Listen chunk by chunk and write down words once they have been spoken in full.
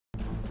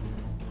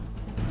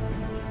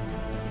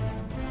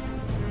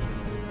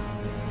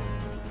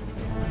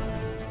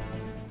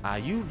Are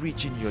you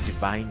reaching your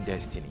divine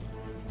destiny?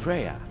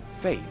 Prayer,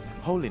 faith,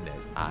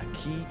 holiness are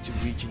key to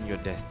reaching your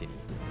destiny.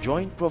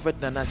 Join Prophet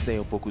Nana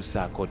Seyopoku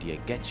Sarkodie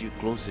get you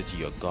closer to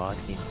your God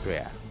in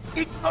prayer.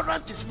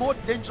 Ignorance is more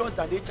dangerous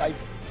than HIV.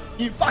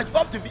 In fact, you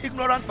have to be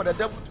ignorant for the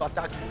devil to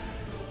attack you,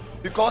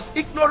 because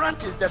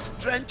ignorance is the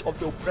strength of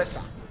the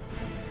oppressor.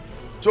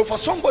 So for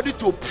somebody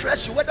to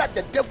oppress you, whether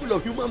the devil or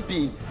human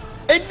being,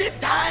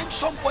 anytime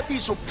somebody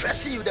is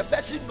oppressing you, the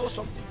person knows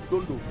something you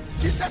don't know.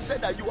 Jesus said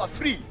that you are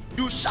free.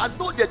 You shall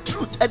know the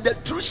truth, and the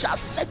truth shall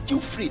set you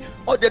free,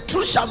 or the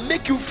truth shall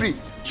make you free.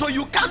 So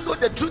you can't know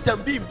the truth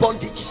and be in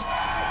bondage.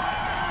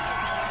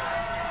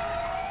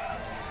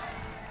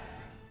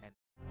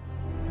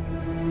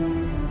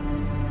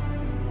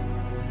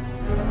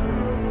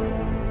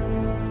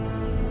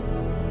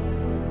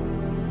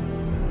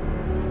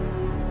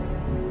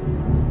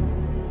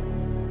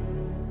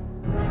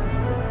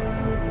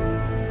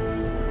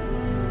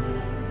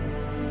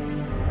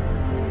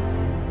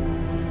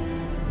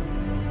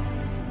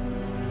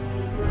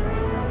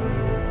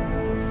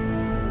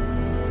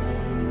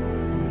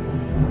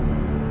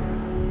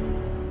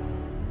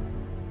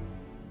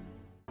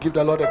 Give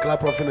the Lord a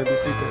clap offering and be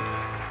seated.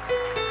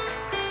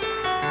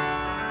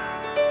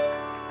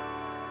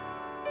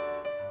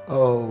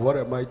 Oh, what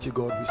a mighty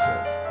God we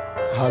serve.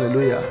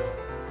 Hallelujah.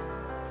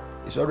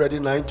 It's already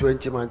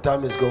 9:20. My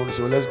time is gone,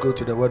 so let's go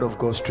to the word of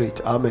God straight.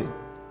 Amen.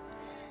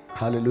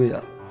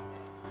 Hallelujah.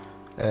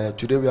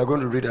 Today we are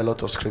going to read a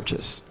lot of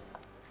scriptures,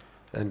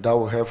 and that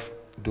will help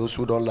those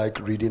who don't like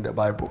reading the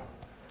Bible.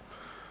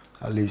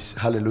 At least,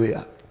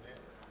 hallelujah.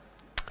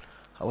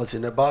 I was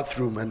in a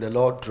bathroom and the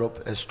Lord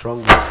dropped a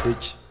strong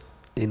message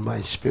in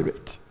my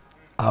spirit.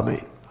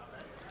 Amen.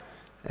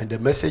 And the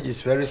message is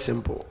very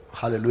simple.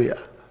 Hallelujah.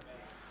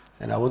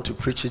 And I want to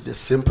preach it the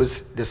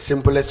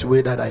simplest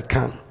way that I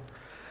can.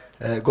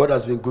 God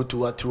has been good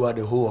to us throughout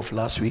the whole of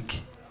last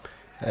week.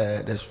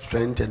 The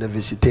strength and the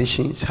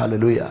visitations.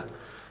 Hallelujah.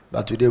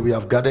 But today we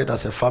have gathered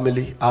as a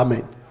family.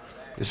 Amen.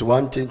 It's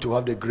one thing to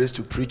have the grace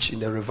to preach in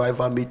the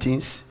revival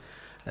meetings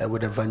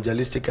with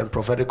evangelistic and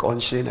prophetic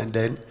unction, and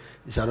then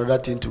it's another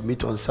thing to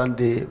meet on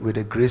Sunday with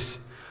the grace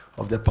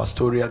of the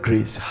pastoral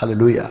grace.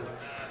 Hallelujah.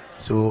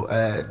 So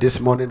this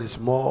morning is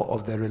more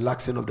of the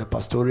relaxing of the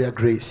pastoral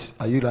grace.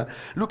 Are you like,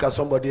 look at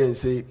somebody and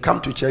say,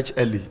 come to church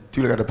early. Do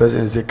you look at the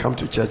person and say, come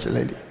to church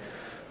early?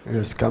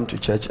 Yes, come to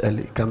church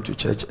early. Come to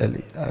church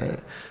early.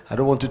 I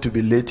don't want you to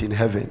be late in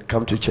heaven.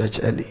 Come to church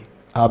early.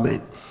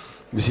 Amen.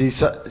 You see,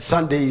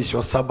 Sunday is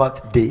your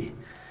Sabbath day,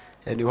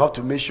 and you have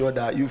to make sure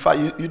that you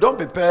don't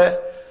prepare.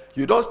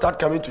 You don't start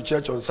coming to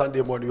church on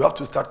Sunday morning. You have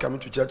to start coming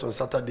to church on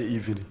Saturday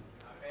evening.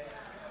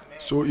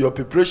 So your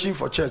preparation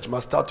for church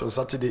must start on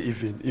Saturday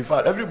evening. In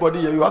fact,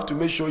 everybody here, you have to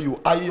make sure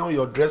you iron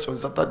your dress on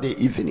Saturday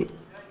evening.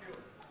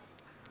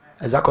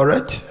 Is that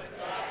correct?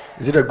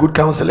 Is it a good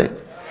counseling?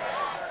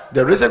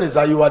 The reason is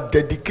that you are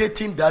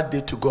dedicating that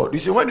day to God. You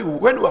see, when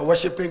you are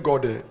worshiping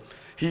God,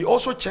 He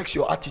also checks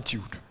your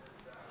attitude.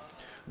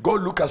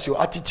 God looks at your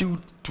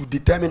attitude to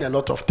determine a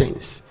lot of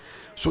things.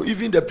 So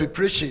even the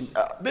preparation,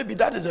 maybe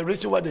that is the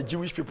reason why the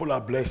Jewish people are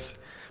blessed,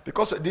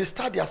 because they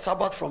start their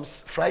Sabbath from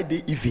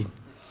Friday evening.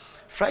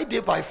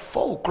 Friday by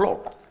 4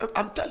 o'clock.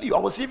 I'm telling you, I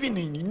was even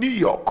in New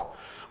York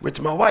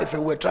with my wife,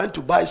 and we're trying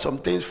to buy some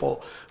things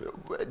for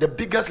the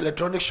biggest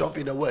electronic shop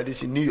in the world.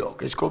 Is in New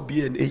York. It's called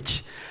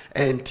B&H,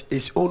 and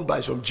it's owned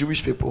by some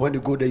Jewish people. When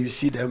you go there, you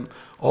see them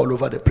all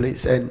over the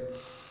place. And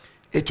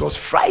it was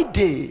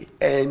Friday,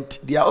 and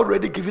they are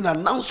already giving an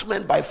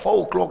announcement by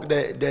 4 o'clock.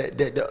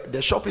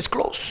 The shop is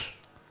closed.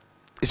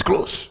 It's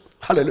closed.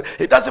 Hallelujah.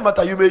 It doesn't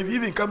matter. You may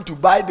even come to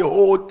buy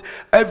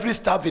every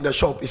stuff in the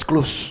shop. It's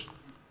closed.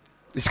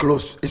 It's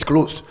closed. It's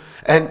closed.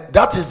 And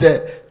that is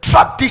the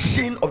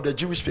tradition of the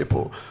Jewish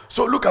people.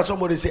 So look at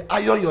somebody and say,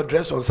 iron your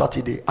dress on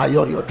Saturday.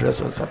 Iron your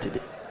dress on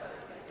Saturday.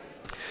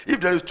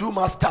 If there is too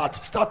much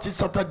start it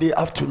Saturday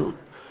afternoon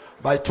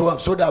by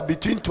 12, so that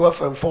between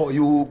 12 and 4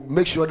 you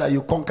make sure that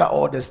you conquer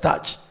all the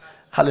starch.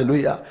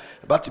 Hallelujah.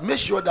 But make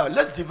sure that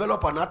let's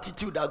develop an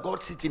attitude that God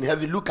sits in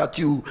heaven, look at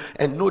you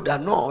and know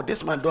that no,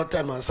 this my daughter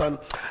and my son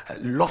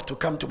love to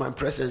come to my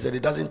presence, and it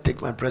doesn't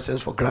take my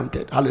presence for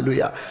granted.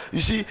 Hallelujah. You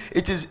see,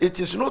 it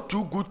is not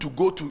too good to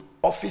go to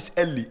office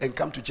early and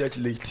come to church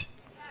late.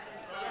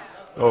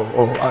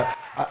 I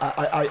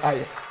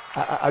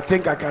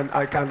think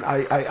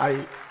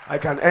I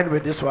can end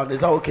with this one.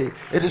 Is that okay?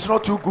 It is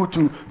not too good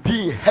to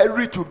be in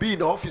hurry to be in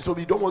the office, so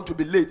we don't want to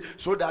be late,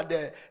 so that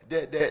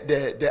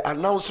the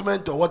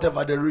announcement or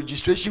whatever, the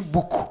registration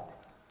book,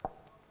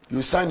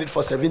 you sign it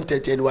for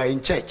 7:30 and we are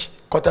in church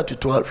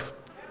 11:45.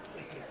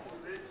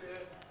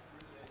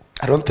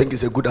 I don't think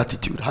it's a good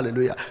attitude.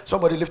 Hallelujah.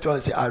 Somebody lift your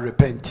hand and say, I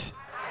repent.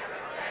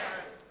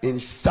 In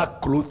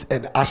sackcloth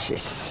and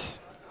ashes.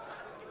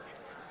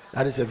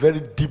 That is a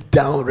very deep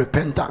down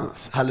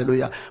repentance.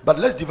 Hallelujah. But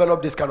let's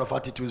develop this kind of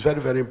attitude. It's very,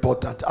 very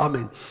important.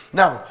 Amen.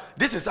 Now,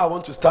 this is how I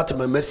want to start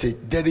my message.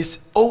 There is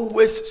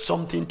always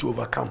something to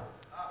overcome.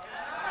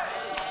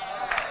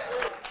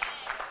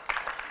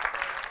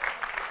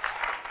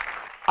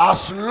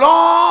 As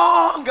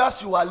long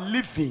as you are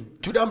living,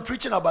 today I'm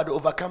preaching about the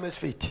overcomer's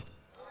faith.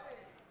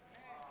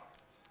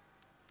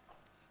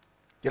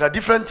 There are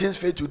different things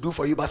faith will do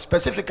for you, but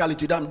specifically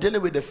today I'm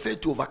dealing with the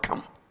faith to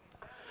overcome.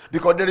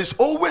 Because there is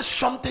always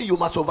something you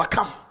must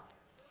overcome.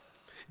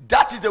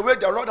 That is the way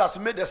the Lord has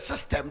made the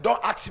system. Don't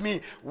ask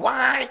me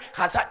why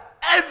has that.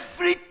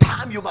 Every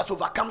time you must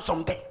overcome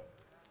something.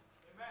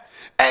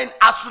 And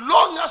as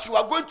long as you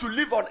are going to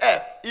live on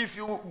earth, if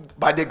you,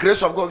 by the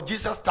grace of God,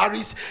 Jesus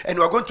tarries, and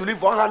you are going to live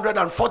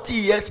 140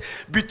 years,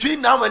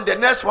 between now and the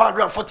next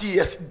 140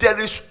 years, there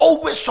is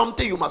always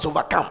something you must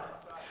overcome.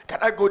 Can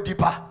I go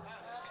deeper?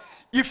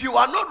 If you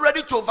are not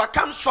ready to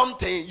overcome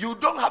something, you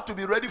don't have to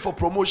be ready for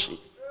promotion.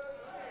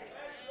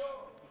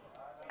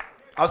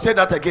 I'll say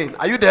that again.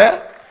 Are you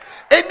there?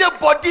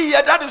 Anybody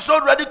here that is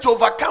not ready to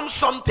overcome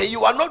something,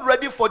 you are not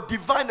ready for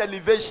divine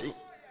elevation.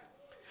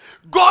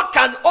 God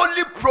can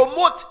only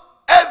promote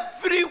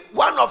every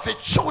one of his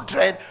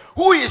children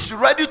who is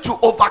ready to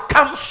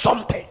overcome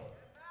something.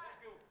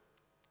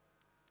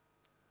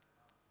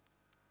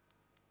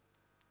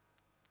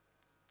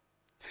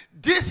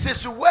 This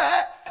is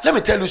where, let me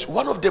tell you,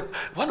 one of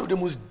the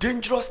most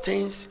dangerous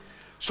things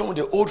some of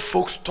the old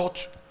folks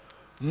taught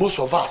most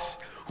of us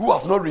who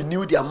have not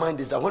renewed their mind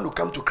is that when you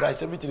come to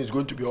Christ, everything is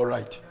going to be all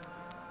right.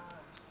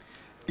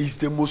 It's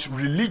the most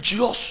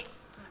religious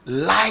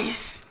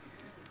lies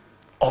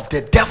of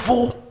the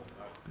devil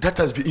that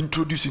has been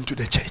introduced into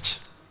the church.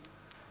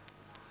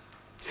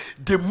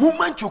 The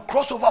moment you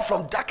cross over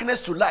from darkness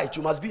to light,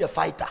 you must be a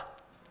fighter.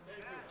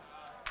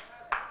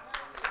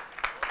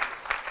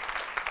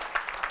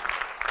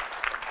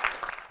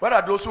 Where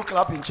are those who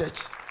clap in church?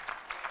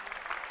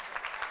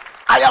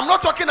 I am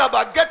not talking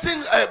about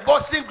getting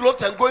boxing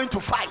gloves and going to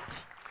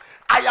fight.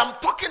 I am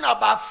talking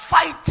about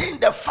fighting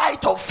the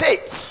fight of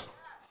faith.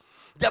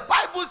 The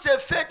Bible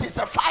says faith is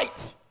a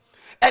fight,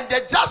 and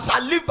the just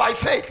shall live by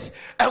faith.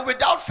 And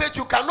without faith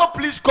you cannot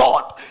please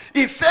God.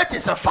 If faith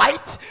is a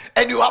fight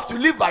and you have to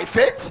live by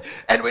faith,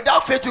 and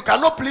without faith you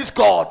cannot please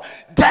God,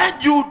 then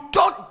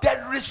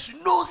there is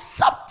no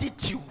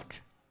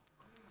substitute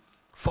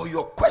for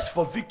your quest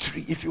for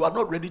victory if you are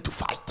not ready to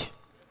fight.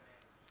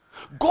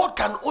 God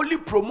can only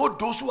promote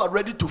those who are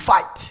ready to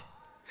fight.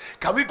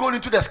 Can we go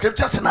into the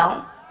scriptures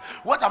now?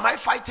 What am I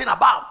fighting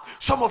about?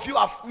 Some of you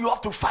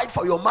have to fight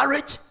for your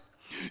marriage.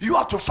 You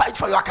have to fight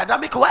for your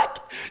academic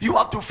work. You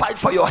have to fight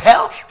for your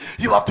health.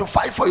 You have to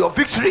fight for your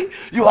victory.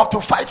 You have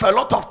to fight for a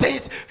lot of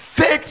things.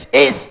 Faith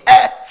is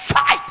a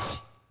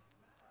fight.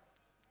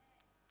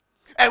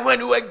 And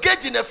when you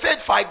engage in a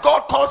faith fight,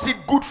 God calls it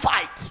good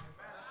fight.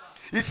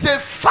 He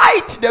said,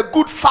 fight the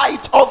good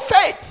fight of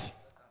faith.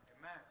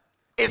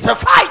 It's a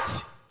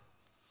fight.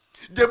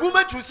 The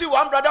moment you see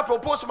one brother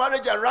propose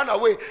marriage and run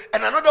away,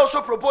 and another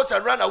also propose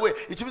and run away,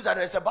 it means that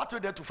there's a battle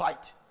there to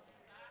fight.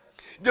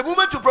 The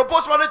moment you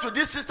propose marriage to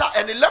this sister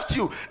and he left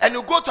you, and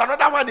you go to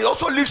another one, he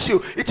also leaves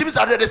you, it means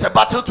that there is a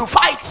battle to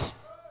fight.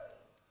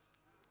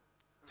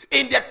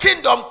 In the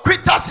kingdom,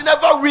 quitters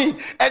never win,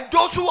 and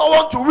those who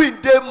want to win,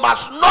 they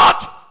must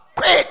not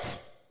quit.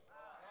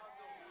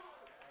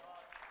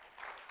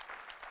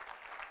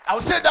 I'll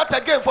say that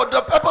again for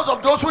the purpose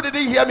of those who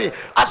didn't hear me.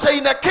 I say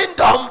in the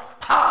kingdom,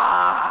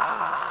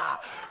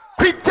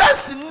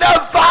 quitters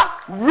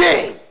never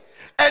win.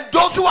 And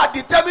those who are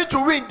determined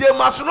to win, they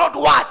must not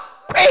what?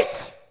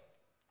 Quit.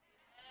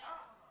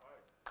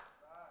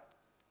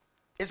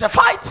 It's a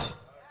fight.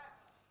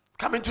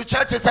 Coming to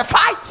church is a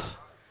fight.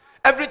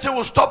 Everything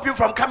will stop you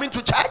from coming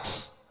to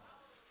church.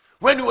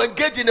 When you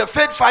engage in a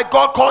faith fight,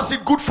 God calls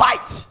it good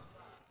fight.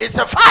 It's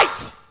a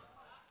fight.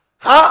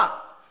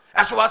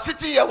 As we are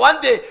sitting here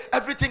one day,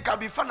 everything can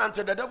be fun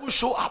until the devil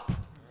show up.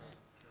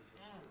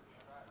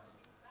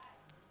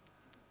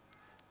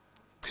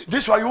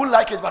 This is why you won't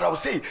like it, but I will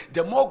say,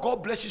 the more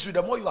God blesses you,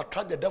 the more you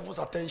attract the devil's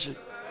attention.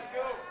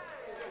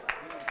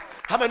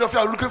 How many of you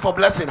are looking for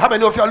blessing? How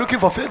many of you are looking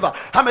for favor?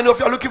 How many of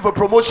you are looking for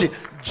promotion?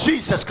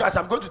 Jesus Christ,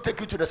 I'm going to take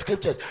you to the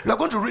scriptures. We are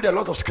going to read a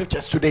lot of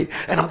scriptures today,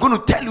 and I'm going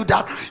to tell you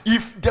that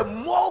if the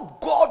more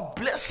God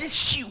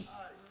blesses you,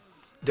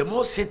 the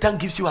more Satan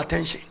gives you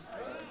attention.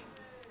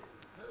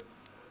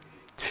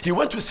 He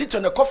went to sit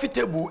on a coffee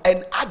table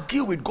and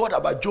argue with God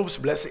about Job's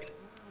blessing,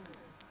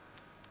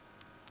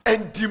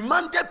 and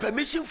demanded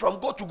permission from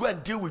God to go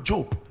and deal with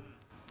Job.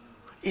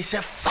 It's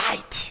a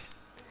fight,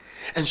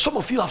 and some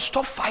of you have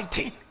stopped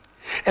fighting,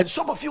 and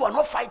some of you are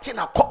not fighting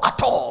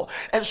at all,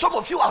 and some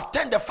of you have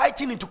turned the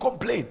fighting into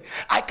complaint.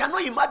 I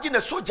cannot imagine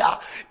a soldier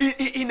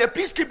in a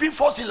peacekeeping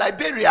force in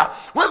Liberia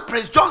when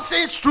Prince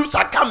Johnson's troops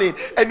are coming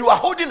and you are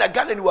holding a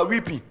gun and you are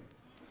weeping.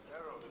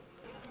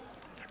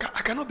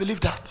 I cannot believe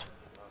that.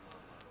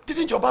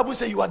 Didn't your Bible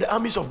say you are the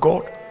armies of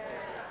God?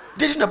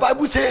 Didn't the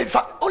Bible say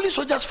only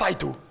soldiers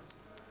fight?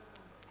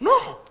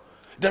 No.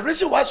 The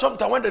reason why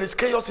sometimes when there is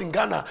chaos in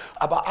Ghana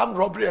about armed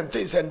robbery and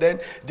things, and then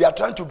they are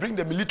trying to bring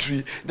the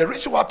military, the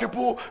reason why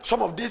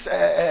some of these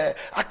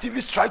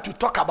activists try to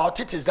talk about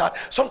it is that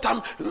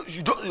sometimes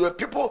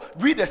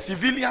we the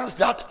civilians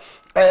that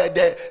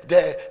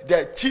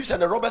the thieves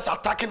and the robbers are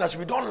attacking us,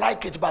 we don't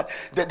like it, but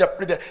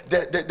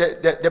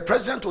the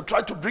president will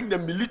try to bring the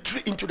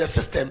military into the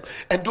system,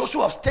 and those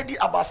who have studied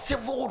about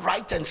civil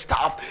rights and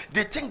stuff,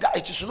 they think that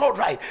it is not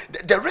right.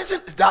 The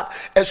reason is that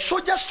a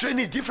soldier's training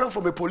is different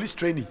from a police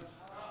training.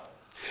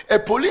 A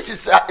police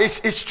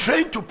is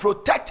trained to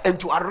protect and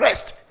to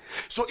arrest.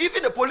 So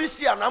even the police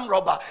see an armed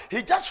robber,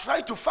 he just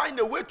tries to find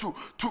a way to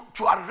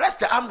arrest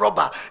the armed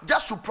robber,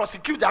 just to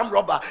prosecute the armed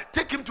robber,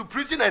 take him to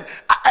prison, and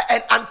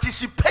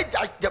anticipate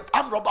that the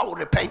armed robber will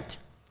repent.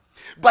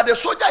 But the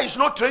soldier is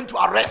not trained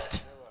to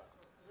arrest.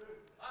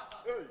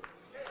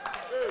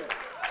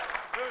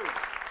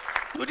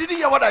 You didn't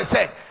hear what I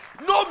said.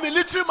 No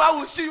military man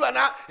will see you and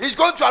he's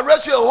going to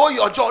arrest you and hold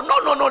your jaw.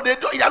 No, they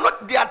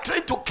don't. They are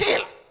trained to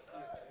kill.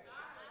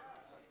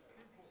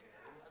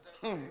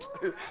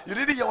 You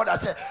didn't hear what I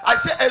said. I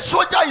said a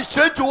soldier is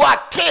trained to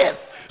what? Kill.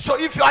 So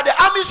if you are the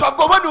armies of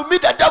God, when you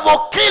meet the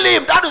devil, kill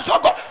him. That is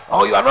what God.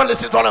 Oh, you are not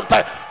listening to what I'm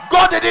telling.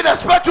 God didn't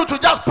expect you to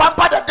just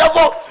pamper the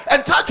devil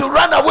and try to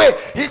run away.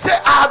 He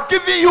said, I have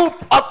given you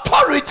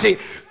authority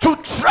to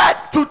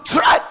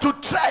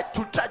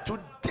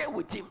deal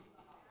with him.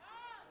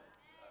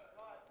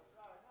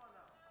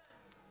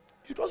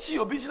 You don't see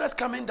your business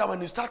coming down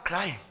and you start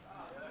crying.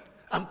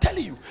 I'm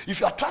telling you, if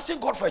you are trusting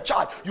God for a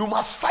child, you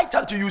must fight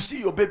until you see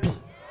your baby.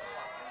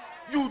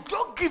 You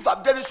don't give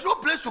up. There is no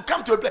place to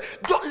come to a place.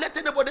 Don't let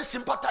anybody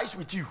sympathize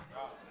with you.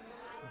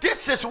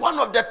 This is one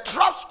of the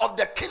traps of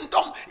the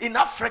kingdom in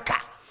Africa.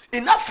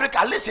 In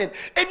Africa, listen,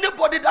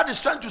 anybody that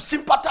is trying to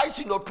sympathize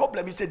in your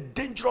problem is a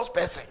dangerous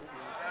person.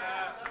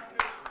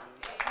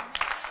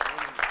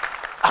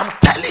 I'm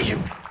telling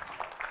you.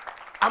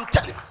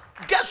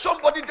 Get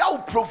somebody that will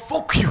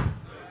provoke you.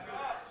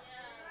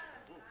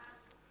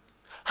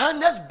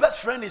 Hannah's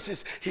best friend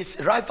is his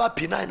rival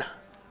Penina.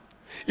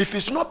 If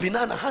it's not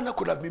Penina, Hannah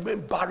could have been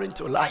made barren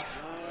to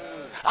life.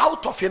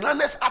 Out of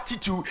Penina's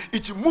attitude,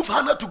 it moved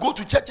Hannah to go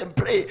to church and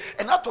pray.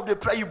 And out of the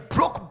prayer, he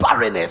broke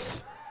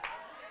barrenness.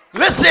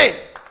 Listen,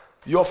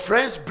 your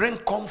friends bring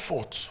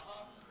comfort.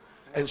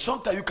 And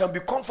sometimes you can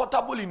be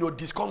comfortable in your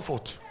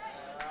discomfort.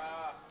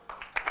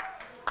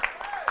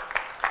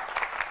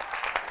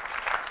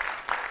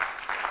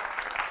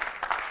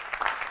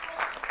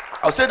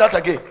 I'll say that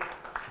again.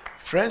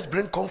 Friends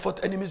bring comfort,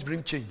 enemies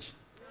bring change.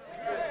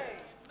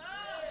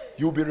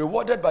 You'll be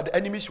rewarded by the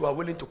enemies you are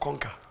willing to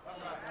conquer.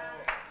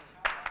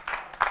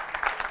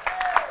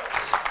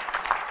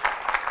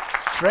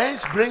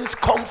 Friends brings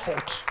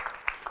comfort.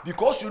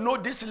 Because you know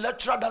this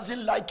lecturer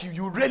doesn't like you.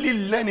 You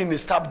really learn in a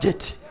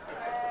subject.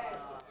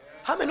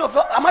 How many of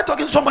you, am I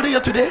talking to somebody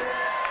here today?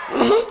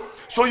 Mm-hmm.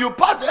 So you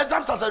pass the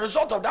exams as a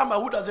result of that man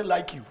who doesn't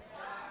like you.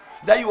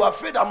 Then you are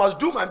afraid I must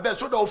do my best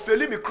so they'll fail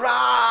me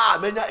cry.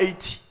 Menya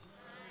 80.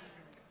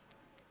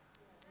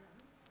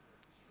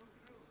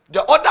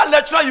 The other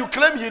lecturer you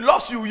claim he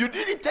loves you, you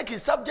didn't take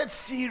his subject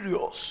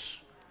serious.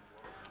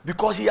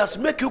 Because he has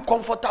made you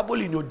comfortable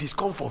in your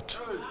discomfort.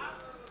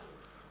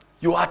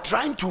 You are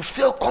trying to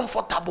feel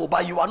comfortable,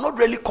 but you are not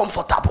really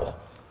comfortable.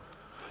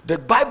 The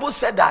Bible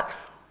said that,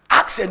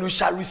 ask and you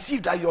shall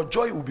receive, that your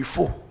joy will be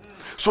full.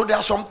 So there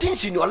are some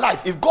things in your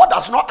life, if God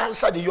has not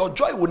answered it, your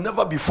joy will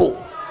never be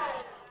full.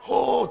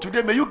 Oh,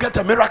 today may you get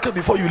a miracle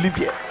before you leave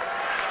here.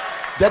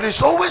 There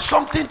is always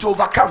something to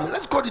overcome.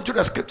 Let's go into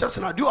the scriptures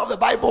now. Do you have a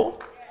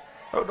Bible?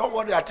 Oh, don't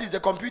worry, at least the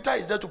computer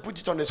is there to put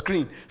it on the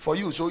screen for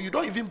you. So you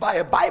don't even buy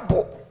a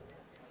Bible.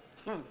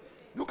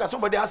 Look at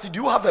somebody and ask you,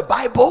 do you have a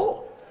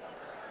Bible?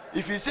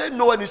 If he say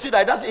no and you see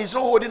that he's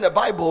not holding a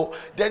Bible,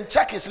 then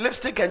check his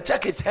lipstick and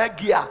check his hair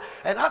gear.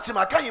 And ask him,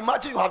 I can't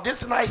imagine you have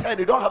this nice hair and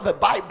you don't have a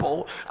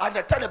Bible. And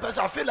I tell the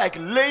person, I feel like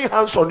laying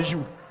hands on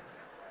you.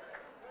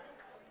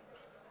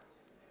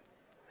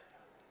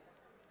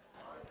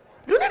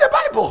 You need a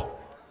Bible.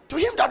 To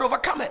him that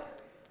overcometh.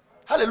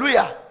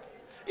 Hallelujah.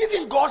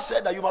 Even God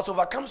said that you must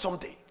overcome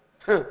something.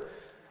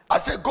 I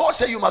said, God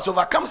said you must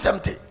overcome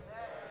something.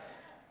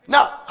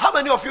 Now, how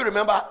many of you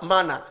remember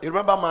manna? You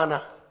remember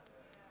manna?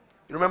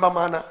 You remember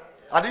manna?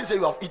 I didn't say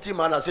you have eaten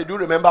manna. I said, do you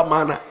remember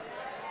manna?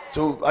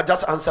 So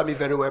just answer me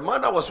very well.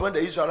 Manna was when the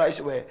Israelites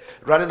were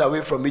running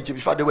away from Egypt.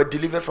 Before they were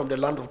delivered from the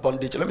land of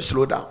bondage. Let me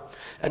slow down.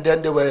 And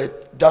then they were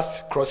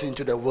just crossing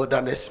into the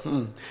wilderness.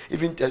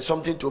 Even there's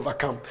something to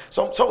overcome.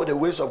 Some of the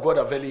ways of God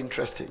are very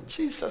interesting.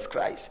 Jesus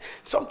Christ.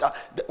 Sometimes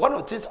one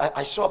of the things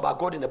I saw about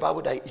God in the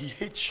Bible, that he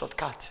hates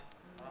shortcuts.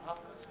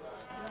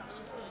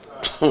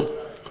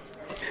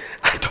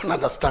 I don't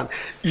understand.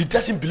 He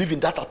doesn't believe in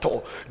that at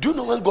all. Do you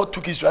know when God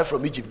took Israel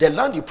from Egypt, the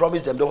land he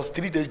promised them, there was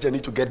 3 days journey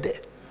to get there.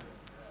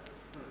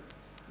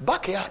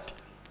 Backyard.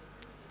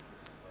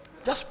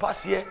 Just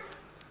pass here,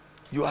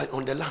 you are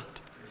on the land.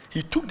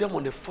 He took them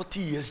on a 40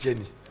 years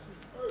journey.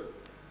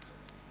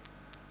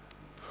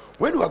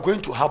 When you are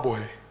going to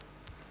Harbour,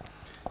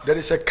 there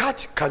is a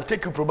cat can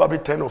take you probably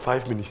 10 or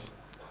 5 minutes.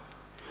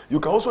 You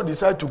can also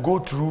decide to go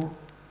through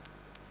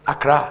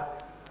Accra.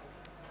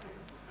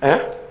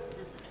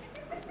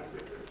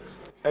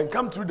 And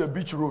come through the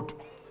beach road.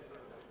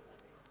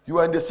 You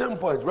are in the same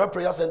point where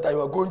prayer center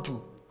you are going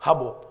to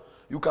Harbour.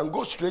 You can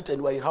go straight and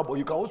you are in Harbour.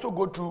 You can also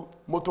go through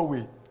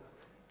motorway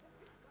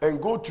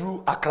and go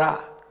through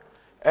Accra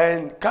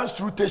and come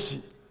through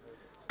Tesi,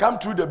 come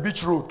through the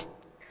beach road,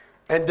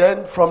 and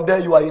then from there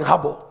you are in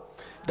Harbour.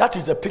 That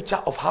is a picture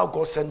of how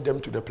God sent them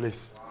to the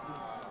place.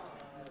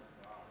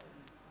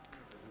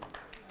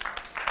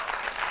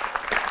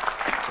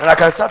 And I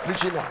can start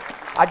preaching now.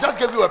 I just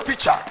gave you a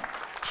picture.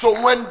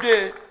 So when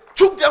they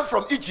took them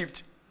from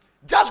Egypt,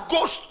 just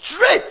go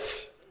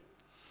straight.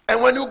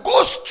 And when you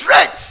go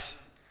straight,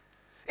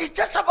 it's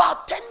just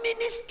about 10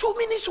 minutes, 2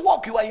 minutes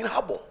walk, you are in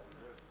Harbour.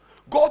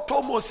 God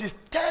told Moses,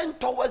 turn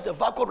towards the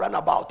Vaco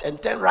runabout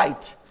and turn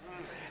right.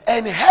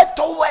 And head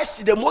towards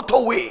the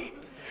motorway.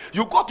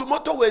 You go to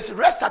motorways,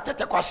 rest at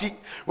Tetekwasi.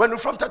 When you're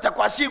from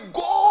Tetekwasi,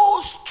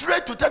 go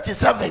straight to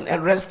 37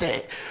 and rest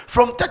there.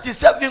 From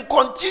 37,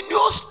 continue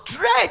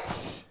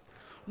straight.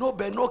 No,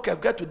 but no, can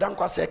get to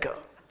Dankwa Circle.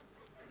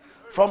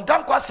 From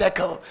Dankwa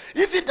Circle,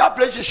 even that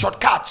place is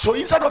shortcut. So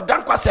inside of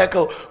Dankwa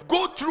Circle,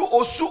 go through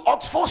Osu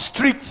Oxford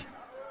Street.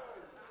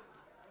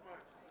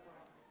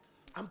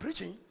 I'm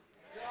preaching.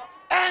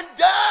 And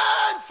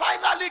then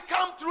finally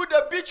come through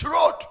the beach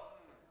road.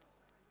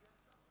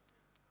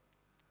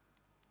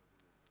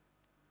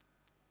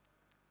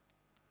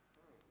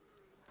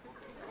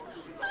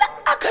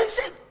 I can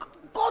say,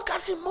 God can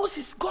say,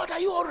 Moses, God, are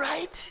you all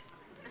right?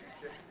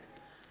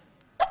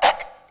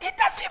 It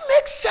doesn't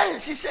make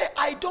sense. He said,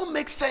 I don't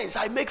make sense,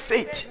 I make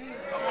faith.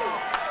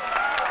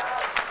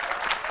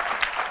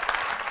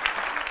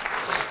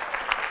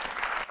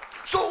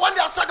 So one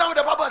day I sat down with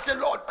the Bible and said,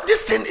 Lord,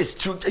 this thing is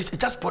true. It's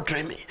just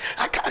bothering me.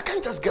 I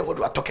can't just get what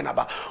we are talking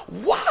about.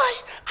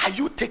 Why are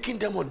you taking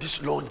them on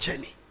this long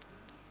journey?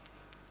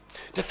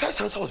 The first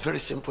answer was very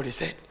simple. He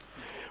said,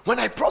 when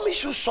I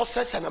promise you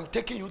success and I'm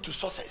taking you to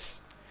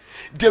success,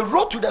 the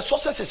road to the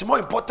success is more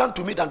important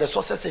to me than the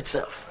success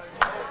itself.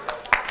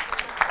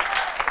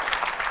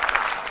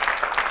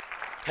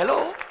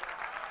 Hello?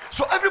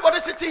 So everybody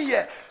sitting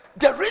here,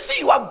 the reason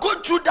you are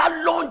going through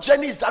that long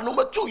journey is that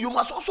number two, you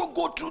must also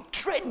go through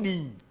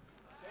training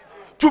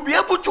to be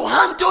able to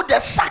handle the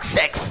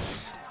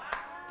success.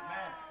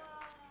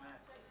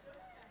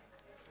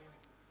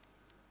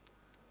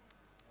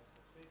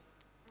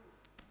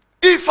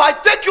 If I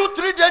take you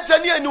 3-day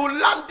journey and you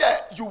land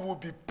there, you will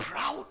be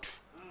proud.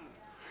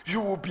 You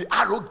will be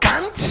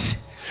arrogant.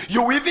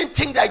 You will even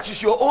think that it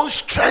is your own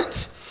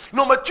strength.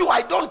 Number two,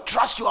 I don't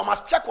trust you. I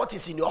must check what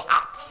is in your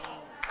heart.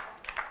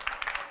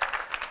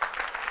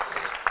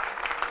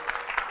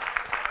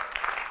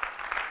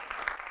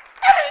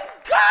 And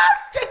God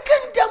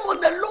taking them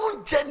on a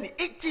long journey,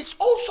 it is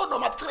also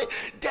number three.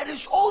 There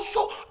is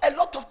also a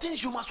lot of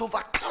things you must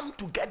overcome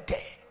to get there.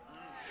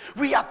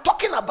 We are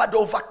talking about the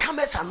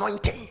overcomer's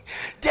anointing.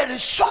 There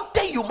is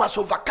something you must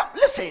overcome.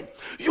 Listen,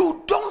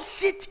 you don't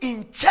sit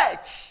in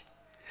church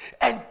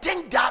and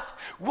think that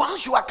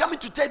once you are coming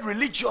to church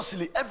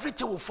religiously,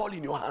 everything will fall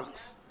in your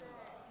hands.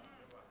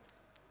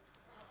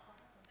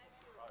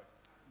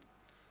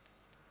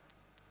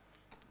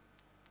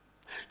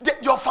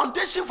 Your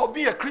foundation for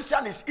being a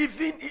Christian is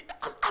even,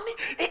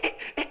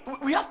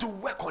 we have to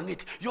work on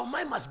it. Your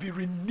mind must be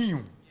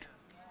renewed.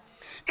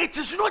 It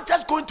is not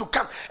just going to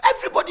come.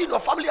 Everybody in your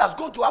family has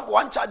gone to have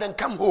one child and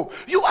come home.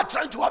 You are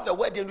trying to have a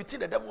wedding. You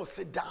think the devil will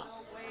sit down.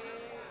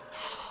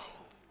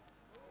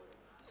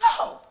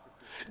 No.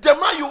 The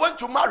man you went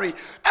to marry,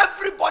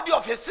 everybody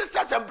of his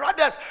sisters and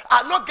brothers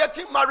are not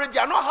getting married. They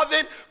are not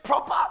having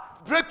proper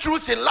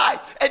breakthroughs in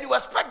life. And you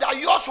expect that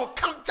yours will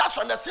come just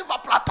on a silver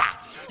platter.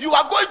 You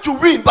are going to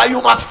win, but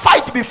you must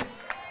fight before.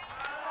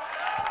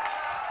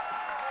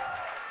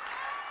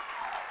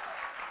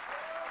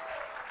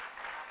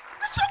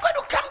 It's not going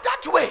to come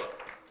that way.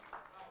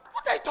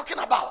 What are you talking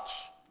about?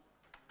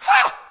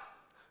 Ha!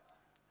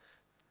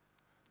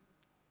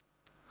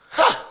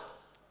 Ha!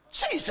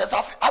 Jesus,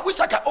 I wish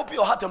I can open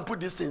your heart and put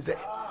these things there.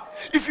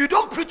 If you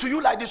don't preach to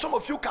you like this, some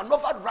of you can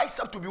never rise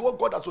up to be what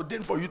God has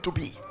ordained for you to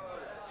be.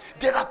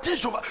 There are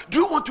things do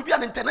you want to be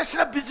an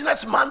international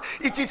businessman?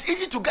 It is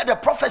easy to get a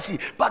prophecy,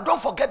 but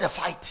don't forget the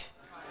fight.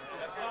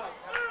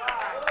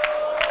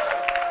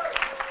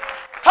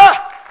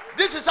 Ha!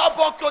 This is how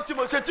Paul told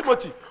Timothy. Say,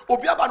 Timothy,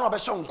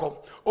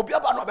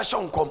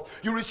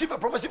 you receive a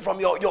prophecy from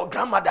your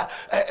grandmother,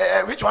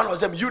 which one was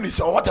them, Eunice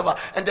or whatever,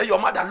 and then your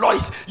mother,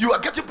 Lois. You are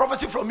getting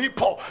prophecy from me,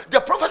 Paul.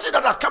 The prophecy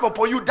that has come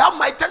upon you, thou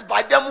mightest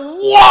by them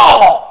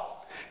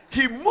war.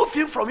 He moved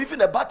him from even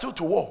a battle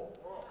to war.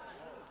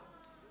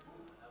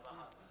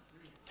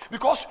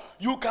 Because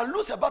you can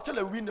lose a battle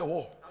and win a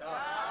war.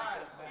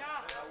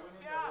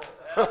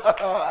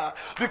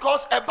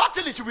 Because a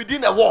battle is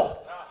within a war.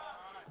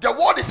 The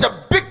war is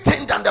a big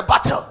thing than the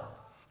battle.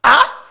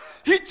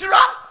 Hitler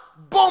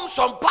bombed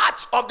some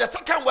parts of the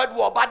Second World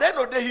War, but at the end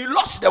of the day, he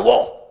lost the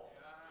war.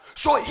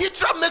 So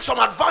Hitler makes some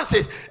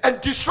advances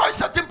and destroys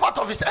certain part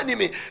of his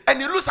enemy,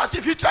 and it looks as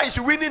if Hitler is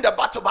winning the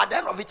battle, but at the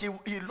end of it,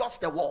 he lost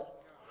the war.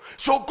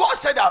 So God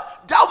said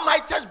that thou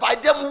mightest by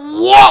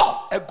them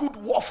war a good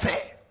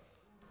warfare.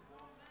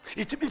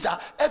 It means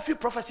that every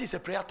prophecy is a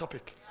prayer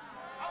topic.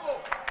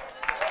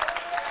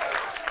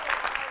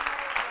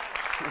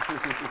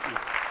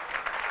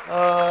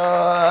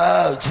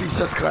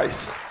 Jesus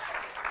Christ.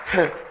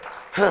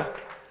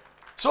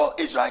 So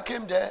Israel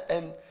came there,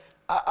 and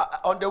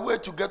on the way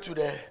to get to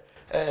the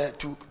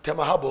to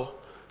Temahabo,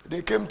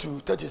 they came to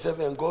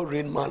 37 and God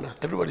rained manna.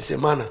 Everybody say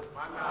manna.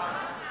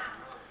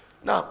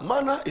 Now,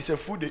 manna is a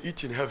food they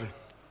eat in heaven.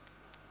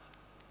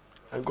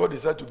 And God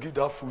decided to give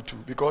that food to,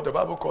 because the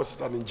Bible calls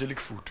it an angelic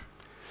food.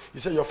 He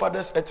said, your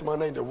fathers ate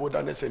manna in the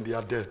wilderness and they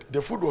are dead.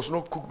 The food was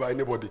not cooked by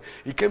anybody.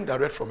 It came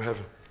direct from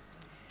heaven.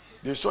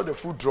 They saw the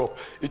food drop.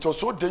 It was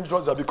so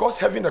dangerous that because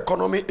heaven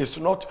economy is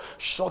not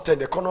short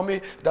and the economy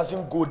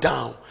doesn't go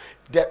down,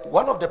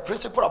 one of the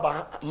principles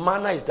about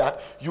manna is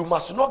that you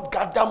must not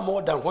gather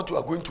more than what you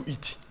are going to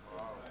eat.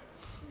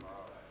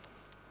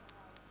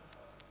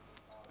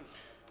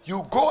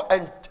 You go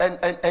and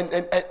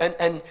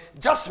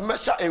just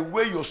measure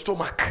away your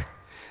stomach.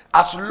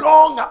 As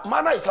long as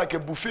manna is like a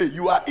buffet,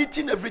 you are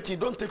eating everything,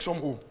 don't take some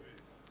home.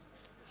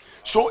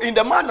 So in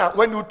the manna,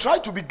 when you try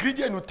to be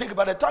greedy and you take,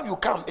 by the time you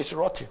come, it's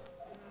rotten.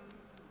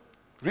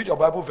 Read your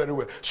Bible very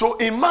well. So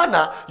in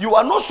manna, you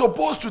are not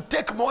supposed to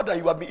take more than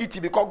you have been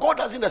eating, because God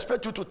doesn't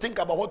expect you to think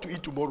about what to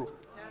eat tomorrow.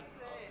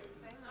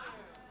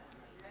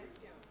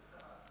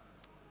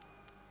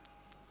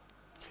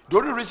 The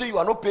only reason you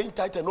are not paying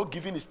tithe and not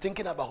giving is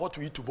thinking about what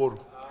to eat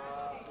tomorrow.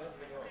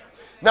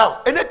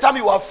 Now, anytime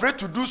you are afraid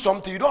to do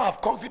something, you don't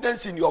have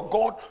confidence in your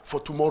God for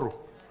tomorrow.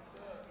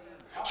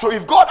 So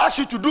if God asks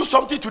you to do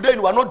something today and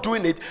you are not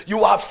doing it,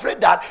 you are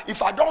afraid that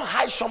if I don't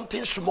hide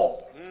something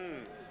small,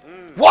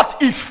 what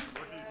if?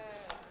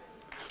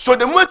 So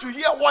the moment you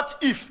hear what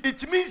if,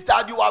 it means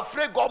that you are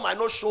afraid God might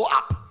not show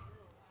up.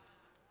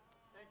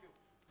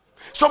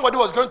 Somebody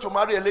was going to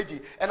marry a lady,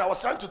 and I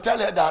was trying to tell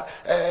her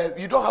that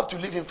you don't have to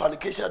live in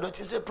fornication.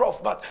 She said,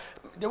 Prof, but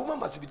the woman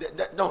must be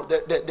there. No,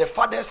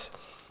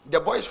 the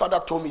boy's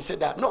father told me, he said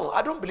that, no,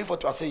 I don't believe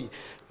what you are saying.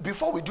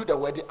 Before we do the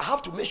wedding, I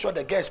have to make sure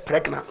the girl is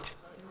pregnant.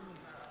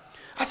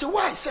 I said,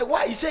 why? He said,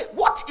 why? He said,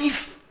 what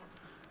if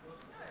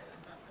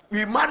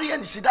we marry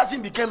and she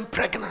doesn't become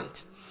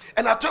pregnant?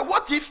 And I told,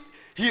 what if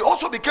he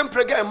also became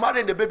pregnant and married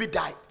and the baby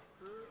died?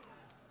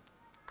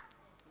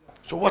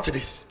 So watch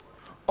this.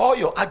 All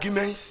your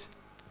arguments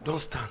don't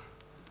stand.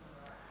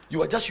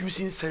 You are just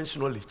using sense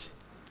knowledge.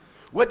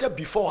 Whether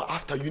before or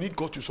after, you need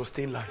God to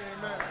sustain life.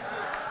 Amen.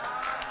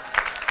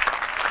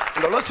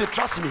 And the Lord said,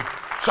 trust me.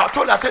 So I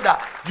told her, I said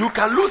that you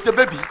can lose the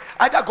baby.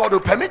 Either God will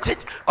permit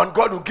it and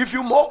God will give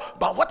you more.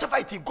 But whatever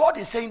it is, God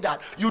is saying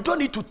that you don't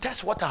need to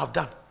test what I have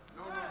done.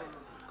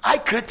 I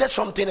created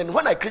something, and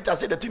when I created, I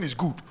said the thing is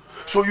good.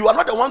 So you are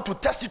not the one to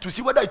test it to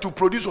see whether it will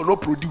produce or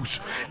not produce.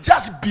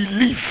 Just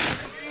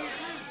believe.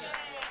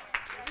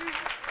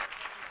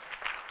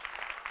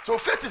 So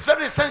faith is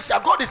very essential.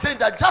 God is saying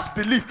that just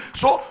believe.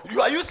 So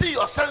you are using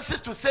your senses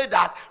to say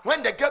that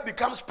when the girl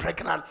becomes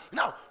pregnant.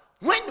 Now,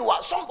 when you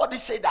are, somebody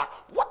say that,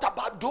 what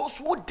about those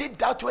who did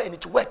that way and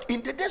it worked?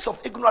 In the days of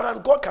ignorance,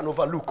 God can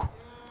overlook.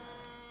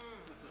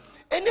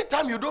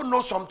 Anytime you don't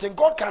know something,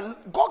 God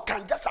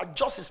can just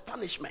adjust his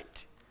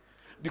punishment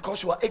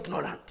because you are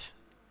ignorant.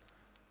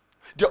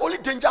 The only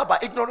danger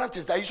about ignorance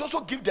is that he also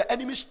gives the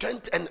enemy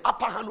strength and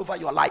upper hand over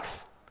your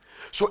life.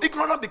 So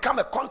ignorance become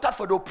a contact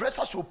for the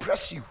oppressors to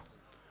oppress you.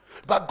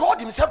 But God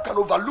himself can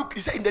overlook.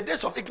 He said in the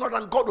days of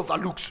ignorance, God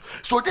overlooks.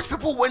 So these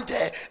people went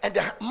there and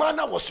the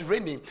manna was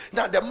raining.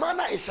 Now the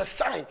manna is a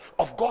sign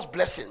of God's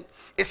blessing.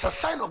 It's a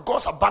sign of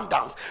God's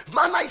abundance.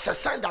 Manna is a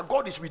sign that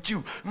God is with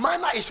you.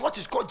 Manna is what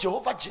is called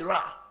Jehovah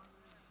Jireh.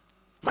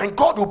 My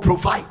God will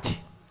provide.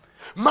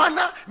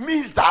 Manna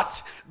means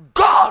that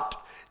God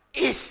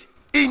is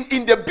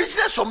in the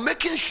business of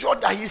making sure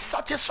that he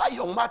satisfies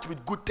your mouth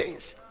with good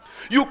things.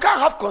 You can't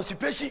have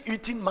constipation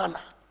eating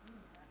manna.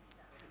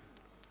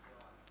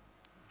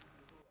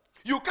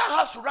 You can't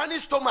have surrounding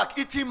stomach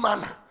eating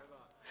manna.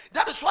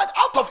 That is why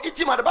out of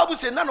eating manna, the Bible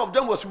says none of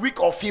them was weak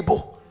or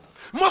feeble.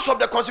 Most of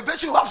the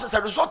constipation you have is as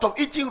a result of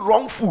eating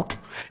wrong food.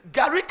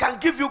 Gary can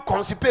give you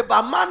constipation,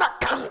 but manna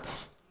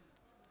can't.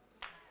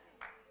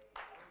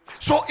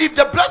 So if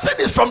the blessing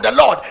is from the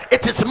Lord,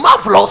 it is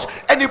marvelous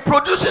and it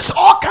produces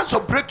all kinds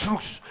of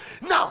breakthroughs.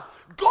 Now,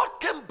 God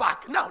came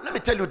back. Now, let me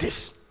tell you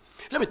this.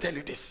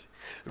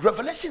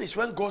 Revelation is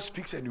when God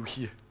speaks and you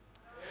hear.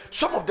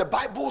 Some of the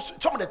Bibles,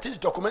 some of the things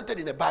documented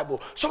in the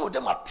Bible, some of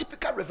them are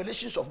typical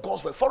revelations of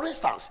God's word. For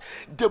instance,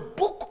 the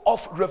book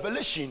of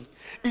Revelation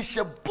is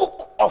a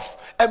book of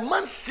a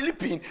man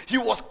sleeping. He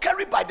was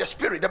carried by the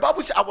Spirit. The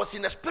Bible says, I was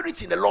in the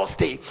Spirit in the Lord's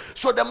day.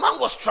 So the man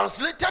was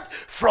translated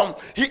from,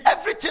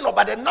 everything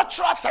about the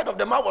natural side of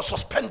the man was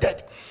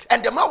suspended.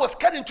 And the man was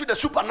carried into the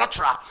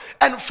supernatural.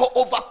 And for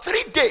over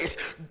 3 days,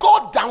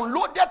 God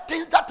downloaded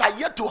things that are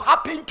yet to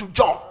happen to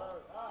John.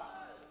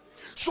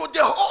 So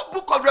the whole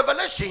book of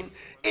Revelation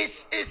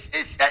is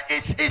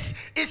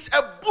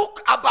a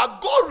book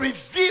about God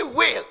reveal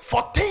will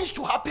for things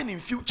to happen in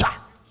future.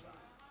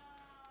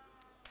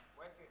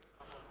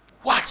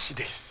 Watch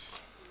this.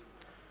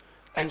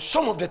 And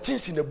some of the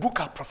things in the book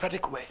are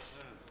prophetic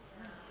words.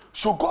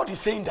 So God is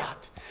saying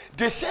that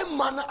the same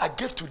manna I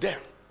gave to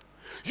them,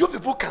 you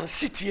people can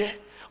sit here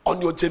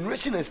on your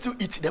generation and still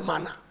eat the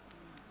manna.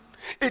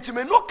 It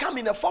may not come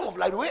in a form of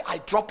like the way I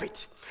drop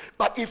it,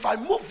 but if I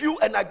move you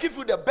and I give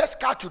you the best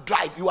car to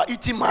drive, you are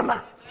eating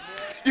manna.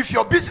 If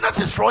your business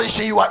is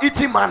flourishing, you are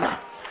eating manna.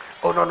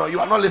 Oh no, you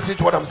are not listening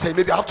to what I'm saying.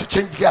 Maybe I have to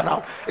change gear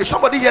now. Is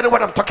somebody hearing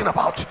what I'm talking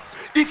about?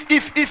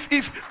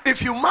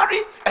 If you marry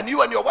and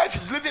you and your wife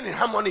is living in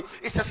harmony,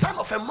 it's a sign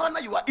of a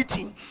manna you are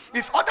eating.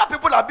 If other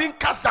people are being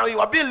cast down, you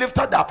are being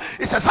lifted up.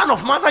 It's a sign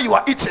of manna you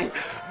are eating.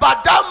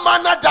 But that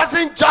manna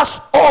doesn't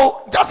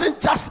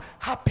just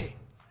happen.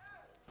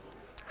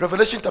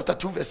 Revelation chapter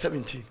 2 verse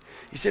 17.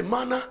 He said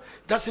manna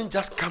doesn't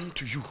just come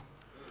to you.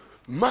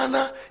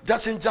 Manna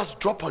doesn't just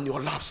drop on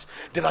your laps.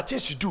 There are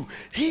things to do.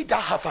 He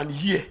that have an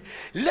ear,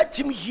 let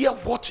him hear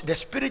what the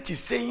Spirit is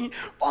saying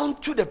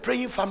unto the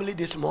praying family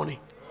this morning.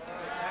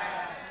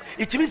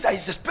 It means that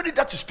it's the Spirit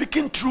that is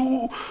speaking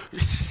through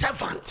his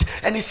servant.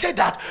 And he said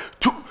that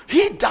to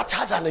he that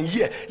has an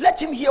ear, let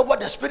him hear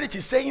what the Spirit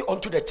is saying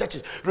unto the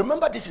churches.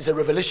 Remember, this is a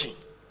revelation.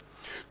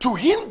 To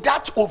him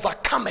that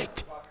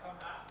overcometh,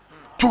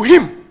 to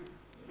him.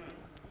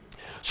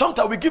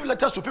 Sometimes we give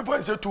letters to people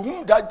and say, to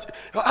whom that,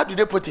 how do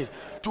they put it?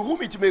 To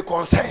whom it may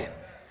concern.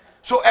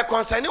 So a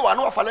concern, you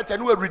know, for letter,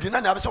 you reading,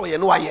 and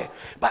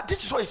but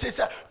this is what he says,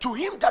 to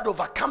him that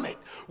overcometh,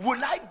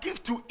 will I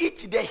give to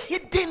eat the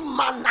hidden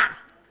manna.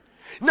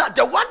 Now,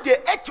 the one they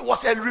ate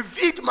was a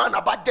revealed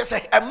manna, but there's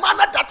a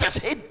manna that is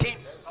hidden.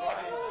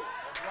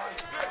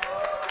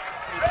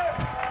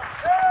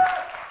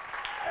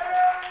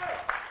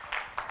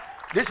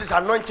 This is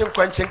anointing,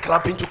 quenching,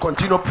 clapping to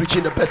continue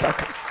preaching the best I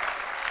can.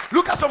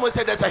 Look at someone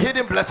say there's a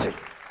hidden blessing.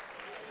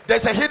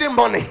 There's a hidden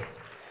money.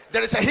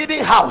 There is a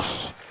hidden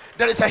house.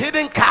 There is a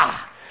hidden car.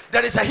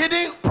 There is a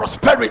hidden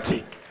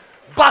prosperity.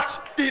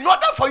 But in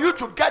order for you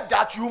to get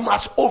that, you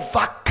must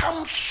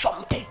overcome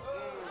something.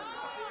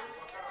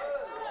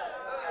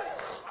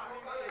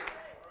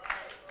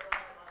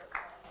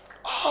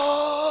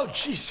 Oh,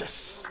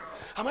 Jesus.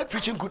 Am I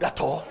preaching good at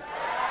all?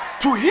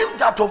 To him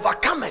that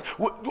overcometh,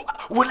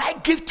 will I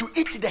give to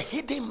eat the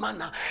hidden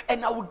manna,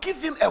 and I will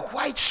give him a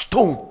white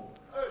stone.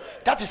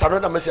 That is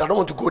another message. I don't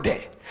want to go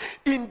there.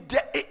 In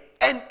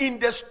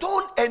the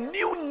stone, a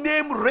new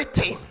name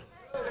written.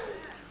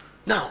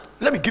 Now,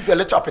 let me give you a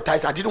little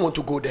appetizer. I didn't want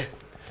to go there.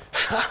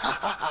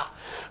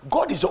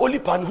 God is the only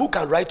one who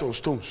can write on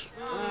stones.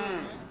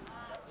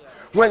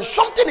 When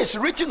something is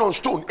written on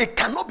stone, it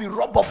cannot be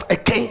rubbed off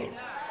again.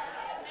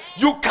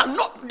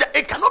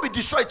 It cannot be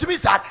destroyed. It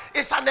means that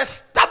it's an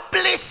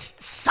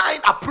established, sign,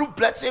 approved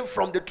blessing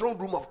from the throne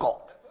room of God.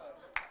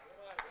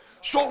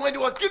 So when he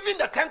was giving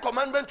the 10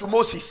 Commandments to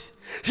Moses,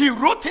 he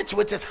wrote it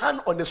with his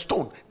hand on a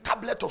stone,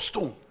 tablet of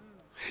stone.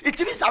 It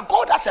means that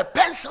God has a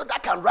pencil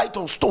that can write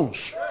on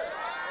stones.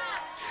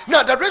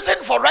 Now the reason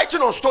for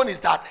writing on stone is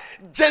that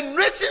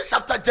generations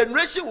after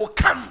generation will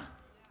come.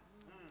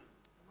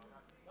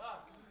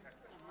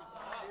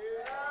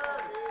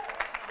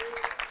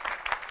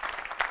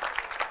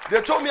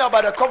 They told me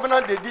about the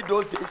covenant they did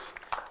those days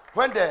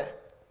when the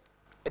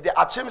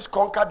Achims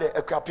conquered the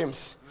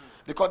Equiapims.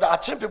 Because the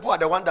Achim people are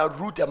the one that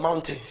ruled the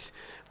mountains,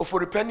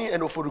 Oforipeni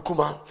and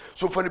Oforikuma.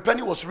 So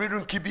Oforipeni was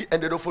ruling Kibi,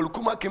 and then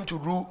Oforikuma came to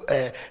rule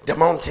the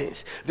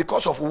mountains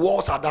because of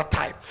wars at that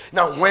time.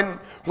 Now,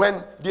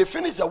 when they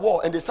finished the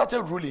war and they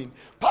started ruling,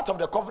 part of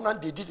the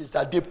covenant they did is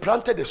that they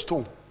planted a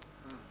stone.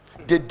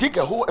 They dig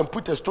a hole and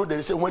put a stone there.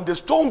 They say, when the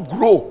stone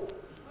grow,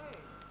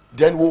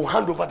 then we'll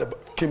hand over the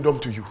kingdom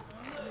to you.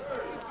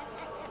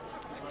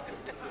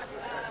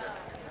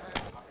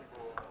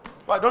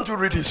 Why don't you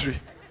read history?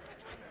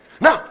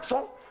 Now,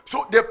 so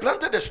they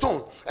planted a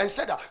stone and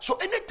said that. So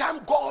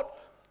anytime God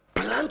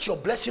plant your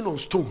blessing on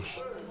stones,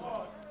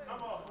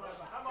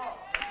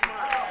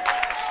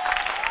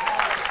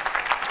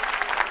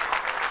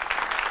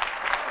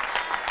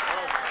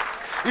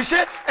 he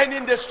said, and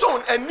in the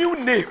stone, a new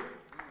name.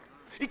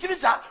 It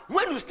means that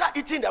when you start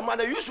eating the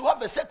manna, you used to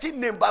have a certain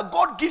name, but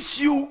God gives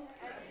you.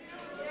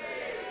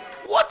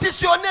 What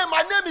is your name?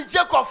 My name is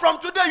Jacob. From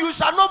today, you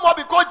shall no more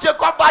be called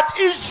Jacob, but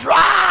Israel.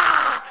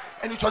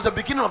 And it was the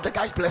beginning of the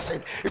guy's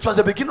blessing. It was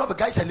the beginning of the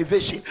guy's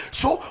elevation.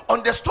 So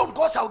on the stone,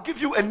 God shall give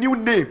you a new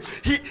name.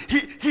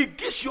 He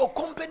gives your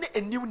company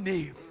a new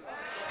name.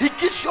 He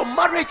gives your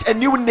marriage a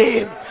new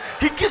name.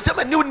 He gives them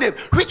a new name,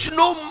 which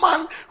no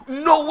man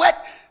knoweth,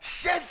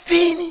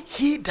 saving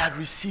he that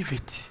receive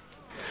it.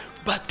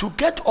 But to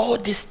get all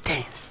these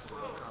things,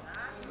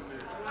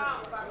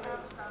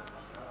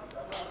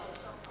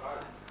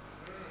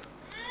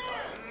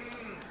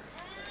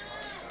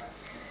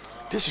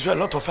 this is where a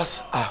lot of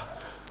us are.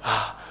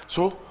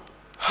 So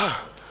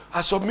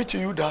I submit to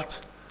you that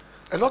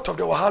a lot of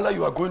the wahala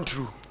you are going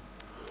through,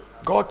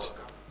 God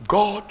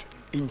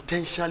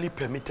intentionally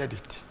permitted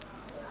it.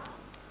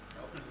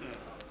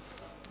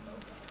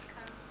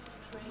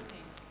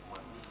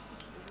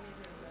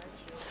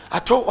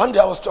 One day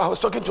I was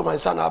talking to my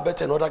son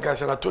Albert and other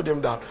guys, and I told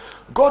them that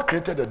God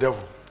created the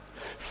devil,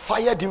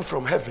 fired him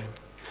from heaven,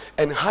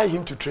 and hired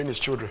him to train his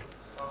children.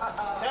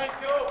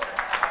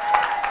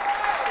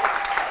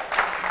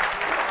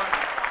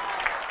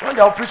 One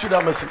day I'll preach you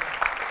that message.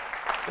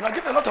 And I'll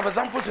give a lot of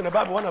examples in the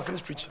Bible when I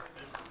finish preaching.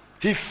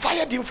 He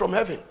fired him from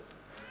heaven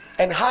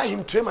and hired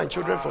him train my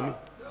children for me.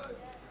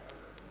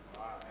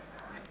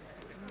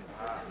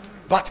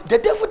 But the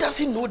devil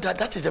doesn't know that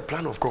that is the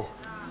plan of God.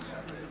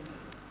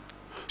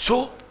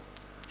 So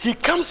he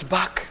comes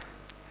back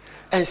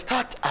and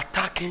start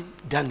attacking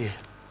Daniel.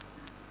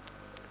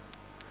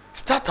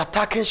 Start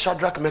attacking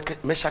Shadrach,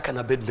 Meshach, and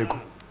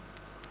Abednego.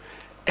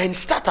 And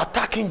start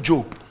attacking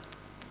Job.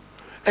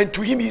 And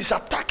to him, he's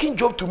attacking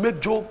Job to make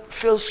Job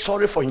feel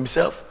sorry for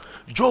himself.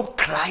 Job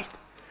cried.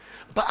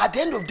 But at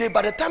the end of the day,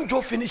 by the time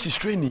Job finished his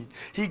training,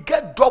 he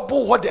get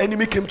double what the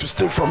enemy came to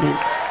steal from him.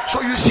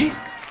 So you see,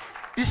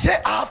 he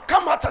said, I have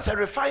come out as a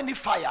refining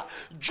fire.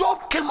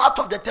 Job came out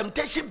of the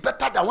temptation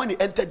better than when he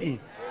entered in.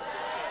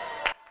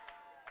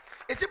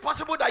 Is it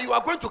possible that you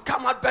are going to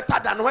come out better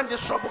than when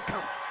this trouble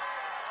comes?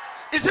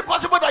 Is it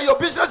possible that your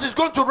business is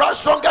going to run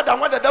stronger than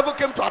when the devil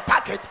came to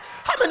attack it?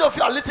 How many of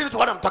you are listening to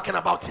what I'm talking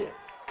about here?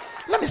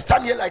 Let me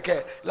stand here like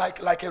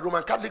a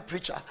Roman Catholic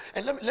preacher,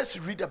 and let's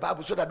read the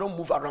Bible so that I don't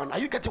move around. Are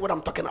you getting what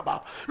I'm talking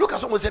about? Look at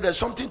someone say there's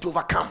something to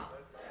overcome.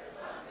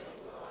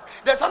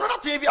 There's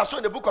another thing I saw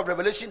in the book of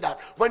Revelation, that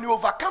when you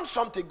overcome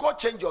something, God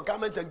change your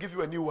garment and give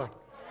you a new one.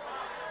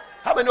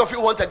 How many of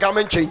you want a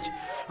garment change?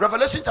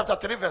 Revelation chapter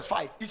 3 verse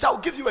 5. He said, I'll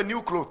give you a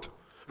new cloth.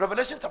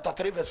 Revelation chapter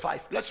 3 verse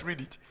 5. Let's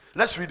read it.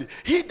 Let's read it.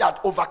 He that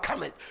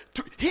overcometh.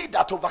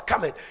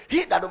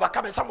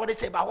 Somebody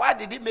say, but why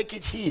did he make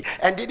it he?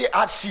 And did he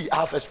add she? I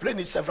have explained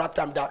it several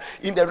times that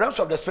in the realms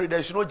of the spirit there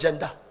is no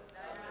gender.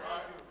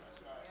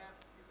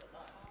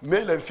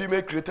 Male and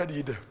female created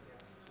either.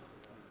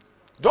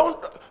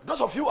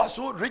 Those of you who are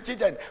so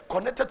rigid and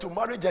connected to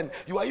marriage, and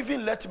you are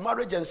even let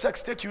marriage and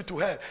sex take you to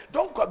hell.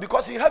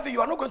 Because in heaven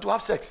you are not going to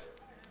have sex.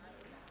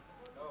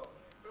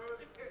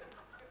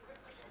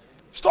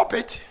 Stop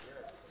it.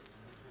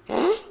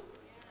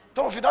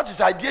 Some of you, that is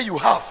the idea you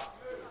have.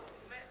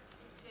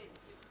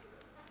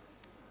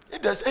 If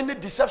there's any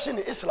deception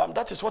in Islam,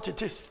 that is what it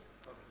is.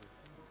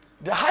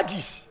 The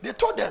Hadiths, they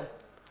told them,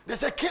 they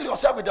said, kill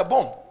yourself with a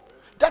bomb.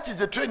 That is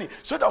the training.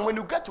 So that when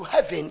you get to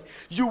heaven,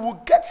 you will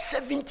get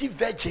 70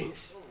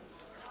 virgins.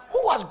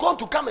 Who was going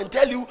to come and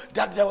tell you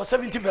that there were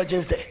 70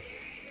 virgins there?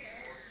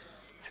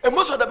 And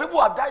most of the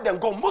people have died and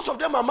gone. Most of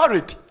them are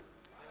married.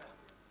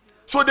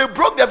 So they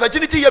broke their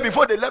virginity here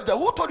before they left there.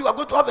 Who told you are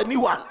going to have a new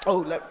one?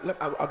 Oh,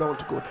 I don't want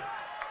to go there.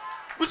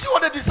 You see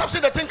what the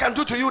deception the thing can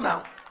do to you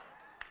now?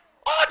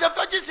 All the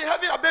virgins in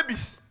heaven are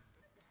babies.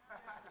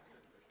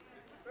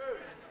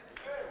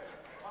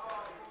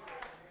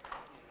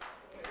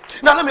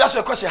 Now let me ask you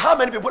a question. How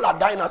many people are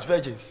dying as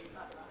virgins?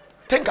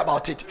 Think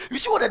about it. You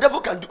see what the devil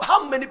can do?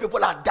 How many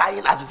people are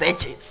dying as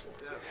virgins?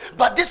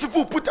 But these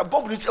people put a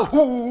bomb and say,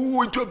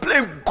 into a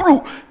plane,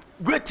 grew.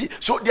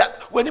 So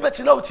when you bet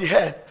out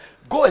here,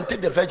 go and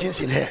take the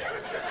virgins in here.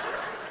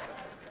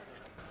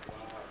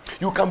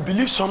 You can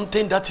believe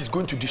something that is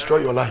going to destroy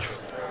your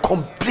life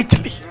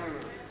completely.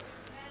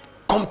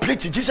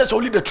 Completely. Jesus,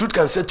 only the truth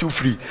can set you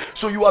free.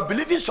 So you are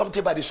believing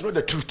something, but it's not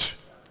the truth.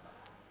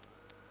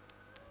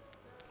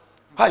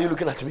 How are you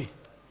looking at me?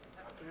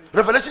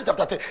 Revelation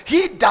chapter 10.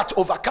 He that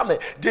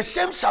overcometh, the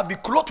same shall be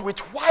clothed with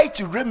white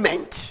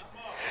raiment.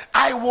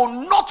 I will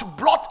not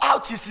blot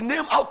out his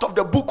name out of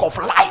the book of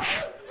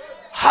life.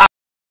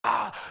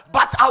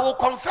 But I will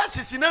confess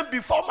his name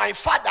before my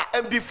Father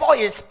and before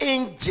his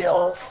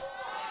angels.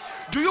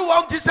 Do you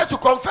want Jesus to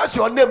confess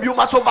your name? You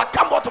must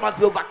overcome what must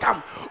be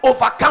overcome.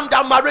 Overcome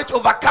that marriage,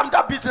 overcome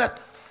that business.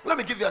 Let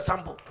me give you an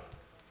example.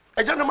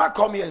 A gentleman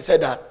called me and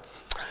said that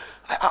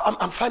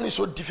I'm finding it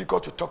so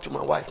difficult to talk to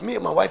my wife. Me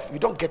and my wife, we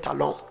don't get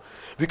along.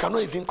 We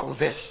cannot even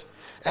converse.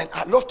 And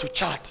I love to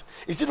chat.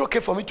 Is it okay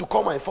for me to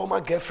call my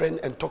former girlfriend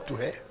and talk to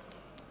her?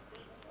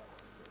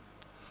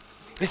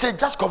 He said,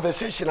 just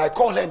conversation. I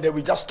call her and then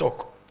we just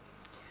talk.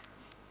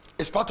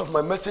 It's part of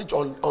my message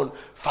on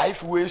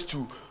 5 ways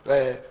to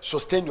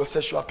sustain your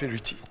sexual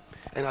purity.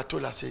 And I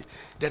told her, say,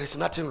 there is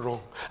nothing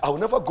wrong. I will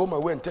never go my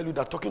way and tell you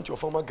that talking to your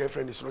former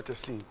girlfriend is not a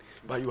sin,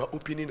 but you are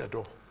opening a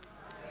door.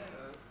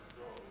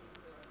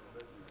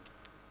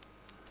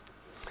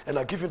 And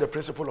I give you the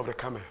principle of the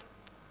camel.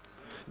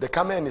 The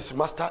camel and his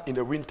master in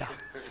the winter.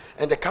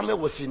 And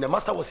the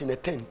master was in a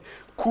tent,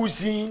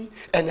 cooling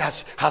and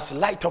has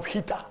light up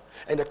heater.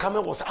 And the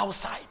camel was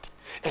outside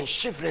and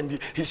shivering.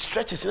 He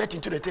stretched his neck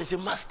into the tent and said,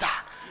 Master,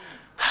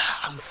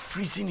 I'm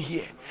freezing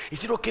here.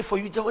 Is it okay for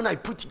you when I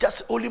put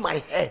just only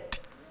my head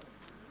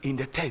in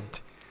the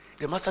tent?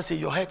 The master said,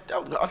 your head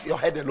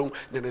alone,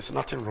 then there's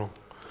nothing wrong.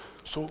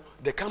 So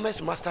the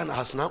camel's master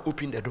has now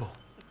opened the door.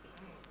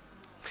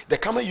 The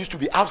camel used to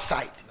be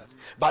outside.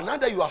 But now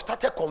that you have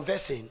started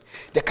conversing,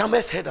 the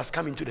camel's head has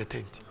come into the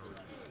tent.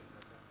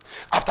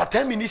 After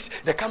 10 minutes,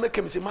 the camel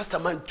came and said, Master,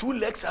 my 2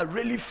 legs are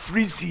really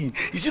freezing.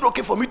 Is it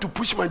okay for me to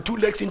push my 2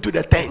 legs into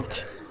the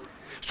tent?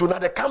 So now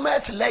the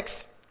camel's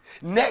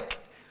neck,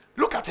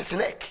 look at his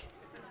neck.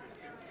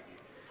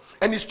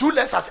 and his 2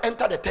 legs has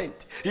entered the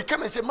tent. He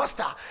came and said,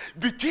 Master,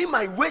 between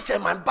my waist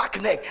and my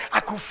back neck, I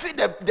could feel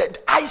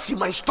the ice in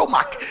my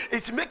stomach.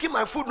 It's making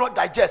my food not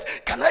digest.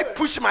 Can I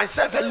push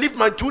myself and leave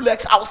my 2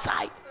 legs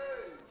outside?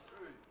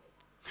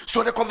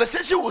 So the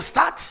conversation will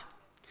start.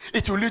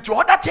 It will lead to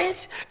other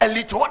things and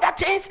lead to other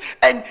things.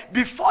 And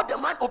before the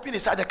man opened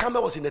his eyes, the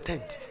camera was in the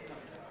tent.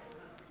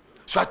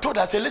 So I told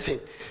her, I said, listen,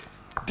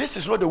 this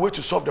is not the way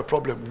to solve the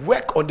problem.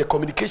 Work on the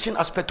communication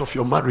aspect of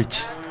your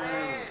marriage.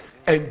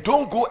 And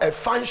don't go and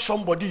find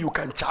somebody you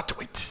can chat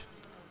with.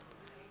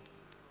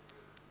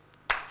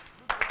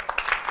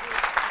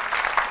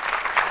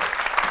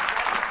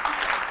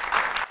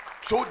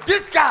 So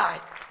this guy,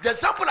 the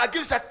example I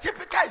give is a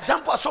typical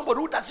example of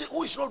somebody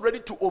who is not ready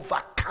to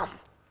overcome.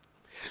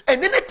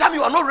 And anytime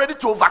you are not ready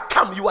to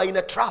overcome, you are in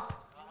a trap.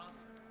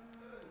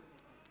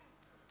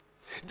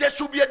 There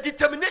should be a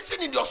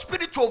determination in your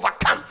spirit to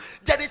overcome.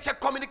 There is a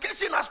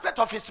communication aspect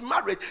of his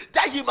marriage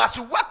that he must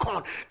work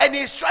on, and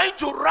he's trying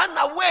to run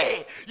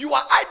away. You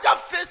are either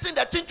facing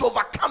the thing to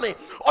overcome it,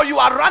 or you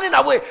are running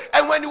away.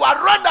 And when you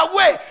are run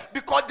away,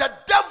 because the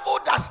devil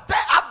that stir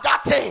up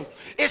that thing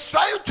is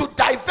trying to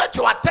divert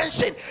your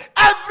attention.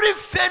 Every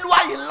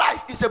failure in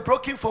life is a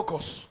broken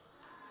focus.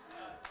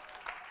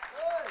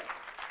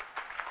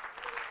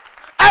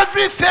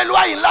 Every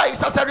failure in life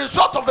is as a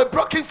result of a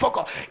broken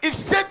focus. If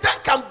Satan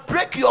can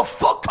break your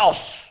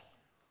focus,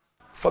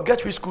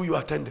 forget which school you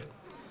attended.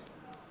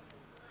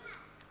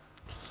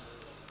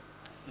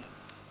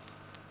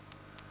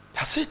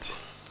 That's it.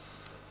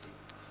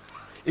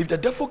 If the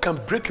devil can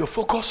break your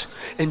focus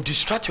and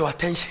distract your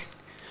attention,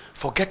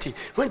 forget it.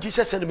 When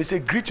Jesus said to me, say,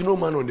 greet no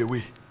man on the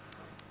way.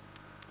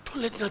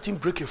 Don't let nothing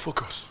break your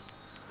focus.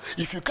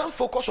 If you can't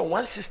focus on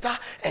one sister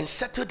and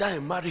settle down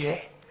and marry her,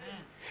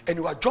 and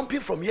you are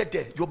jumping from here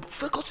there, your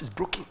focus is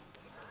broken.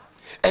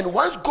 And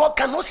once God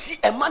cannot see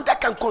a man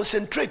that can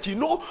concentrate, you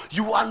know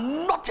you are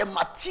not a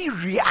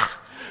material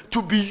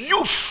to be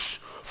used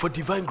for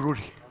divine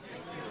glory.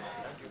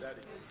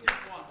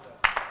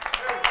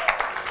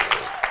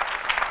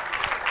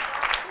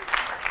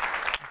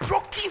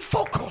 Broken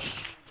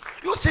focus.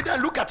 You sit there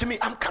and look at me.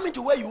 I'm coming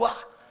to where you are.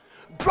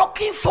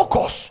 Broken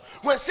focus.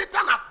 When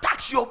Satan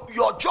attacks your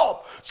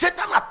job,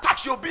 Satan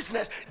attacks your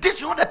business, this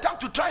is not the time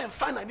to try and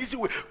find an easy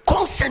way.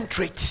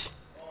 Concentrate.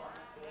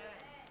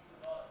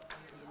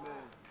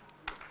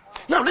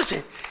 Now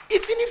listen,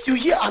 even if you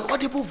hear an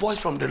audible voice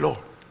from the Lord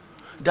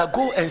that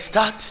go and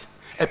start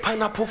a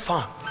pineapple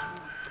farm,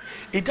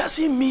 it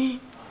doesn't mean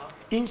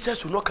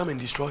insects will not come and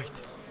destroy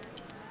it.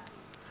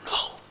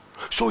 No.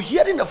 So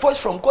hearing the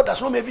voice from God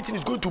does not mean everything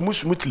is going to move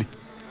smoothly.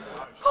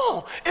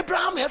 No,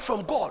 Abraham heard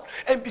from God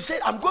and he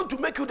said, I'm going to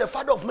make you the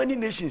father of many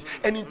nations,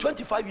 and in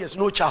 25 years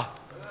no child.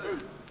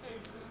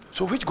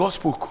 So which God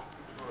spoke?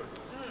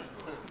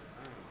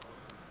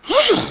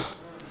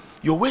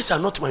 Your ways are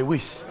not my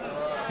ways.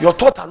 Your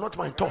thoughts are not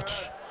my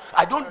thoughts.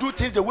 I don't do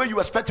things the way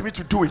you expect me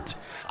to do it.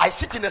 I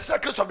sit in the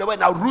circles of the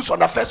world and I rule on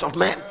the affairs of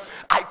men.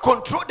 I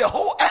control the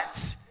whole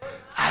earth.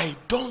 I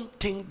don't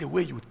think the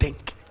way you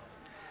think.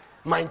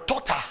 My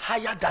thoughts are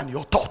higher than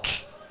your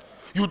thoughts.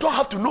 You don't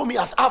have to know me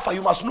as Alpha,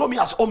 you must know me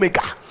as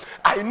Omega.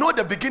 I know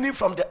the beginning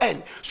from the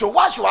end. So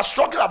once you are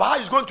struggling about how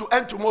it's going to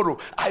end tomorrow,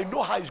 I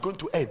know how it's going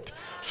to end.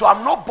 So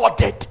I'm not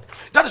bothered.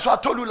 That is why I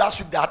told you last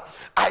week that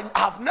I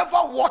have never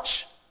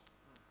watched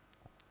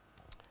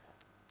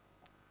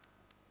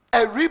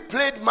a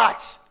replayed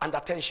match under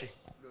tension.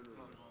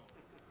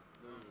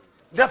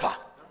 Never.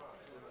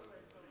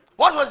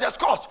 What was the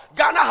score?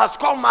 Ghana has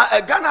scored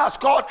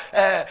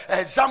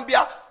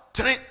Zambia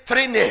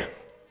 3-0.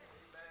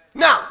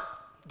 Now,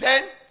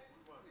 then,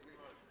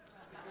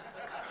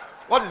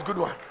 what is good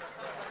one?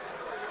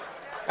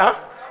 Huh?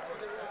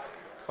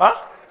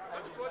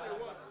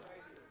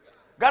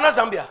 Ghana,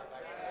 Zambia.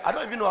 I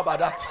don't even know about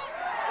that.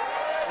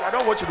 I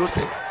don't watch those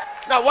things.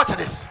 Now watch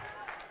this.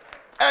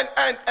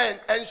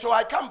 And so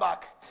I come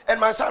back. And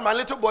my son, my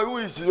little boy who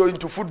is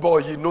into football,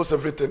 he knows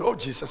everything. Oh,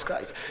 Jesus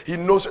Christ. He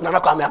knows,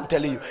 Nana Kwame, I'm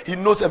telling you, he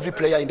knows every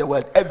player in the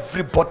world.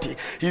 Everybody.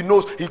 He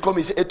knows. He come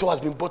and say, Eto has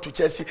been bought to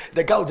Chelsea.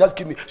 The guy will just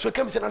give me. So he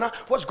came and said, Nana,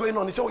 what's going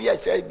on? He said, oh,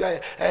 yes,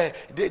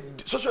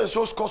 so and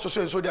so score,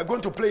 so and so. They are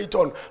going to play it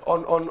on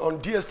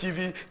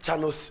DSTV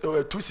channels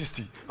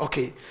 260.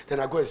 Okay. Then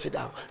I go and sit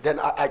down. Then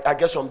I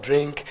get some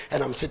drink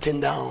and I'm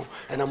sitting down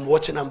and I'm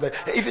watching.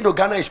 Even though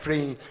Ghana is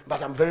praying,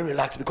 but I'm very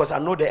relaxed because I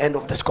know the end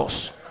of the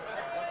scores.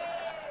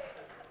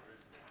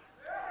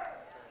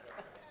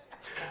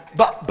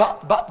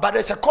 But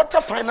there's a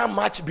quarter-final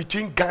match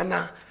between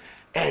Ghana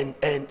and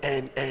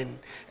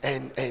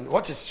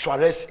what is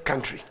Suarez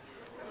country?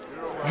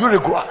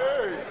 Uruguay.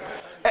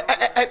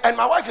 And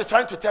my wife is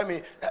trying to tell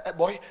me,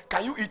 boy,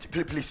 can you eat?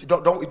 Please,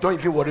 don't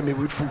even worry me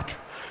with food.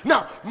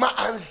 Now, my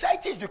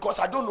anxiety is because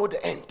I don't know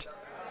the end.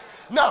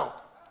 Now,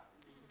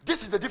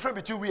 this is the difference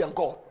between we and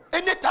God.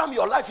 Anytime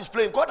your life is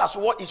playing, God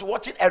is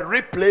watching a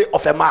replay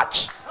of a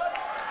match.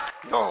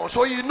 No,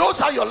 so he knows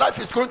how your life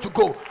is going to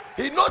go.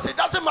 He knows it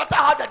doesn't matter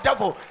how the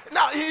devil.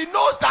 Now he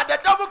knows that the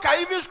devil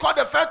can even score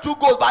the first 2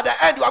 goals. By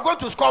the end, you are going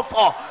to score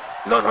 4.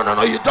 No,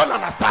 you don't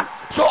understand.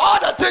 So all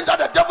the things that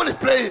the devil is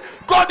playing,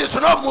 God is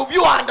not moved.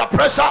 You are under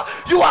pressure,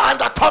 you are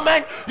under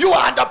torment, you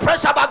are under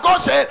pressure, but God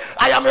said,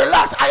 I am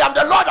relaxed, I am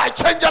the Lord, I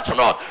change it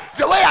not.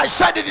 The way I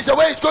said it is the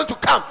way it's going to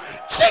come.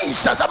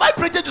 Jesus, am I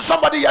preaching to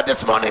somebody here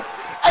this morning?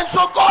 And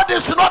so God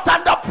is not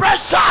under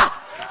pressure.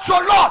 So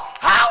Lord,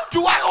 how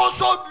do I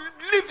also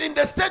live in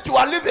the state you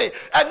are living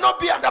and not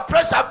be under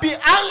pressure? Be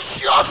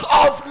anxious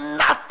of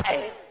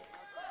nothing.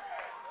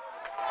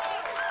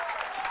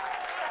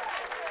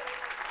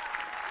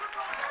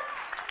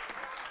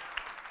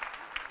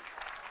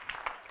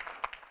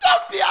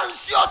 Don't be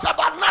anxious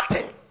about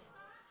nothing.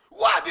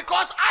 Why?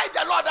 Because I,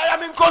 the Lord, I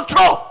am in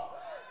control.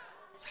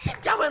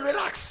 Sit down and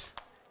relax.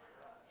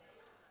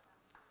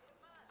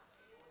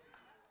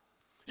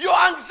 Your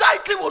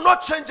anxiety will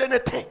not change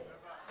anything.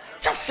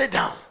 Just sit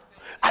down.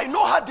 I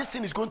know how this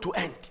thing is going to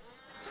end.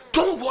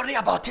 Don't worry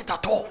about it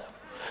at all.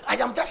 I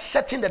am just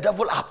setting the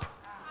devil up.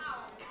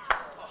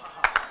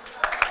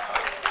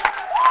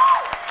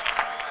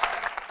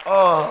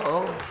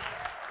 Oh,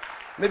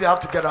 maybe I have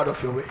to get out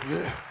of your way.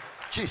 Yeah.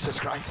 Jesus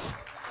Christ.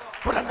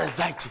 What an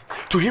anxiety.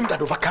 To him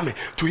that overcome it,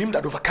 to him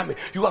that overcome it.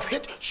 You have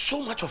heard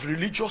so much of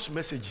religious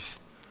messages.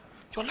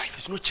 Your life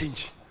is not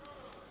changing.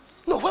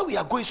 No, where we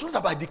are going, it's not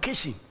about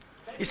education.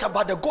 It's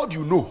about the God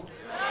you know.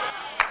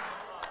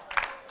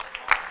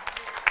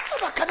 It's not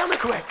about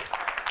academic work.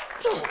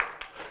 No.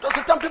 There's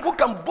a time people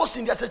can boast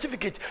in their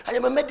certificate. I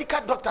am a medical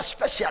doctor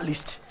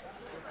specialist.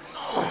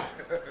 No.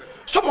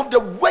 Some of the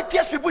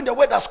wealthiest people in the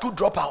world are school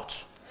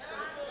dropouts.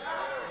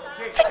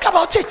 Think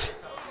about it.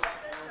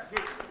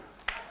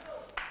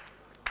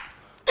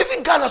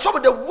 Even Ghana, some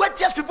of the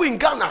wealthiest people in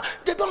Ghana,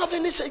 they don't have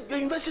any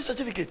university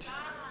certificate.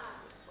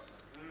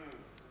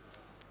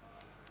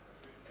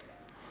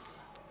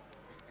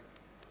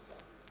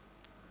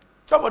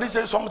 Somebody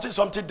says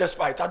something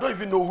despite. I don't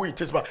even know who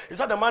it is, but is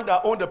that the man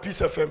that owned the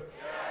Peace FM?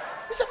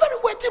 He's a very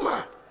wealthy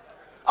man.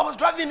 I was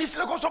driving in East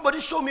Lagos,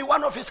 somebody showed me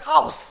one of his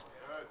house.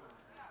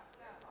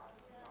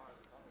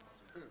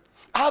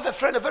 I have a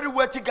friend, a very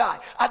wealthy guy.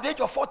 At the age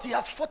of 40, he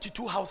has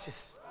 42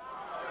 houses.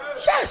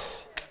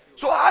 Yes.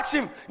 So I asked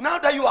him, now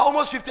that you are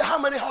almost 50, how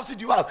many houses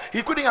do you have?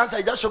 He couldn't answer.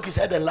 He just shook his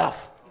head and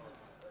laughed.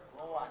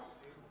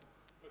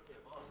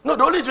 No,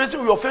 the only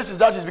reason your face is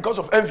that is because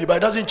of envy, but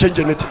it doesn't change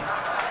anything.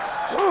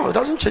 No, it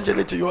doesn't change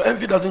anything. Your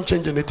envy doesn't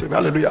change anything.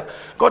 Hallelujah.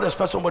 God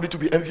expects somebody to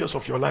be envious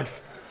of your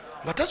life.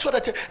 But that's what I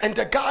tell. And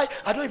the guy,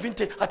 I don't even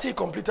think, I think he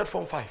completed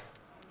Form 5.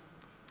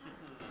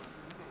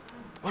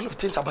 One of the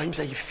things about him is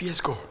that he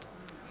fears God.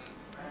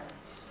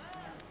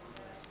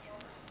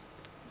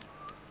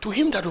 To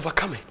him that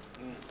overcome it.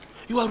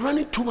 You are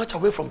running too much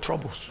away from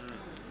troubles.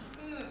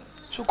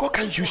 So God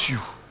can't use you.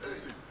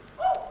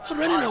 You're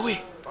running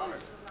away.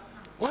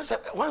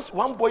 Once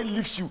one boy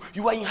leaves you,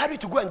 you are in a hurry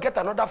to go and get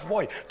another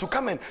boy to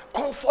come and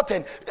comfort.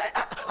 And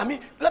I mean,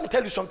 let me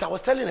tell you something. I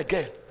was telling a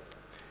girl,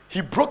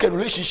 he broke a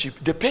relationship.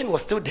 The pain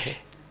was still there.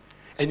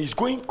 And he's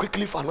going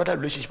quickly for another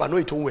relationship. I know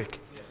it won't work.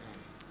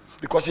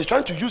 Because he's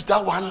trying to use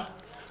that one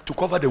to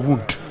cover the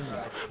wound.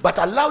 But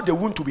allow the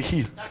wound to be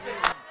healed.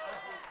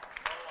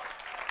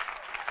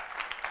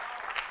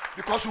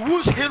 Because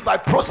wounds heal by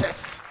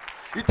process.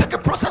 It takes a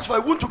process for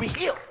a wound to be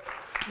healed.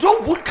 No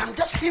wound can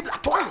just heal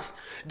at once.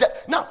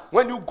 Now,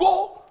 when you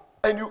go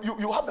and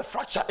you have a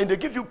fracture and they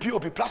give you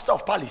POP, plaster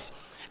of Paris,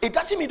 it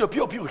doesn't mean the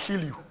POP will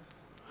heal you.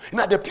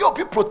 Now, the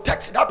POP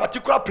protects that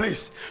particular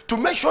place to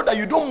make sure that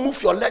you don't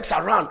move your legs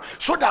around,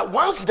 so that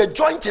once the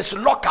joint is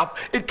locked up,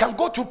 it can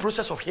go through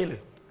process of healing.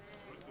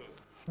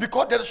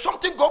 Because there is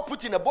something God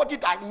put in the body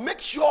that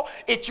makes sure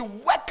it will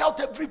work out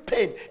every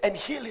pain and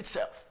heal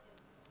itself.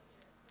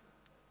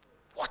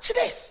 Watch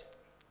this.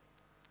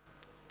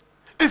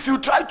 If you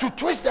try to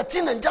twist the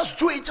thing and just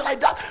do it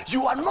like that,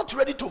 you are not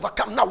ready to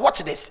overcome. Now watch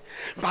this.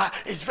 But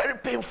it's very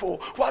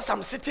painful. Whilst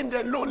I'm sitting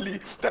there lonely,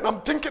 then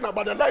I'm thinking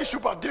about the night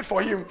soup I did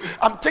for him.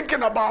 I'm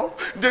thinking about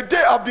the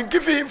day I've been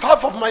giving him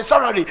half of my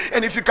salary.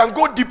 And if you can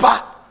go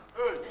deeper,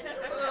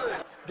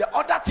 the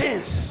other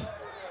things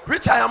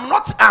which I am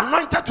not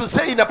anointed to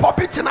say in the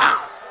pulpit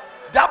now,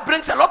 that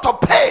brings a lot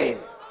of pain.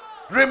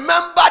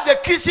 Remember the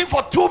kissing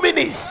for 2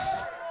 minutes.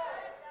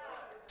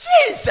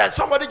 Jesus,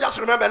 somebody just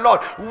remember, Lord,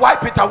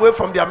 wipe it away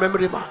from their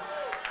memory, man.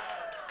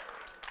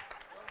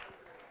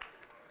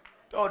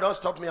 Oh, don't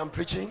stop me, I'm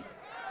preaching.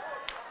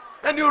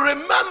 And you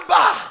remember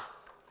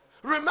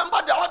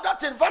the other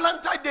thing,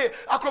 Valentine's Day,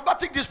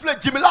 acrobatic display,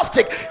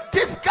 gymnastic.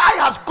 This guy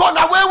has gone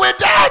away with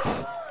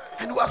that.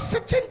 And we are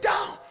sitting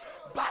down.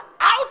 But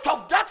out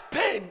of that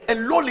pain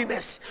and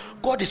loneliness,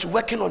 God is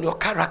working on your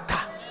character.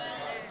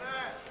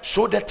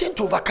 So the thing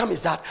to overcome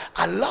is that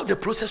allow the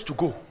process to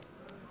go.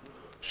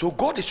 So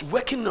God is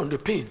working on the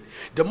pain.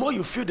 The more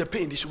you feel the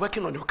pain, He's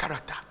working on your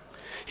character.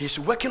 He's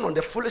working on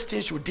the foolish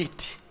things you did.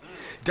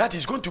 That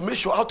is going to make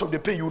sure out of the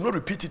pain you will not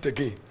repeat it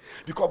again.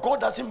 Because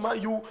God doesn't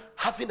mind you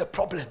having a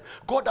problem.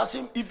 God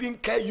doesn't even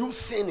care you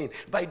sinning.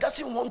 But He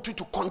doesn't want you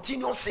to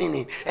continue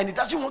sinning. And He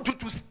doesn't want you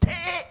to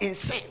stay in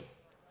sin.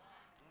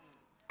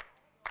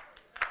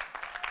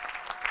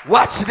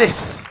 Watch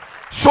this.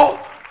 So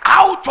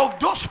out of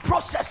those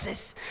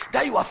processes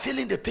that you are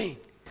feeling the pain,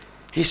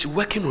 he's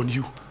working on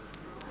you.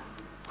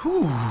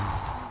 Ooh.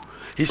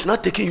 He's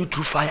not taking you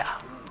through fire.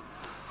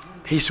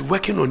 He's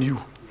working on you.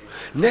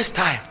 Next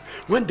time,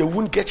 when the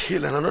wound gets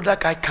healed and another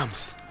guy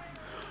comes,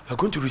 you're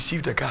going to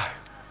receive the guy.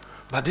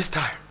 But this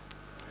time,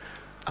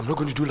 I'm not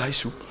going to do lice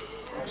soup.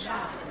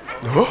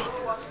 No.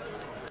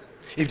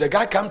 If the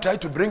guy come try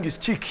to bring his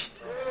cheek,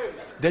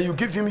 then you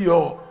give him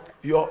your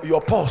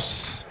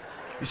purse.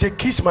 You say,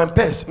 kiss my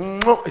purse.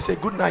 He say,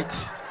 good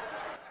night.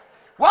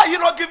 Why are you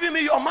not giving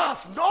me your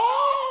mouth? No.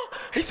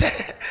 He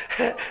said,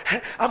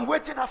 I'm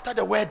waiting after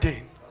the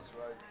wedding.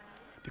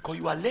 Because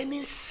you are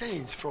learning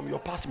sense from your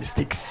past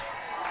mistakes.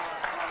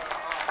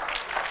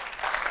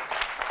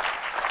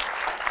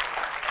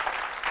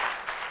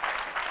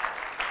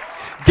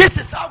 This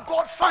is how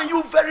God find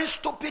you very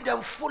stupid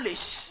and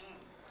foolish.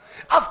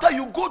 After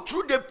you go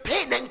through the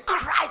pain and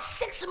cry,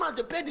 6 months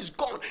the pain is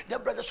gone.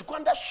 Then Brother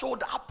Sukwanda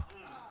showed up.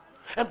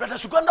 And Brother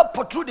Sukwanda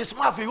protrude his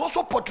mouth. He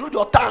also protrude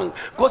your tongue.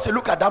 Go say,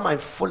 look at that, my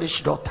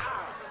foolish daughter.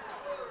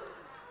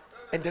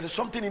 And there is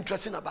something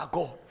interesting about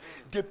God.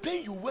 The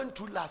pain you went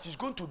through last is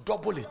going to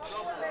double it.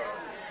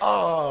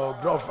 Oh,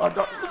 bro, I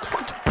don't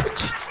want to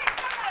preach it.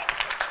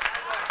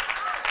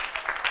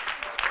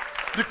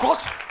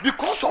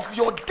 Because of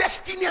your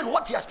destiny and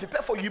what he has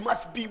prepared for you,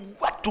 must be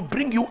what to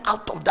bring you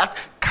out of that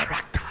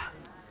character.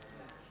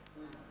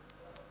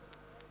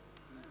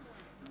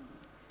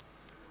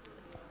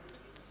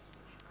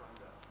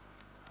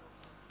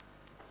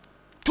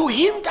 To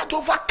him that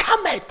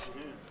overcometh.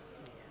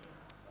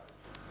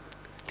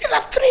 There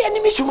are 3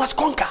 enemies you must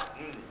conquer.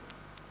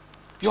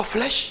 Your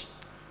flesh,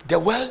 the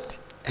world,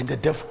 and the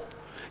devil.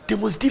 The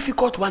most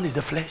difficult one is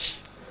the flesh.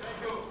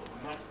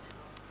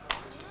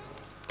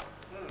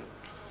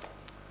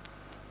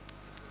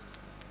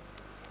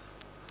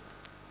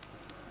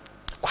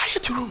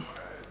 Quiet room.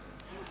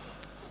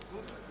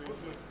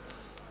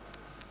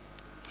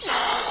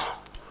 No.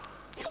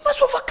 You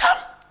must overcome.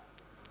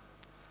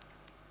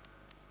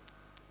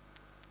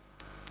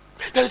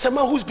 There is a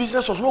man whose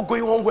business was not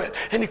going on well,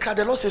 and he cried.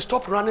 The Lord said,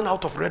 stop running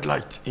out of red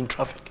light in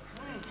traffic.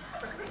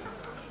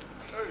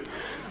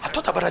 I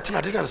thought about it and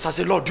I didn't understand. I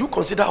said, Lord, do you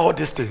consider all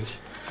these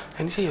things?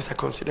 And he said, yes, I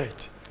consider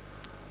it.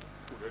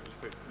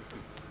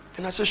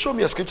 And I said, show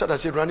me a scripture that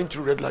says running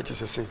through red light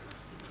is a sin.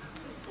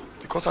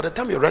 Because at the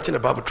time you're writing the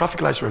Bible, traffic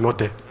lights were not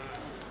there.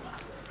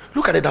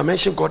 Look at the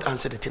dimension God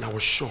answered the thing. I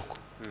was shocked.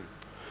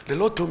 The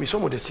Lord told me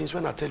some of the sins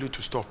when I tell you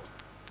to stop.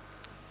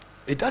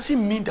 It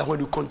doesn't mean that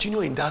when you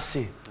continue in that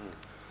sin,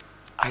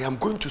 I am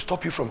going to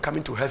stop you from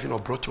coming to heaven or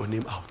brought your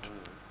name out.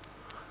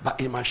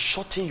 But it might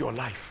shorten your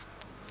life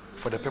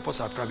for the purpose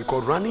of prayer,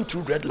 because running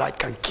through red light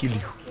can kill you.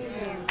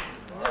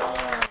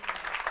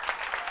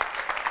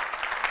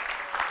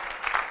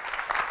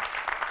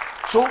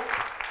 So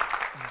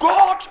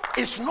God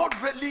is not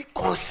really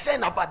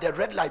concerned about the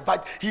red light,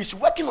 but he's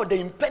working on the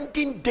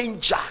impending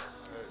danger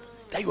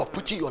that you are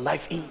putting your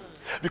life in.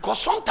 Because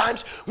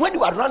sometimes when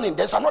you are running,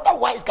 there's another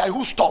wise guy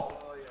who stops.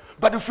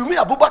 But if you meet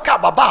Abubakar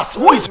Babas,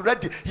 who is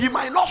ready, he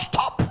might not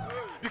stop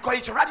because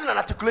he's riding an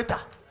articulator.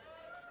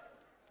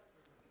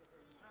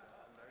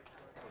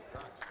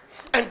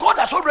 And God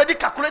has already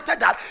calculated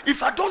that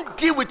if I don't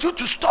deal with you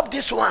to stop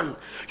this one,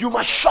 you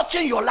must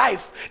shorten your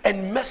life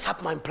and mess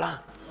up my plan.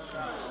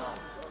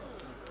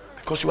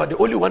 Because you are the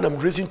only one I'm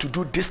raising to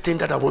do this thing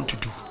that I want to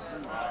do.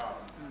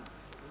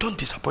 Don't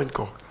disappoint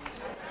God.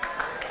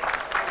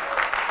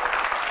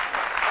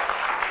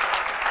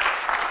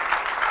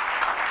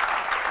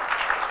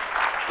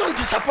 Don't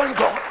disappoint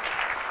God.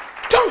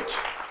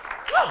 Don't.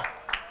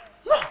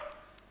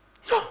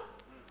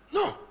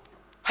 No.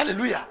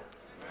 Hallelujah.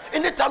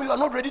 Anytime you are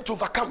not ready to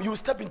overcome, you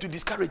step into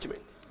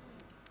discouragement.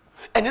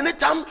 And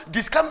anytime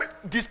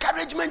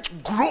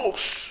discouragement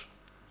grows,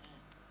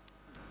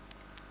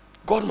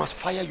 God must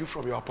fire you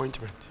from your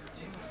appointment.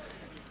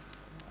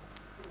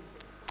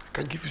 I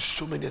can give you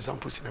so many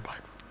examples in the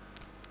Bible.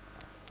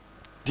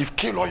 They've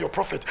killed all your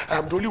prophets. I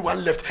am the only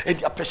one left, and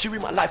they are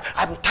pursuing my life.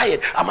 I'm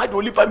tired. Am I the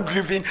only one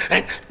living?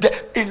 And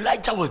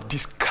Elijah was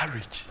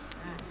discouraged.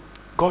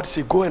 God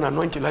said, go and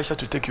anoint Elisha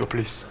to take your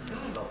place.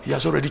 He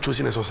has already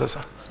chosen a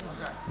successor.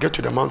 Get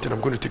to the mountain.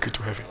 I'm going to take you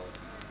to heaven.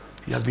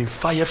 He has been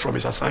fired from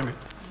his assignment.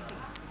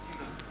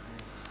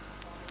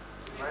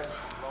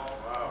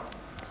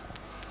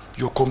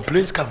 Your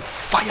complaints can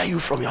fire you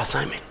from your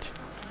assignment,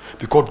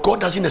 because God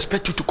doesn't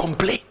expect you to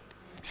complain.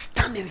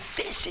 Stand and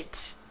face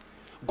it.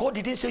 God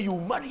didn't say you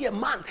marry a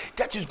man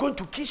that is going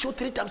to kiss you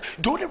 3 times.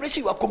 The only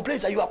reason you are complaining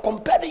is that you are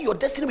comparing your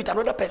destiny with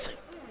another person.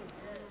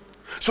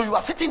 So you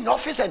are sitting in the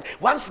office and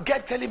once girl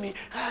telling me,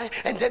 hi,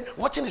 and then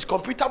watching his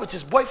computer with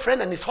his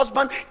boyfriend and his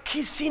husband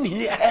kissing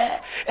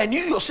here, and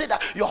you say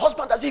that your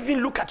husband doesn't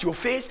even look at your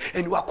face,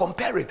 and you are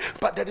comparing.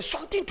 But there is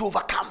something to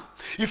overcome.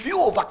 If you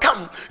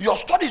overcome, your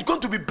story is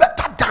going to be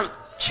better than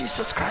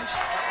Jesus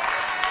Christ.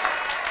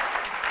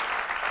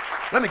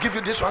 Let me give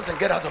you this once and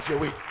get out of your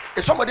way.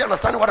 Is somebody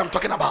understanding what I'm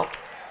talking about?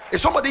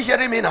 Is somebody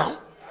hearing me now?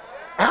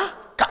 Huh?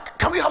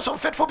 Can we have some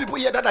faithful people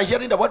here that are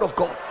hearing the word of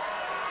God?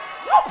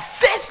 No,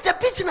 face the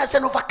business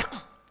and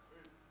overcome.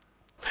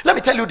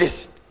 me tell you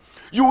this.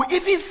 You will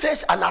even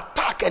face an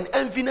attack and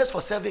enviness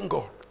for serving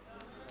God.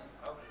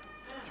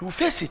 You will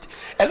face it.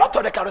 A lot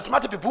of the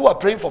charismatic people who are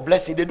praying for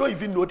blessing, they don't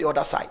even know the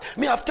other side.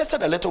 Me, I've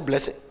tested a little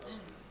blessing.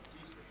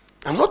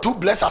 I'm not too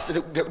blessed as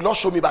the Lord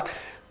showed me, but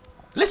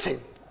listen,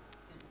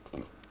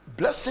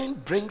 blessing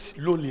brings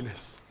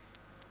loneliness.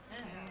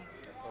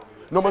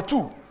 Number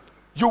two,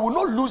 you will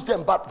not lose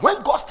them, but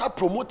when God starts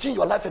promoting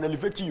your life and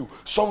elevating you,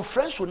 some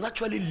friends will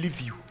naturally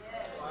leave you.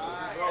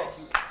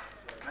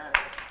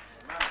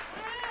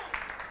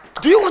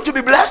 Do you want to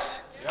be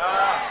blessed?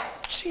 Yeah.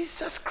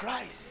 Jesus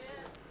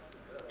Christ.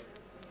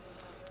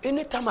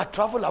 Anytime I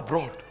travel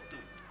abroad,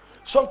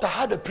 sometimes I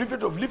had the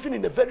privilege of living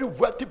in a very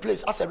wealthy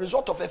place as a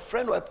result of a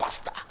friend or a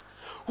pastor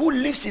who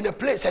lives in a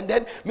place, and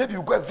then maybe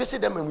you go and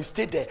visit them and we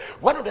stay there.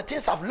 One of the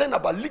things I've learned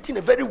about living in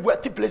a very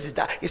wealthy place is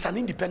that it's an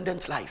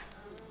independent life.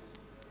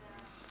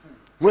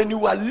 When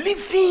you are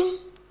living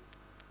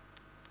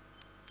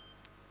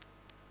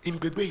in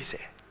Bebese,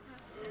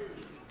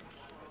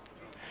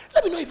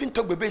 let me not even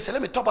talk Bebese,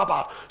 let me talk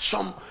about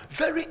some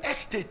very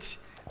estates.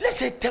 Let's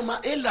say Tema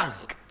Elang.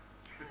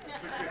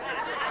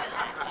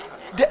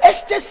 The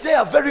estates there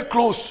are very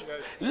close.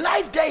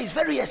 Life there is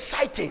very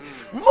exciting.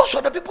 Most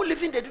of the people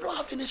living there, they don't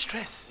have any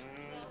stress.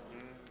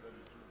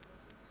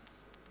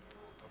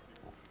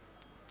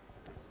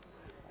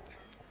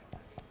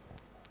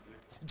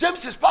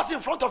 James is passing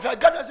in front of your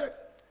God and say,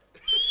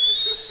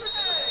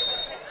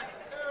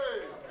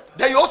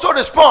 then you also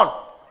respond.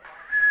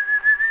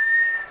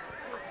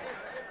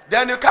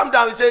 Then you come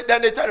down and say,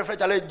 then they tell the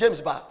French,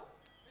 James back.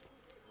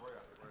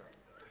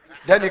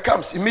 Then he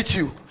comes, he meets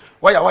you.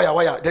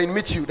 Wire. Then he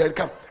meets you, then he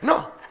comes.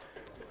 No.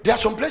 There are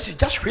some places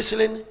just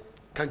whistling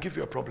can give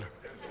you a problem.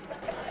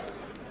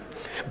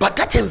 But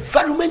that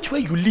environment where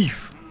you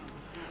live,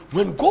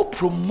 when God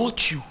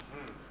promotes you,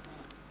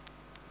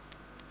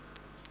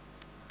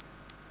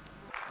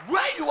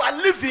 where you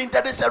are living,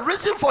 there is a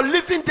reason for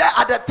living there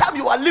at the time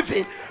you are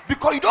living,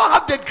 because you don't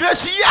have the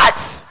grace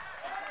yet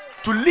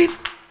to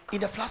live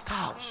in a flat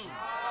house.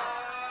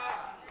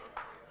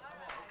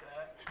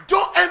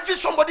 Don't envy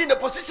somebody in a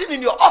position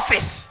in your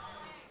office,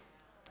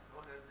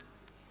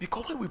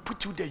 because when we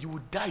put you there, you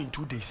will die in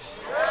 2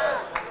 days.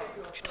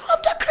 You don't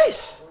have that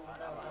grace.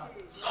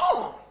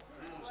 No.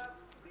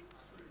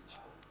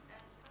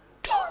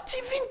 Don't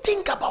even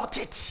think about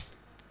it.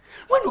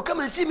 When you come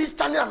and see me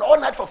standing all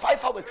night for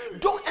 5 hours,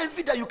 don't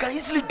envy that you can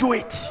easily do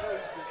it.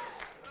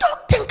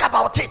 Don't think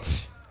about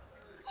it.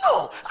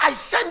 No, I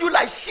send you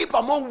like sheep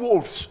among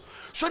wolves.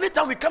 So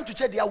anytime we come to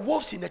church, there are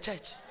wolves in the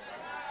church.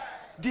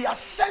 They are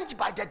sent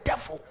by the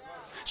devil.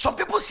 Some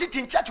people sit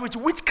in church with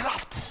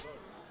witchcraft.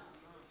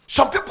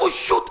 Some people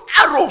shoot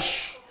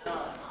arrows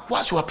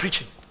whilst you are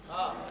preaching.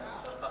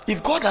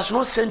 If God has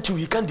not sent you,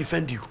 he can't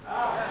defend you.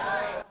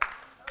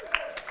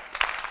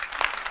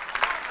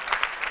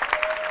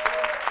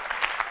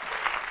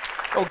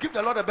 Oh, give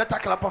the Lord a better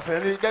clap of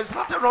hands. There's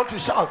nothing wrong to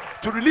shout,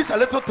 to release a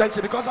little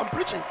tension, because I'm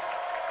preaching.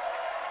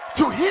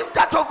 To him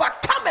that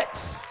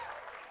overcometh.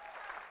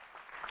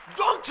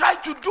 Don't try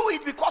to do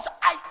it, because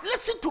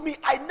listen to me,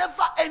 I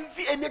never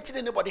envy anything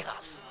anybody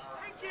has.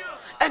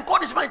 And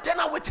God is my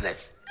eternal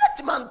witness.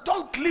 Let man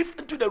don't cleave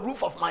into the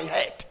roof of my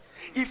head.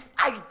 If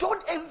I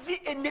don't envy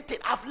anything,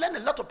 I've learned a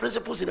lot of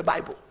principles in the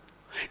Bible.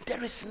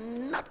 There is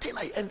nothing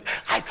I envy.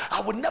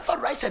 I would never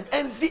rise and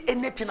envy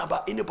anything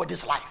about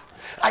anybody's life.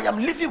 I am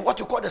living what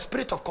you call the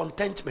spirit of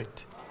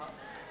contentment.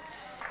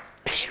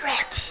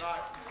 Period.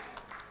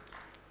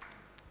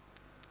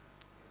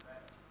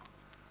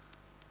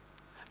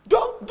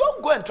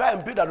 Don't go and try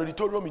and build an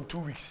auditorium in 2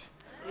 weeks.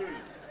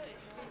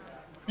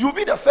 You'll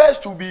be the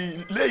first to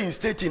be laying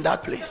state in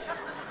that place.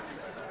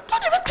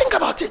 Don't even think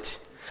about it.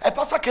 A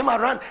pastor came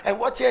around and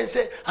watched here and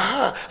said,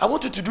 I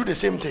want you to do the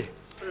same thing.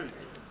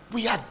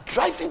 We are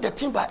driving the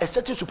thing by a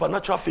certain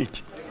supernatural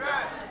faith.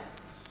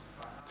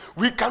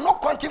 We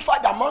cannot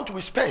quantify the amount we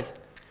spend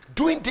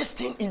doing this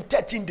thing in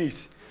 13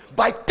 days.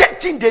 By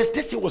 13 days,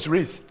 this thing was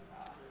raised.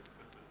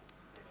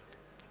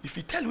 If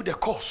he tell you the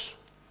cost,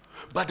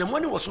 but the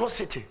money was not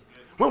sitting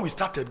when we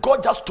started.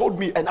 God just told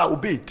me and I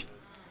obeyed.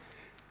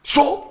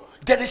 So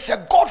there is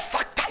a God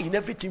factor in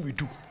everything we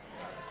do.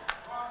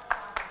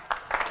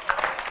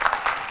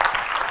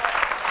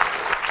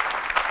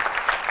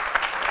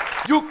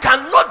 You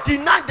cannot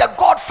deny the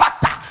God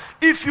factor.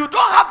 If you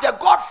don't have the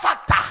God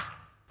factor,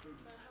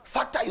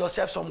 factor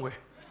yourself somewhere.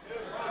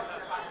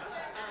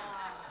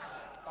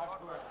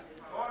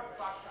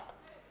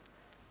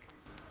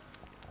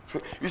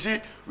 You see,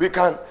 we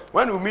can,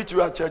 when we meet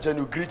you at church and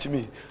you greet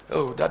me,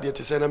 oh, that yet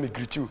is saying, let me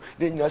greet you.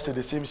 Then you say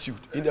the same suit.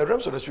 In the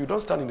realms of the spirit,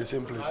 don't stand in the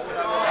same place.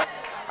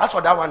 As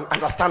for that one,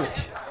 understand it.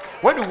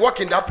 When you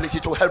walk in that place,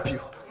 it will help you.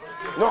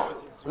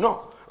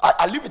 No.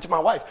 I live with my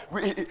wife.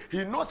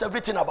 He knows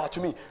everything about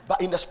me.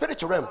 But in the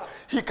spiritual realm,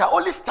 he can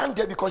only stand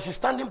there because he's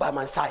standing by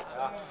my side.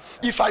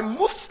 If I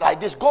move like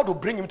this, God will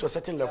bring him to a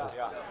certain level.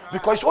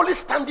 Because he's only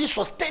standing,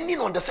 sustaining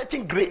on the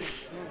certain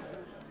grace.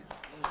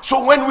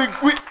 So when we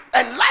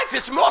and life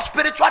is more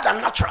spiritual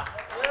than natural.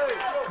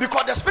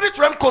 Because the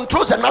spiritual realm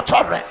controls the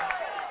natural realm.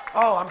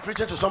 Oh, I'm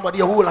preaching to somebody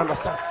who will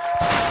understand.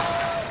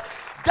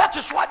 That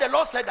is why the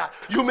Lord said that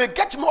you may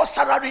get more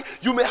salary,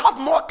 you may have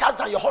more cars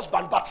than your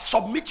husband, but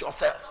submit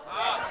yourself.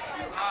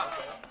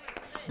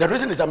 The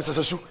reason is that, Mr.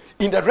 Sesu,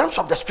 in the realms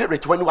of the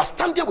spirit, when you are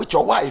standing with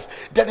your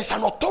wife, there is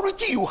an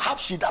authority you have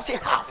she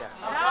doesn't have.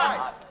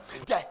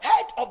 The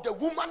head of the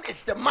woman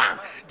is the man.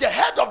 The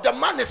head of the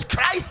man is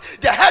Christ.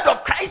 The head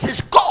of Christ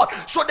is God.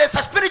 So there's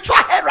a spiritual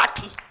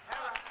hierarchy.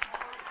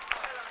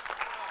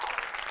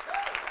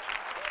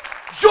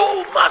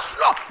 You must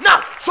know.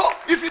 Now, so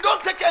if you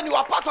don't take care and you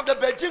are part of the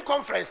Beijing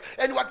conference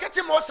and you are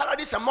getting more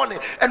salaries and money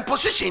and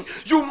position,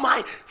 you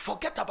might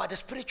forget about the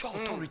spiritual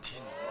authority.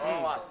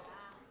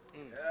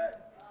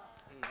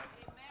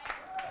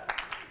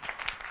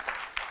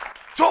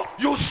 So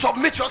you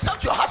submit yourself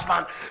to your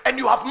husband and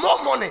you have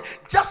more money.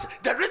 Just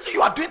the reason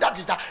you are doing that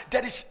is that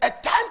there is a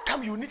time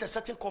come you need a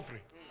certain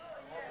covering.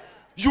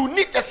 You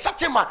need a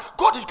certain man.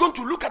 God is going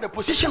to look at the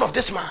position of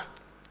this man.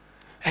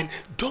 And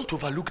don't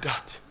overlook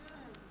that.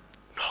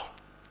 No.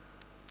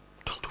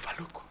 Don't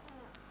overlook.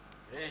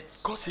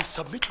 God says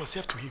submit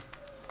yourself to him.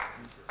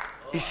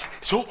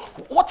 So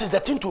what is the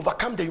thing to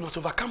overcome there? You must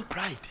overcome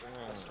pride.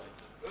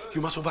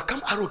 You must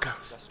overcome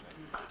arrogance.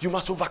 You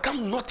must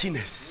overcome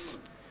naughtiness.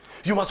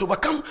 You must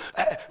overcome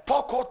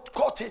Paul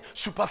called it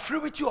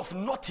superfluity of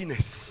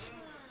naughtiness.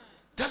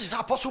 That is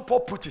how Apostle Paul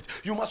put it.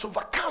 You must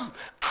overcome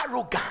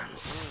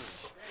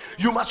arrogance.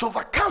 You must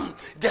overcome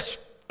the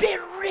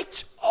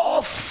spirit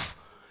of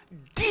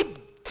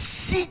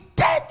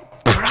deep-seated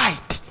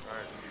pride.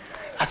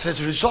 As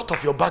a result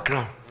of your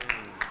background,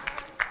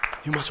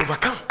 you must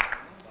overcome.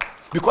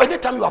 Because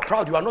anytime you are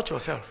proud, you are not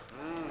yourself.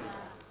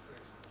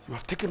 You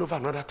have taken over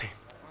another thing.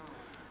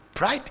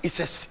 Pride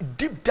is a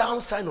deep down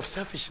sign of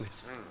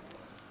selfishness.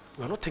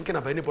 You are not thinking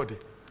about anybody.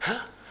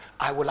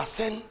 I will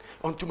ascend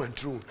unto my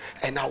throne,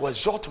 and I will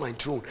exalt my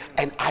throne,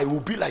 and I will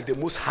be like the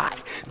Most High.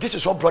 This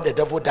is what brought the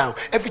devil down.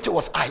 Everything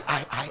was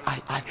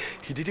I.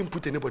 He didn't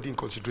put anybody in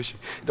consideration.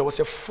 There was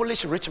a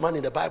foolish rich man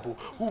in the Bible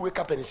who wake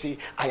up and say,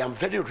 I am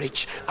very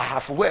rich, I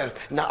have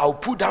wealth. Now I'll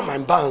put down my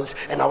bonds,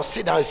 and I'll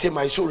sit down and say,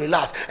 my soul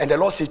relax. And the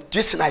Lord said,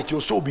 this night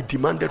your soul will be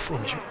demanded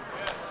from you.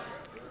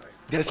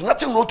 There is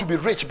nothing wrong to be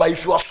rich, but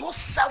if you are so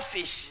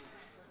selfish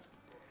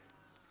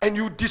and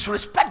you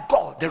disrespect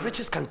God, the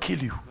riches can kill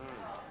you.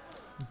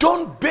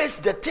 Don't base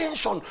the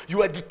things on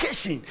your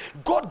education.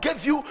 God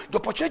gave you the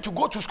opportunity to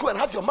go to school and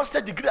have your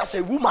master's degree as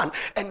a woman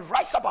and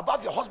rise up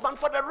above your husband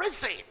for the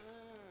reason.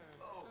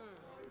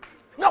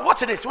 Now watch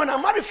this. When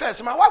I married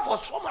first, my wife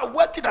was so much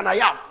wealthy than I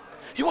am.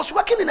 He was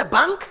working in a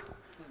bank.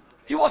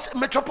 He was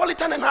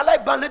Metropolitan and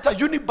Allied Bank, later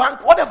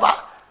Unibank, whatever.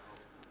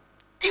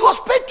 He was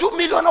paid 2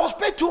 million, I was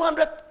paid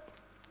 200.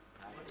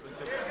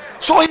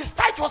 So his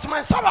tithe was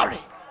my salary.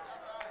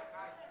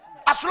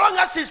 As long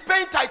as he's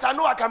paying tithe, I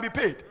know I can be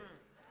paid.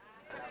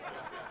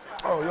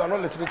 Oh, you are not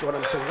listening to what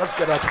I'm saying. Let's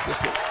get out of your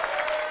place.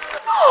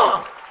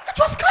 No, it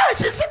was clear.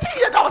 She's sitting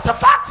here. That was a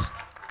fact.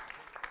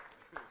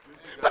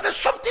 But there's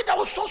something that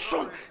was so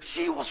strong.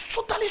 She was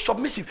totally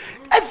submissive.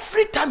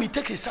 Every time he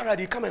takes his salary,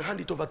 he come and hand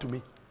it over to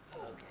me.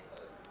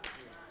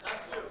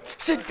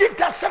 She did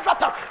that several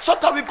times.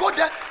 Sometimes we go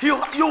there, you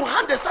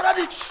hand the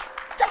salary,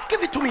 just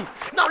give it to me.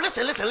 Now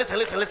listen. At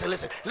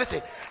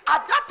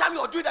that time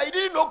you were doing that, you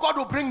didn't know God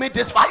will bring me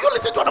this far. You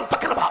listen to what I'm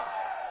talking about.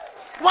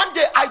 One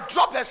day I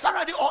dropped a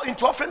salary all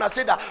into offering. I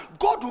said that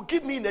God will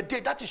give me in a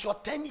day. That is your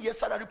 10-year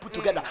salary put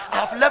together. I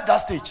have left that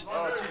stage.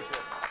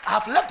 I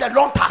have left a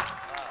long time.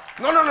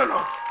 No.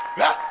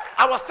 Yeah?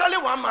 I was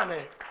telling one man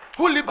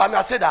who lived by me,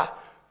 I said that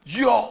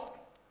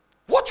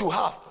what you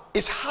have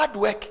is hard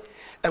work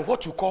and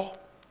what you call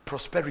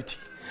prosperity.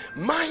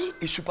 Mine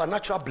is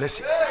supernatural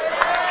blessing.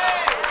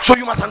 So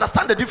you must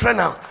understand the difference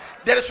now.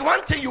 There is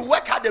one thing you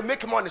work hard and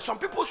make money. Some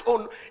people's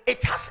own,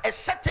 it has a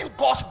certain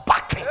God's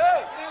backing.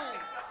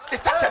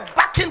 It has a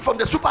backing from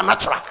the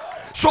supernatural.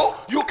 So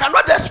you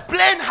cannot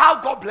explain how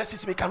God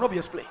blesses me. It cannot be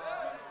explained.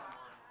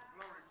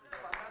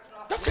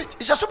 That's it.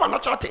 It's a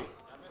supernatural thing.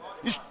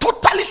 It's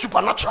totally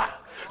supernatural.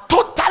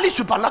 Totally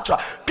supernatural.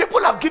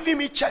 People have given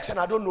me checks and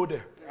I don't know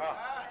them.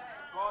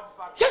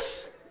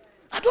 Yes,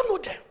 I don't know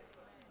them.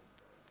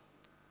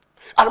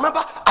 I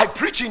remember I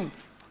preach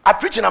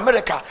in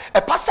America.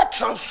 A pastor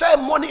transferred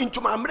money into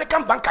my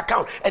American bank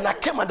account, and I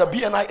came under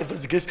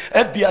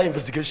FBI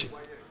investigation.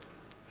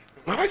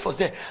 My wife was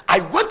there. I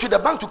went to the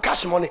bank to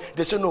cash money.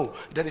 They said, no,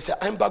 there is an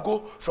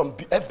embargo from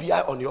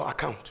FBI on your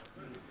account.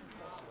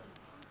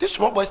 This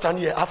small boy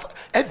standing here,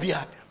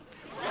 FBI.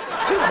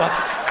 Think about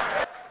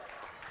it.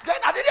 Then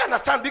I didn't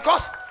understand,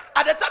 because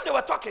at the time they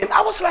were talking,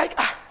 I was like,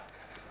 I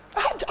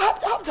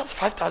have just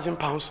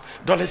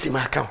 $5,000 in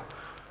my account.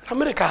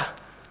 America,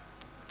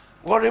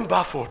 Warren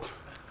Buffett,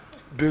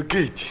 Bill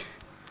Gates,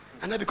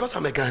 and then because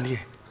I'm a Ghanaian,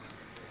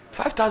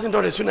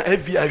 $5,000 soon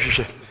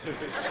FBI.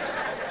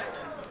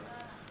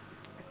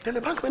 Then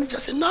the bank manager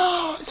said,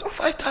 no, it's not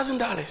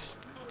 $5,000.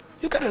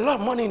 You got a lot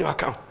of money in your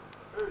account.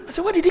 I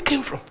said, where did it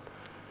come from?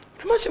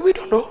 The man said, we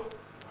don't know.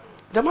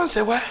 The man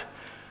said, well,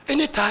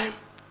 anytime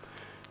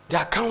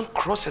the account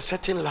crosses a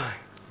certain line,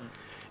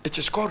 it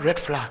is called red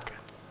flag.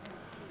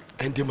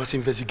 and they must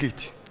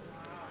investigate.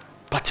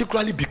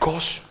 Particularly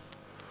because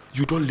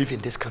you don't live in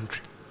this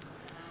country.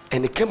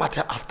 And it came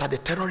after the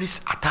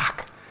terrorist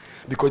attack,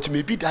 because it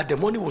may be that the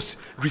money was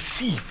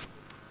received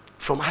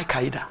from Al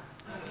Qaeda.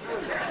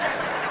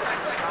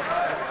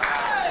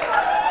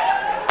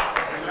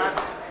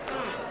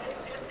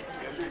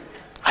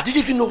 I didn't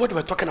even know what they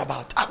were talking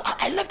about.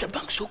 I left the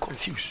bank so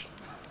confused.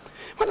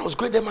 When I was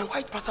going there, my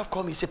white pastor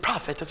called me. He said,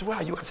 "Prophet," I said, "Where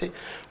are you?" I said,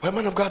 "Well,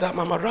 man of God,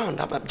 I'm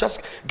around. I'm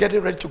just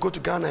getting ready to go to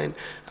Ghana, and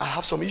I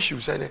have some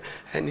issues." And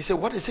he said,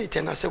 "What is it?"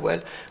 And I said, "Well,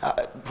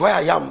 where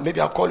I am,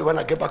 maybe I'll call you when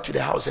I get back to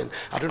the house, and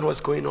I don't know what's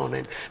going on."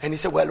 And he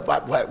said, "Well,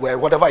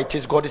 whatever it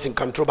is, God is in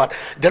control. But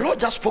the Lord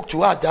just spoke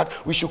to us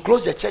that we should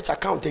close the church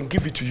account and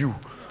give it to you.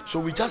 So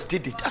we just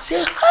did it." I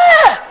said,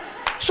 "Hey!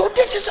 So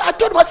this is," I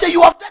told him, I said,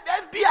 "You have let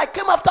the FBI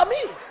came after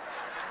me.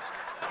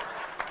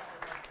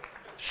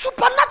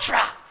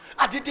 Supernatural."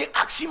 I didn't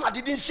ask him, I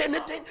didn't say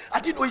anything. I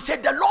didn't know. He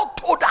said, "The Lord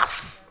told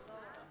us."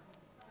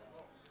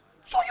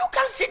 So you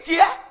can sit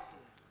here?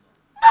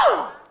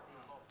 No.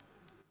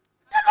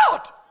 The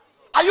Lord.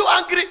 Are you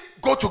angry?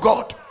 Go to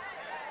God.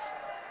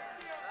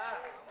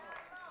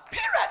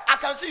 Period. I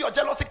can see your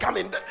jealousy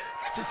coming.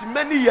 This is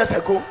many years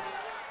ago.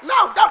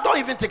 Now, don't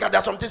even think that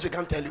there are some things we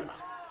can't tell you now.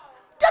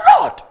 The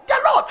Lord.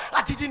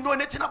 I didn't know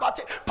anything about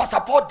it. Pastor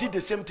Paul did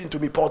the same thing to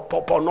me.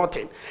 Paul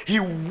nothing. He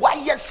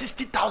wired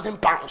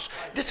 60,000 pounds.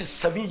 This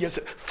is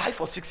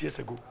 5 or 6 years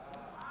ago.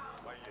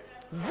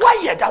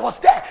 Wired. I was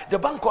there. The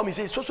bank called me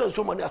and said, so and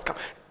so money has come.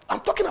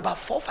 I'm talking about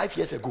 4 or 5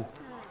 years ago.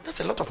 That's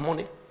a lot of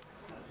money.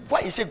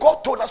 Why? He said,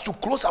 "God told us to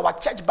close our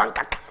church bank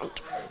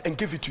account and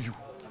give it to you."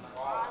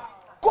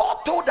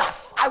 God told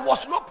us.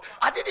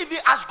 I didn't even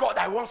ask God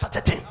I want such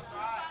a thing.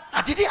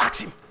 I didn't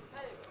ask him.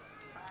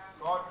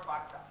 God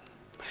factor.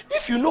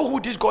 If you know who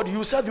this God is,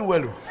 you serve him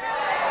well.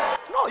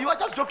 No, you are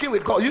just joking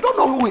with God. You don't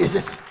know who he is.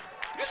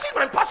 You see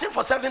my passion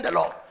for serving the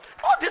Lord.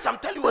 All this I'm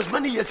telling you was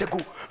many years ago.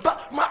 But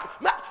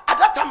at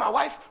that time my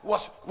wife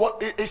was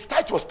his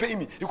tithe was paying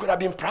me. You could have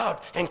been proud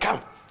and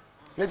come.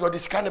 Maybe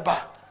this kind of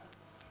bar.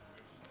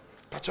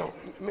 But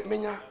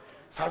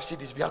 5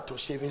 cedis be out to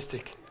shaving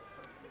stick.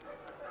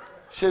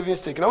 Shaving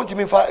stick. Now what you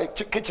mean for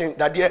kitchen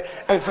that there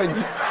and find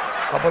you.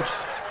 About you.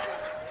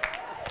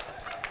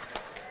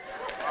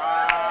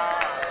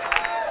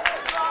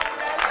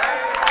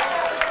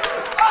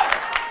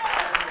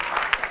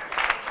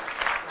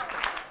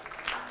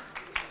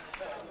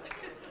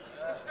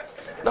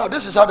 Now,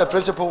 this is how the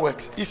principle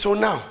works. So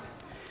now,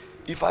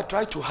 if I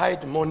try to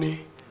hide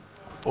money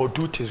or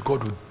do things,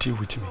 God will deal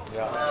with me.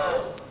 Yeah.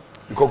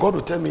 Because God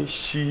will tell me,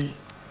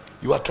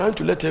 you are trying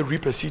to let her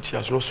reap a seed she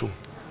has not sown.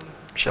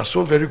 She has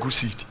sown very good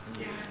seed.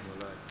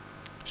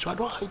 So I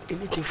don't hide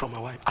anything from my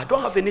wife. I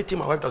don't have anything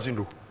my wife doesn't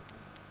know.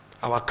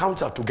 Our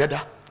accounts are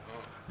together.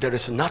 There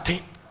is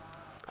nothing.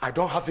 I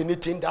don't have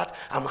anything that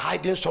I'm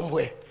hiding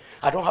somewhere.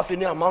 I don't have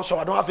any amount, so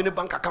I don't have any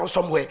bank account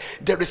somewhere.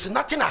 There is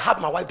nothing I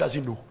have my wife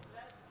doesn't know.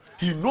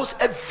 He knows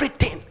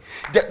everything.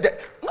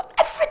 Not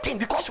everything,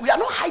 because we are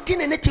not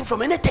hiding anything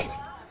from anything.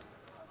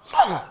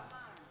 No.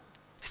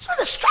 It's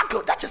not a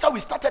struggle. That is how we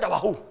started our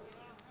home.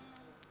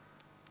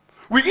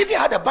 We even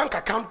had a bank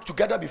account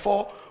together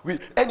before,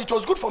 and it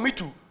was good for me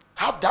to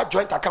have that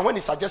joint account when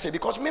he suggested,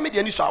 because maybe the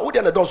initial I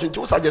wouldn't have done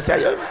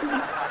suggested.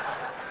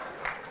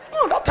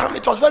 No, that time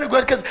it was very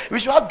good, because we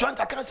should have joint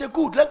account. Say,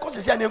 good, let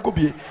us say,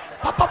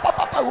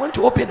 Papa, we want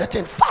to open the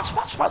thing fast.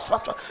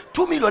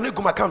 2 million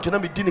in account, and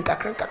I'm dealing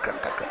kakran.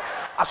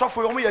 I saw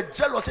for me a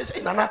jealous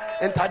say, Nana,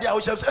 and Tadia, I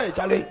was say,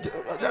 Charlie,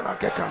 then I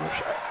can't come.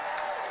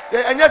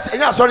 And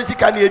yes, sorry, she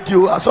can't hear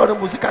you. I saw the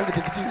music and get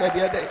it the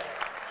other day.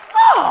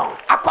 No,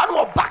 I can't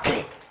walk back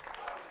in.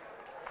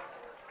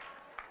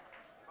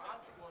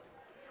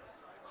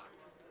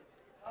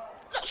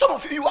 Some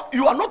of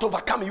you are not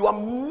overcoming, you are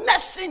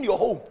messing your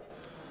home.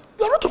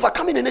 You are not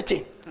overcoming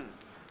anything.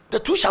 The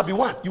two shall be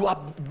one. You are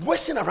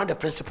wasting around the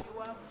principle.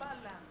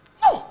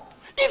 No.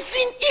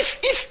 Even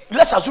if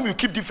let's assume you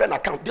keep different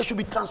accounts, they should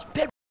be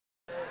transparent.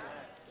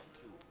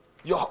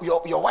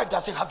 Your wife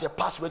doesn't have a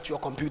password to your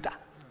computer.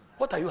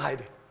 What are you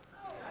hiding?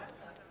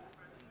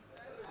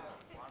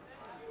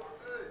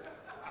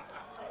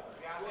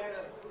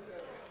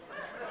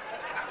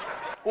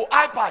 Oh,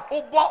 iPad,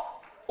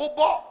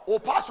 oh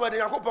password,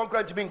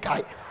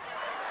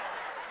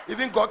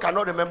 even God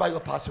cannot remember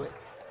your password.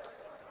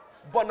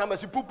 But now,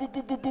 God,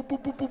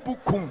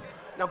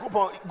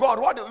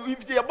 what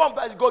if the bomb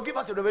God give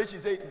us a revelation?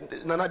 Say,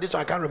 Nana, this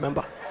one I can't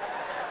remember.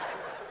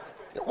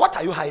 What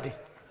are you hiding?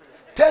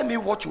 Tell me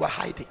what you are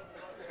hiding.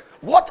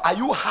 What are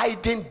you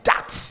hiding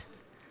that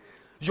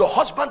your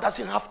husband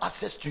doesn't have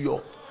access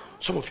to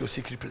some of your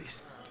secret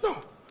place? No.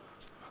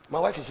 My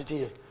wife is sitting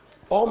here.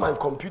 All my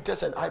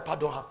computers and iPad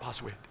don't have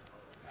password.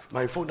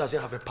 My phone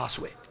doesn't have a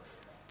password.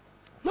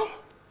 No.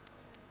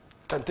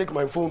 Can take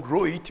my phone,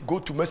 roll it, go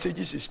to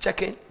messages, it's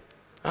checking.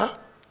 Huh?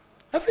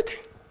 Everything.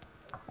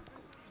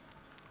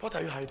 What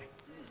are you hiding?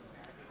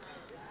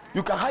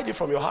 You can hide it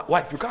from your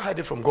wife. You can't hide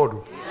it from God.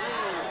 Though.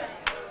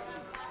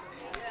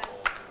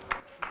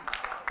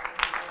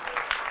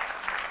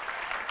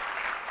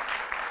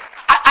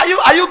 Are you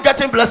Are you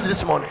getting blessed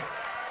this morning?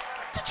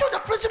 Teach you the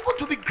principle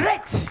to be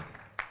great.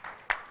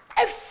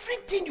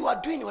 Everything you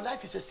are doing in your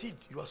life is a seed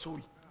you are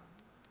sowing.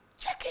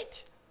 Check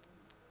it.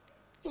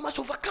 You must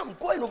overcome.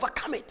 Go and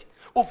overcome it.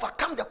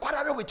 Overcome the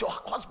quarrel with your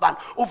husband.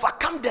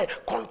 Overcome the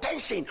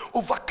contention.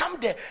 Overcome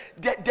the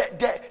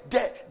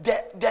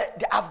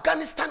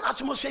Afghanistan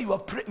atmosphere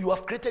you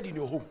have created in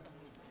your home.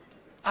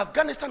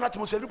 Afghanistan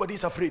atmosphere, everybody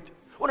is afraid.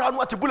 When I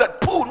want a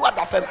bullet, pull, what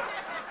the fam.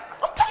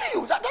 I'm telling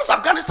you, that's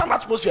Afghanistan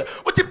atmosphere.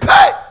 What you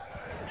pay?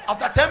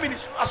 After 10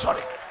 minutes,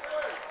 sorry.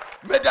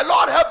 May the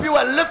Lord help you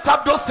and lift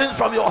up those things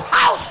from your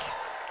house.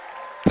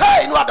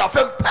 Pay no other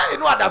fam. Pay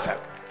no other fam.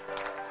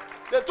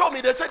 They told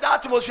me, they said the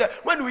atmosphere,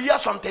 when you hear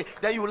something,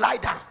 then you lie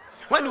down.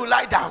 When you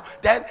lie down,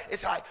 then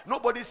it's like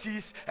nobody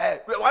sees.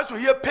 Once you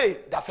hear pay,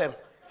 the fam.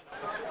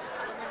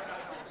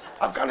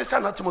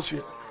 Afghanistan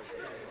atmosphere.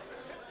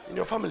 In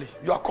your family,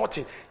 you are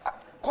courting.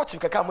 Courting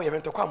can come here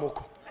to come.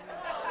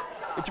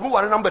 It's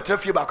more number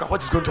 3 about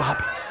what is going to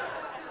happen.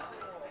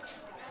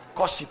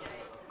 Gossip.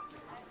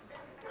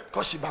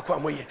 Gossip back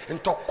one way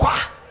and talk.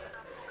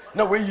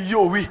 Now where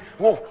we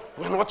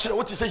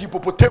what you say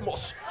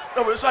hippopotamus.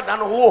 Now we saw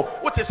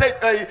what you say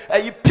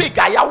a pig.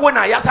 I want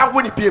I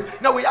win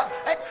it. Now we have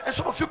and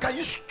some of you can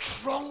use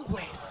strong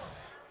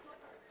words.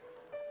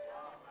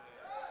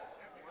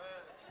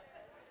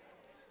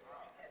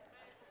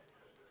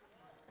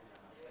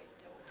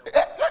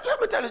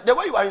 Let me tell you, the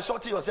way you are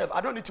insulting yourself,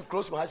 I don't need to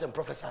close my eyes and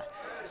prophesy.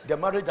 The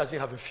marriage doesn't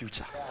have a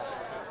future.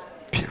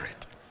 Period.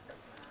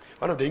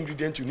 One of the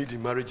ingredients you need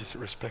in marriage is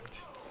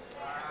respect.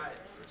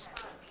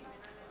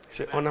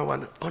 Say honor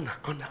one, honor.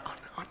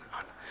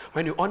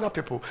 When you honor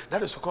people,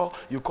 that is called,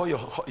 you call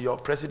your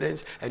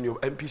presidents and your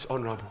MPs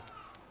honorable.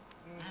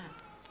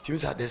 It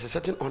means that there's a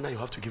certain honor you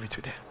have to give it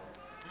to them.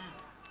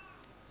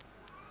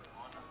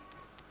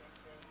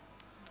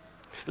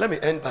 Let me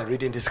end by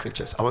reading the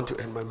scriptures. I want to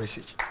end my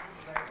message.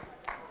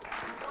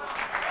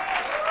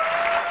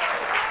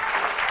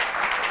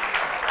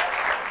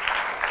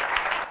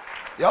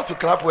 You have to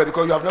clap well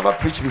because you have never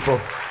preached before.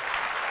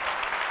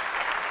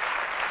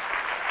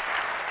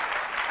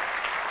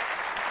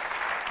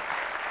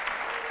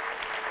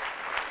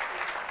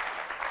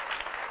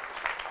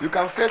 You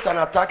can face an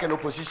attack and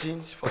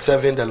opposition for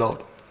serving the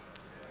Lord.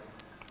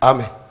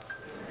 Amen.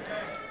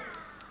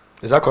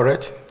 Is that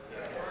correct?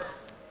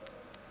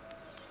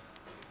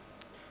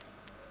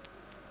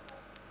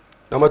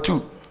 Number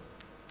 2.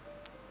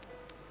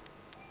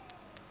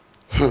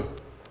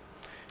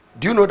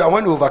 Do you know that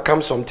when you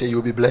overcome something,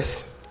 you'll be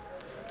blessed?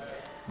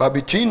 But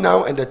between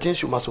now and the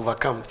things you must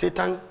overcome,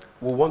 Satan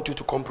will want you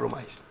to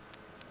compromise.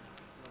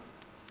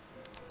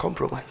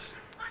 Compromise.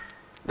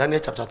 Daniel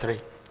chapter 3.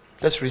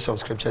 Let's read some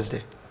scriptures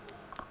there.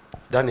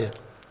 Daniel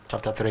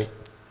chapter 3.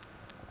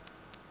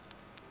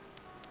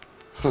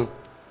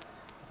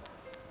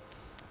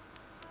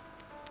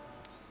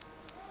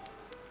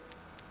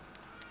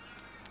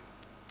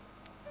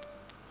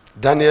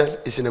 Daniel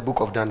is in the book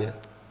of Daniel.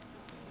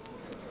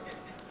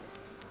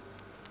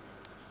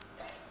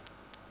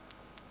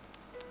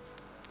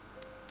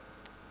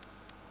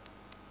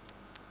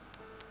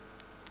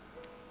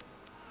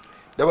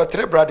 There were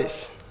 3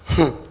 brothers.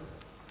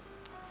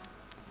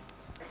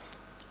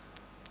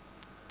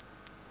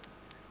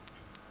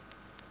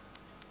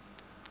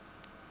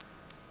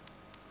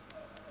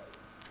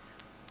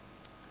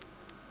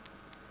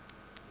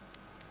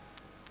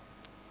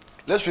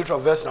 Let's read from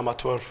verse number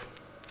 12.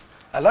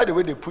 I like the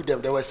way they put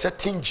them. There were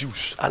certain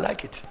Jews. I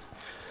like it.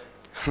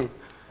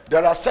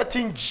 There are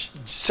certain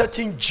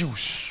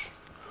Jews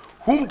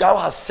whom thou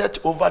hast set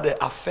over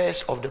the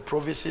affairs of the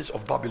provinces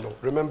of Babylon.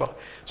 Remember.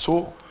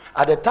 So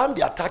at the time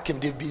they attack him,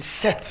 they've been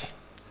set.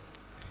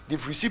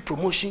 They've received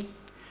promotion.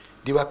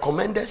 They were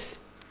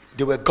commanders.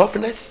 They were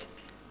governors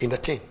in the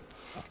thing.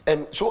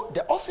 And so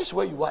the office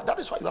where you are, that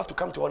is why you have to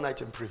come to all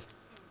night and pray.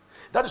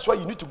 That is why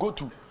you need to go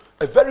to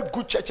a very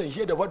good church and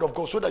hear the word of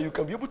God so that you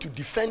can be able to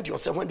defend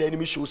yourself when the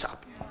enemy shows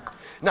up.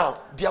 Now,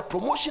 their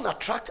promotion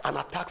attracts an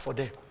attack for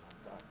them.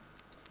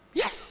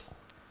 Yes.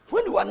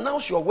 When you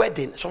announce your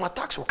wedding, some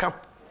attacks will come.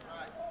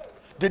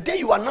 The day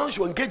you announce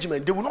your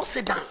engagement, they will not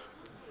sit down.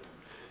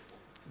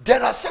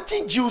 There are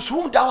certain Jews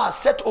whom thou hast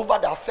set over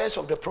the affairs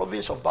of the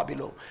province of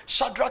Babylon.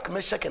 Shadrach,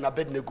 Meshach, and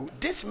Abednego.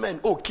 These men,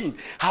 O king,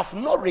 have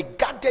not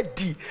regarded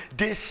thee.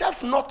 They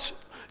serve not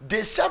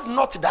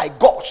thy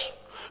gods,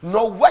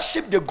 nor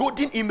worship the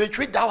golden image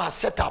which thou hast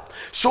set up.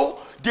 So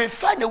they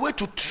find a way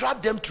to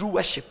trap them through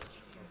worship.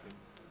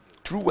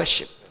 Through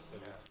worship.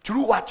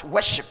 Through what?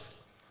 Worship.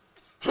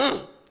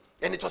 And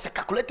it was a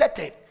calculated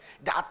thing.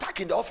 The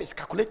attack in the office is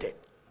calculated.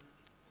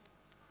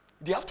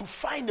 They have to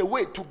find a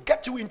way to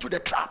get you into the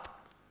trap.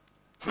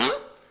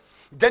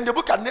 Then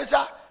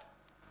Nebuchadnezzar,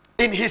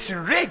 in his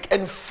rage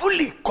and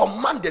fully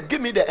commanded, give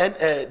me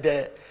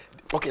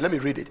okay, let me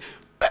read it.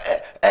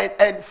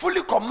 And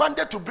fully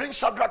commanded to bring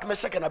Shadrach,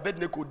 Meshach, and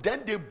Abednego.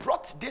 Then they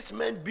brought this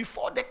man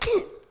before the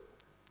king.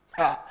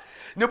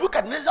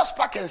 Nebuchadnezzar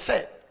spoke and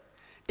said,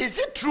 is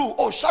it true,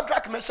 O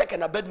Shadrach, Meshach,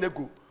 and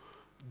Abednego,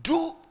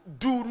 do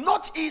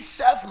not ye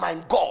serve my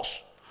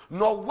gods,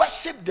 nor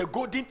worship the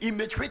golden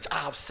image which I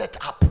have set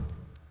up.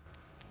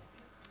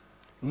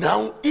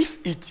 Now, if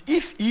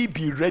ye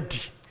be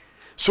ready.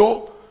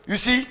 So, you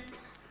see,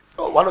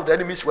 one of the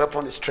enemy's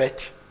weapons is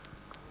threat.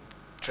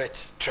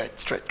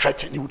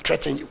 Threaten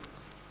you.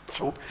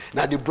 So,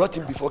 now they brought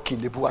him before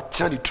King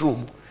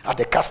Nebuchadnezzar at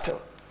the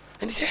castle.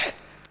 And he said, hey,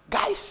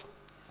 guys,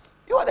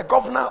 you are the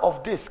governor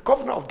of this,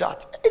 governor of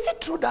that. Is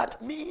it true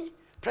that me,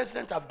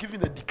 president, have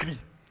given a decree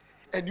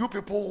and you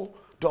people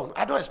don't?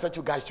 I don't expect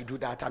you guys to do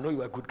that. I know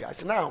you are good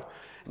guys. Now,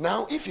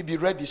 if you be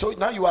ready, so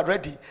now you are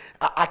ready.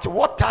 At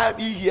what time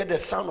you hear the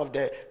sound of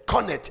the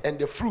cornet and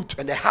the flute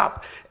and the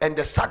harp and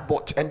the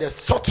sackbut and the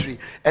psaltery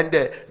and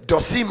the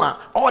dulcimer,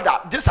 all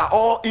that, these are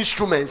all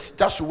instruments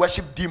just to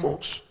worship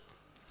demons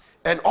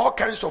and all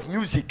kinds of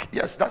music.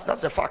 Yes,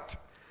 that's a fact.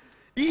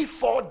 Ye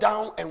fall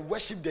down and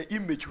worship the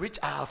image which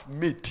I have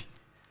made.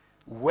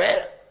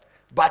 Well,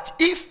 but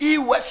if ye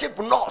worship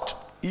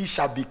not, ye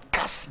shall be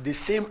cast the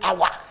same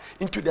hour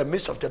into the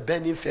midst of the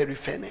burning fiery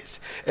furnace.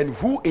 And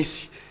who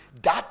is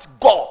that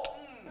God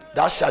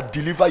that shall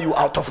deliver you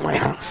out of my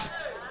hands?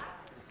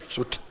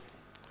 So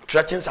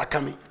threats are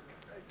coming.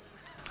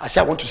 I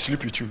say I want to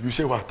sleep with you. You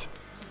say what?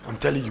 I'm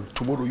telling you,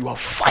 tomorrow you are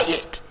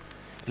fired.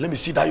 Let me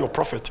see that your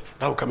prophet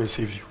that will come and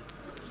save you,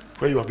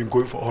 where you have been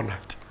going for all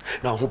night.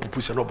 Now hope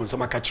people say no, but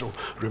some catch you.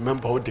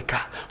 Remember what the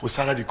car was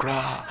salary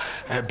cry,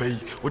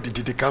 what did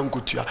the car go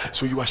to you?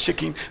 So you are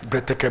shaking,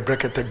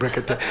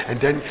 brekete, and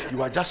then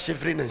you are just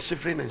shivering.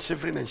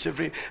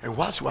 And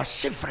whilst you are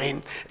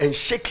shivering and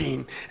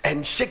shaking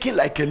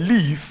like a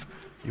leaf,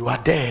 you are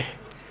there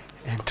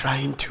and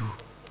trying to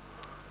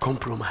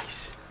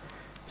compromise.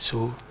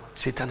 So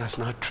Satan has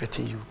now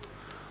threatened you.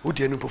 Who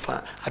do you know?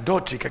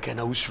 Adultery can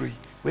usuri.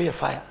 Where you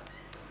fire?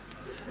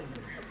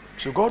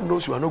 So God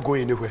knows you are not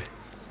going anywhere.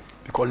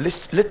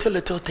 Because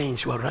little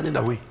things you are running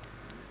away.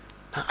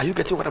 Now, are you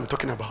getting what I'm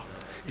talking about?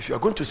 If you are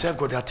going to serve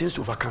God, there are things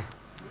to overcome.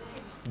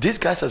 These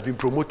guys has been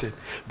promoted,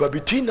 but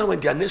between now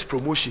and their next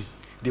promotion,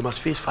 they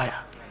must face fire.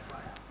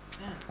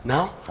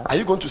 Now, are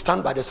you going to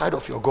stand by the side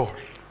of your God,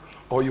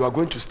 or you are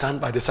going to stand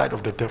by the side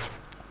of the devil?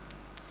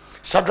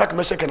 Shadrach,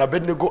 Meshach, and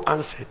Abednego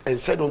answered and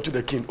said unto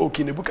the king, O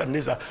King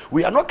Nebuchadnezzar,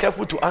 we are not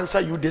careful to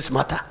answer you this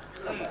matter.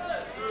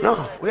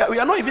 No, we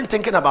are not even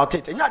thinking about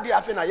it. We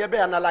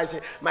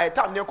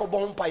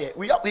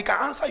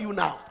can answer you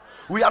now.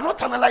 We are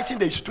not analyzing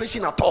the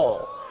situation at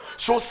all.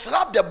 So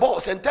slap the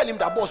boss and tell him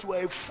that boss, you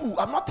are a fool.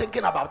 I'm not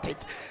thinking about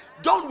it.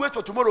 Don't wait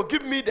for tomorrow.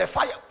 Give me the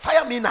fire.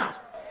 Fire me now.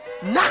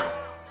 Now.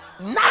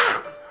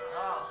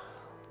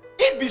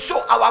 It be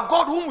so, our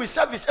God whom we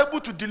serve is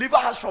able to deliver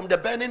us from the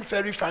burning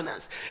fiery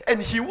furnace,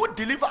 and he would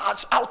deliver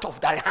us out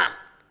of thy hand,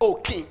 O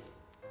king.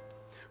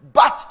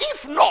 But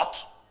if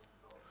not,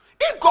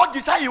 if God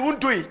decide he won't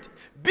do it,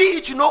 be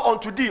it known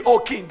unto thee, O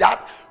king,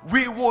 that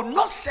we will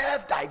not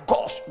serve thy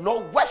gods,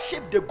 nor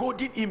worship the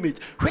golden image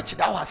which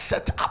thou hast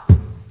set up.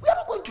 We are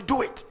not going to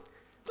do it.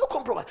 No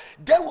compromise.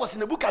 There was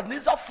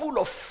Nebuchadnezzar full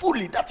of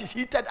folly, that is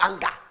heated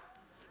anger.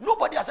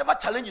 Nobody has ever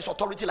challenged his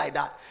authority like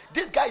that.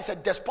 This guy is a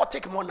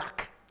despotic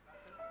monarch.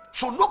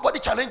 So nobody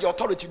challenge your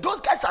authority.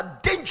 Those guys are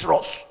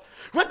dangerous.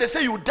 When they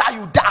say you die,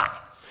 you die.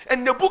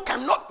 And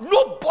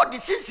nobody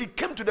since he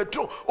came to the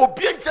throne,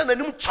 obedience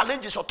and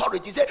challenge his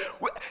authority. Say,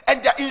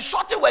 and the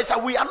insulting words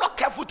are, we are not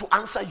careful to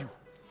answer you.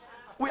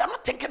 We are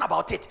not thinking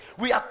about it.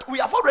 We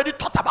have already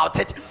thought about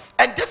it.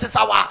 And this is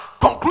our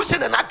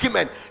conclusion and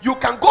argument. You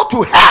can go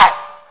to hell.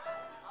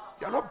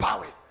 You are not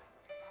bowing.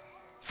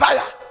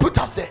 Fire, put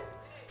us there.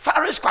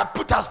 Fire squad,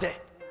 put us there.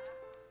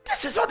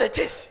 This is what it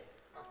is.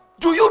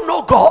 Do you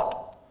know God?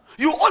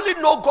 You only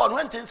know God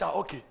when things are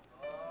okay.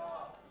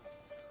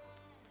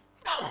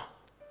 No.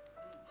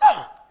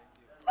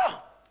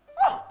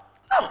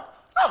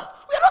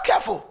 We are not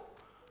careful.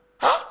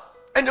 Huh?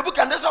 And the book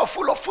and are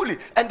full of folly.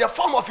 And the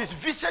form of his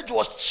visage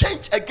was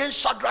changed against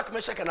Shadrach,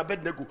 Meshach, and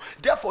Abednego.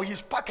 Therefore he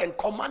spake and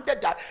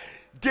commanded that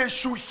they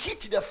should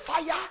heat the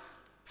fire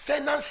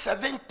furnace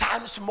 7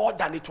 times more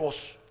than it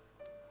was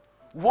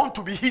want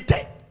to be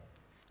heated.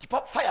 Keep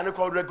up fire and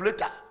call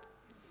regulator.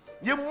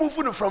 You're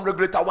moving from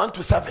regulator 1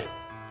 to 7.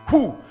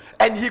 Who?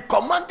 And he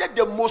commanded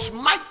the most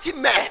mighty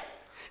men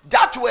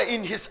that were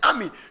in his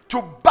army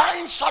to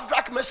bind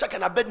Shadrach, Meshach,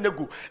 and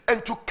Abednego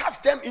and to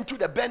cast them into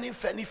the burning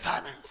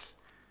furnace.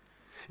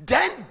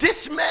 Then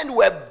these men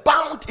were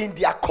bound in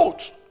their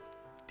coats,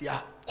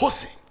 their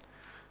hosen,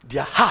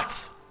 their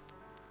hats,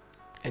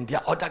 and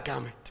their other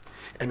garment,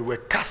 and were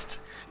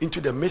cast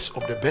into the midst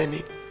of the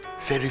burning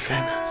fiery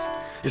furnace.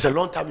 It's a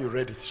long time you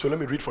read it, so let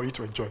me read for you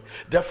to enjoy.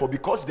 Therefore,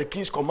 because the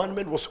king's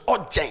commandment was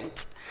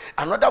urgent,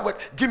 another word,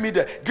 give me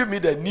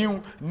the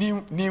new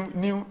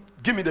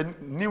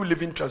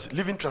living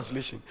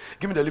translation.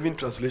 Give me the living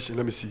translation.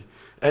 Let me see.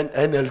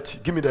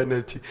 NLT. Give me the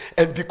NLT.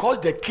 And because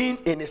the king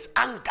in his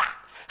anger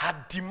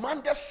had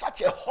demanded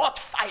such a hot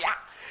fire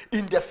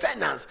in the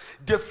furnace,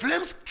 the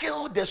flames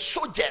killed the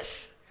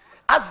soldiers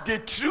as they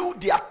threw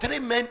their 3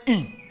 men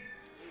in.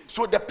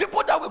 So the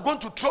people that were going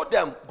to throw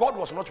them, God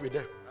was not with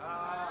them.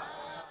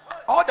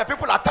 all the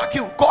people attack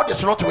you, God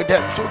is not with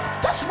them. So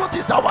just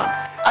notice that one.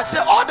 I say,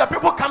 all the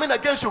people coming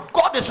against you,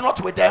 God is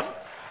not with them.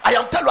 I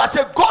am telling you, I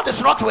say, God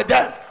is not with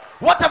them.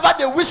 Whatever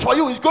they wish for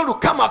you is going to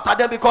come after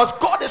them, because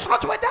God is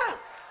not with them.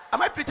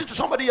 Am I preaching to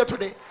somebody here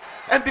today?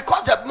 And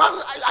because the man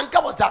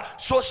anger was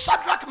that, so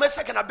Shadrach,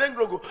 Meshach, and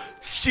Abednego,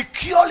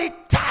 securely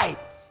tied,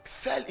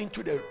 fell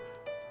into the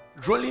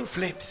rolling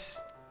flames.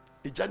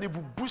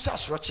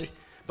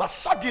 But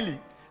suddenly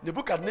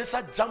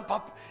Nebuchadnezzar jumped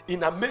up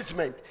in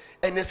amazement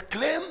and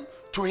exclaimed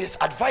to his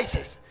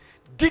advisors,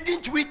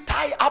 didn't we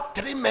tie up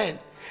 3 men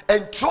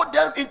and throw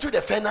them into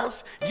the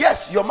furnace?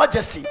 Yes, your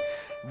majesty,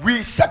 we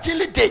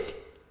certainly did.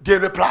 They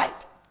replied.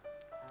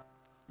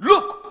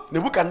 Look,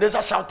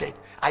 Nebuchadnezzar shouted,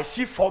 I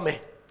see 4 men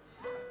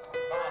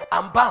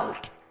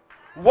unbound,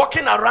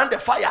 walking around the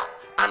fire,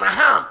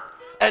 unharmed,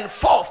 and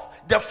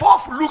the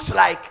fourth looks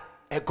like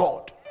a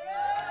god.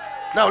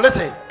 Now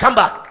listen, come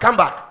back.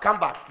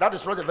 That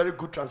is not a very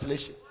good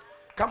translation.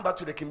 Come back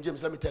to the King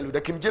James. Let me tell you, the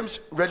King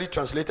James really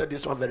translated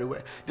this one very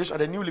well. This one,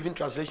 the New Living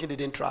Translation, they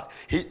didn't try.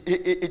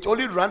 It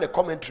only ran a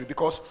commentary,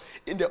 because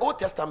in the Old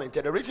Testament,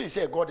 the reason he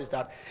said God is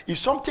that if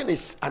something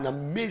is an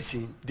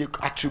amazing, they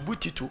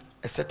attribute it to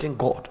a certain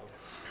God.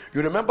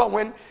 You remember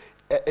when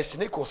a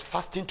snake was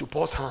fasting to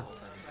Paul's hand,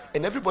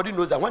 and everybody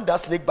knows that when that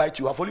snake bites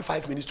you, you have only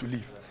 5 minutes to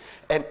live.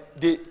 And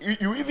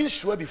you even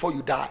swear before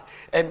you die.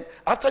 And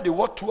after they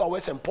worked 2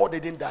 hours and Paul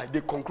didn't die, they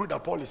conclude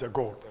that Paul is a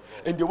god.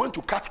 And they went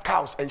to catch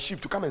cows and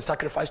sheep to come and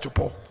sacrifice to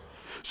Paul.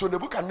 So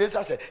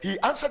Nebuchadnezzar said, he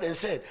answered and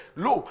said,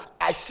 lo,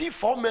 I see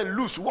 4 men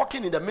loose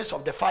walking in the midst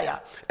of the fire,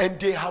 and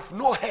they have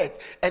no head,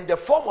 and the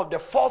form of the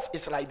fourth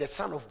is like the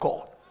Son of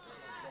God.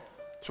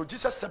 So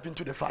Jesus stepped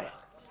into the fire.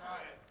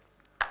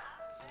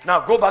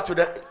 Now go back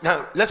to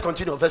now let's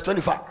continue, verse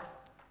 25.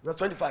 Verse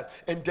 25.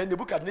 And then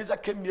Nebuchadnezzar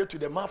came near to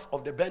the mouth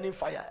of the burning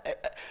fire.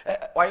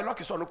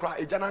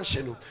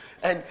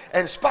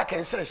 And spake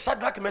and said,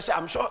 Shadrach, Meshach,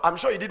 I'm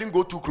sure he didn't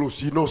go too close.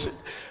 He knows it.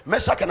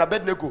 Meshach and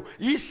Abednego,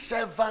 ye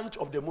servant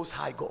of the Most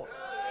High God.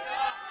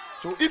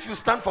 So if you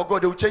stand for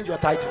God, they will change your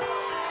title.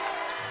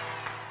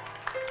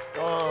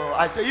 Oh,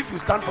 I say if you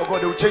stand for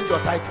God, they will change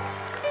your title.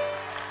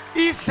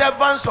 Ye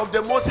servants of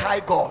the Most High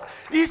God.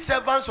 Ye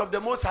servants of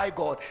the Most High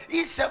God.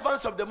 Ye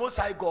servants of the Most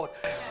High God.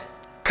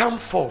 Come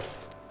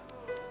forth.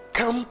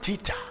 Come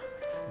thither.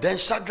 Then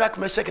Shadrach,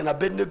 Meshach, and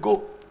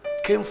Abednego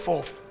came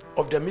forth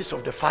of the midst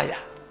of the fire.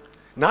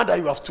 Now that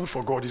you have stood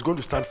for God, He's going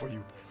to stand for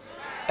you.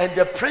 And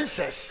the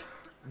princes,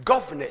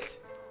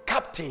 governors,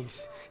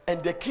 captains,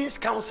 and the king's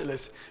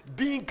counselors,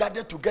 being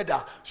gathered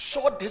together,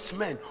 saw this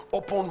man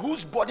upon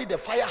whose body the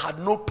fire had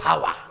no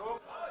power,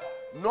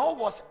 nor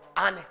was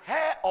an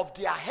hair of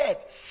their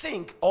head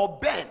sink or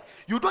burn.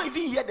 You don't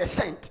even hear the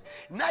scent.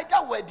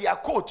 Neither were their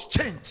coats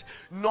changed,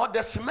 nor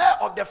the smell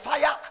of the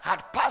fire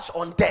had passed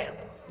on them.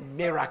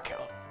 Miracle.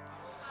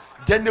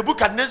 Then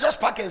Nebuchadnezzar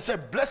spake and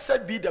said,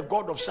 blessed be the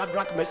God of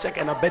Shadrach, Meshach,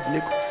 and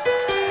Abednego.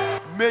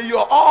 May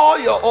all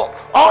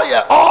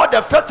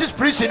the fetish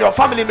priests in your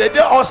family, may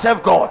they all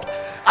serve God.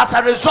 As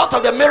a result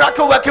of the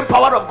miracle working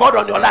power of God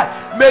on your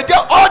life, may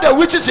all the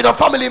witches in your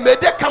family, may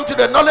they come to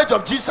the knowledge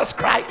of Jesus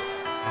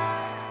Christ.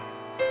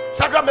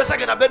 Shadrach, Meshach,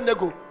 and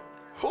Abednego.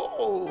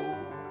 Oh,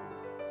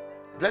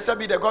 blessed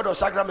be the God of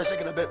Shadrach, Meshach,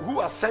 and Abednego, who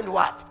has sent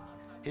what?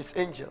 His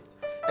angel,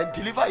 and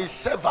deliver his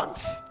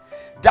servants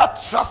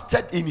that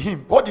trusted in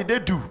him. What did they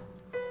do?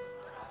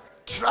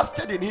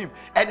 Trusted in him,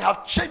 and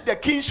have changed the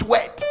king's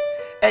word,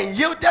 and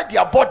yielded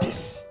their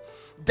bodies,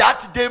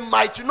 that they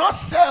might not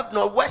serve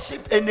nor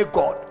worship any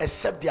god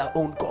except their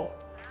own God.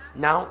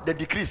 Now the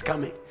decree is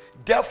coming.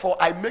 Therefore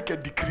I make a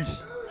decree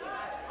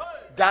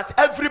that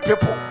every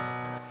people,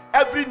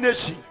 every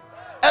nation,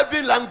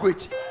 every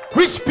language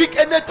which speak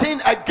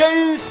anything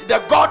against the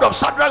God of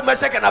Shadrach,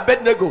 Meshach, and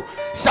Abednego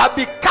shall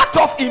be cut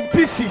off in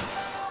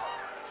pieces.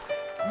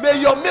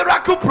 May your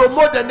miracle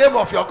promote the name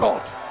of your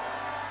God.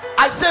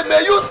 I say,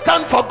 may you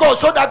stand for God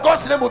so that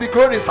God's name will be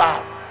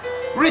glorified.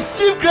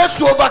 Receive grace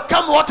to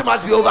overcome what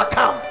must be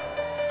overcome.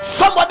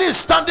 Somebody is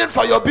standing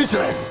for your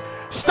business,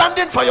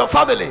 standing for your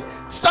family,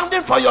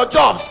 standing for your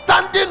job,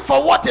 standing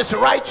for what is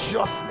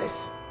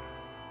righteousness.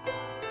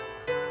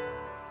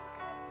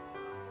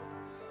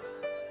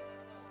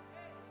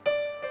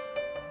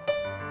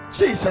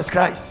 Jesus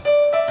Christ.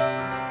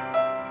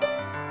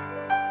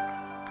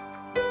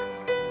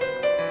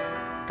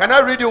 Can I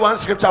read you one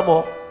scripture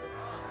more?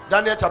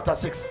 Daniel chapter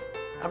 6.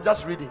 I'm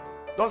just reading.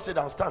 Don't sit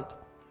down, stand.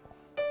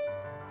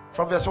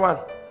 From verse 1.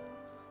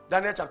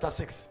 Daniel chapter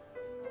 6.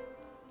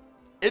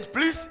 It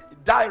pleased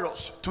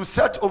Darius to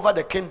set over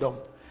the kingdom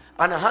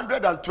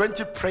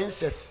 120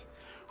 princes,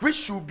 which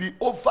should be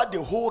over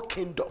the whole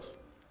kingdom.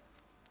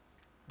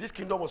 This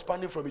kingdom was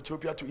spanning from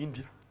Ethiopia to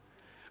India.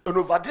 And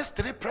over these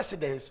 3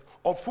 presidents,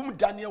 of whom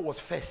Daniel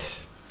was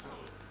first.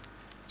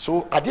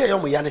 So,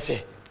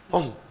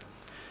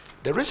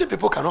 the reason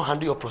people cannot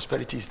handle your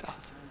prosperity is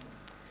that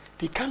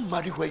they can't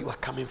marry where you are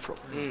coming from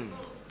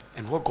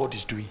and what God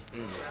is doing.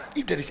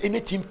 If there is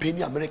anything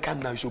penny American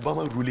now, it's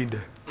Obama ruling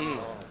there.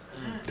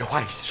 The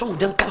whites, some of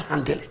them can't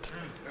handle it.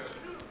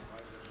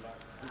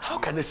 How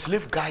can a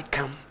slave guy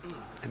come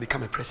and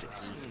become a president.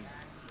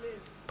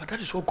 But that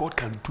is what God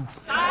can do.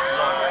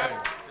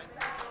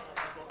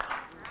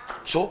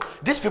 So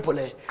these people,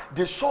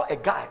 they saw a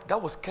guy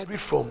that was carried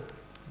from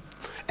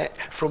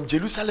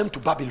Jerusalem to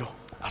Babylon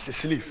as a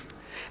slave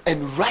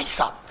and rise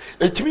up.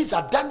 It means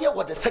that Daniel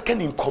was the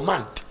second in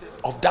command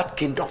of that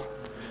kingdom.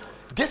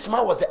 This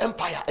man was the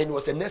empire and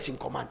was the next in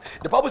command.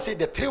 The Bible said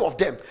the three of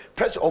them,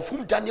 of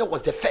whom Daniel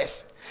was the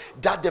first,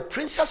 that the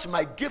princess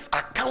might give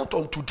account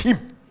unto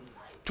him,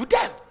 to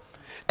them,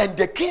 and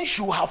the king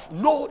should have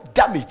no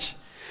damage.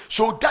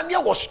 So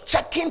Daniel was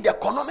checking the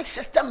economic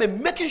system and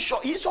making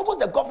sure. He's almost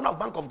the governor of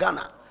Bank of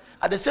Ghana.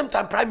 At the same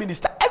time, prime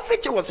minister.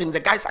 Everything was in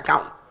the guy's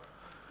account.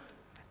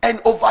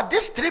 And over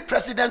these three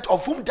presidents,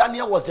 of whom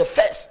Daniel was the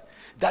first,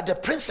 that the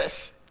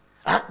princess,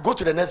 go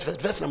to the next verse,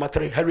 verse number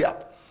 3, hurry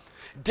up.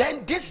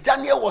 Then this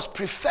Daniel was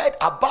preferred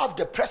above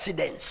the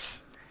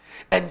presidents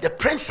and the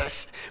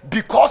princess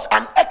because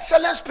an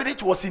excellent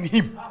spirit was in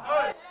him.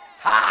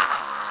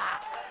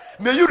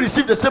 May you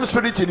receive the same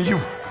spirit in you.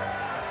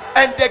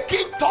 And the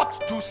king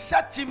thought to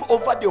set him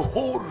over the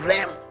whole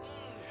realm.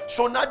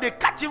 So now they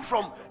cut him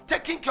from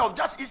taking care of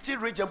just Eastern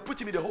region and put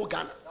him in the whole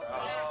Ghana.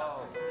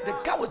 The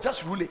guy was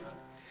just ruling.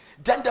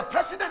 Then the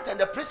president and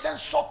the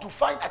princess sought to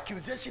find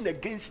accusation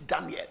against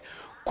Daniel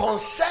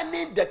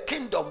concerning the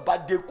kingdom,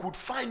 but they could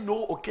find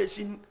no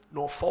occasion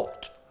nor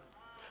fault.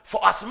 For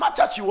as much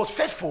as he was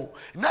faithful,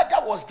 neither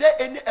was there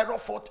any error,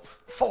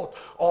 fault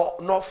or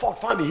nor fault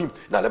found in him.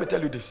 Now let me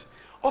tell you this.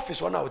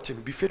 Office 1 hour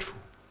team, be faithful.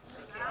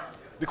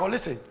 Because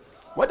listen,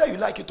 whether you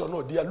like it or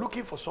not, they are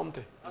looking for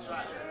something.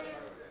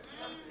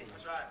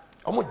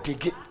 I'm going to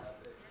dig it.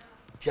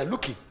 They are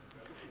looking.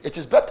 It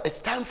is better. It's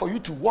time for you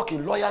to walk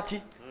in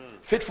loyalty,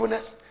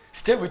 faithfulness,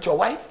 stay with your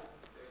wife.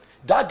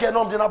 That girl,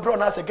 no, didn't bro,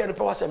 now again,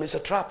 it's a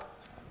trap.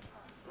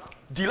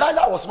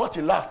 Delilah was not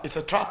in love, it's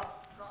a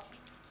trap.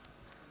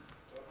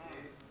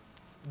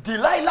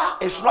 Delilah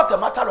is not a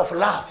matter of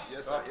love,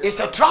 it's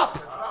a trap.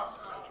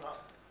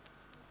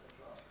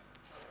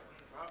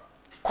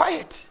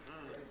 Quiet.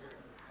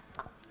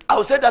 I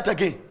will say that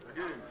again.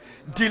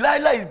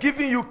 Delilah is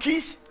giving you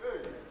keys.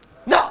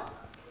 Now,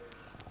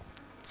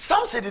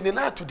 some said in the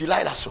night to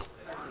Delilah so.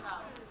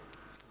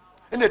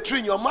 In the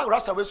tree, your man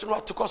rasta away, so no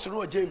to cross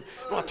no James,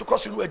 no to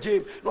cross no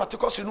James, no to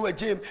cross no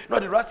James, no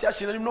the rasta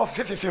she no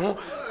 50.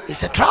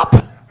 It's a trap.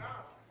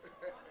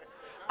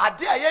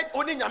 Ade aye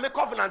only nyame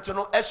covenant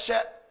no ehye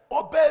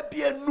oba bi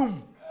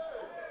enum.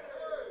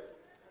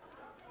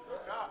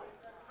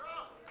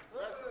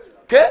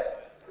 Okay?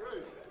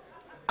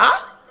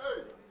 Huh?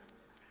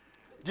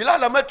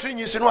 Delilah matrin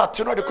you no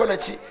atono the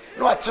konachi,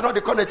 no atono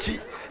the konachi,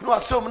 no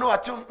asom no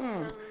atum.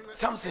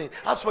 Something.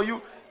 As for you,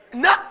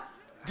 nah.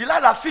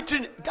 Delilah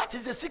featuring, that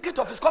is the secret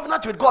of his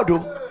covenant with God.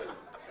 Oh,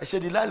 I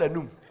said Delilah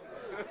num.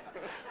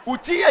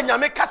 Uti e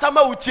nyame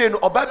kasama uti no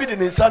obabi de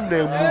nsan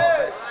na mu.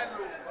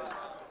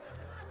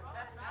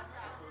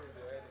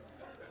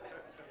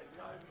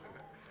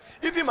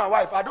 Even my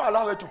wife, I don't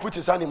allow her to put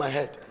his hand in my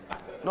head.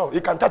 No, he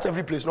can touch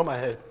every place, not my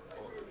head.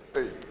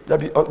 That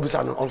be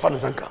on fan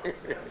sanka.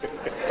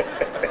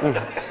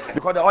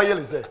 Because the oil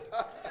is there.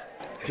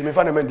 Timmy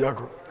fan men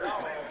diagro.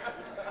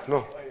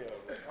 No.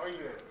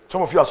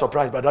 Some of you are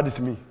surprised, but that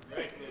is me.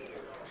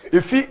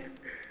 If he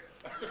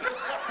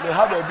may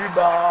have a big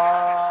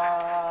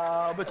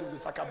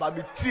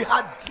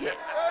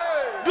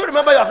do you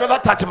remember you have never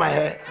touched my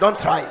hair? Don't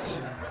try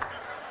it.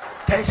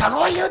 There is an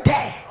oil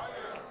there.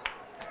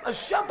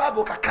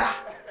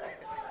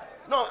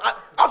 No,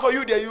 as for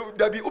you,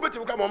 there be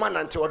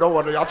don't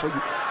worry. As for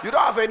you, you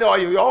don't have any oil.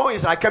 Your own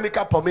is like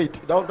chemical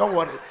pomade. Don't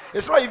worry.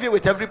 It's not even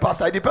with every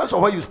pastor. It depends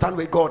on where you stand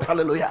with God.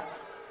 Hallelujah.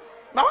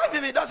 My wife,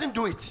 if he doesn't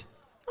do it.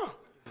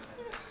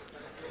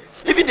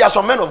 Even there are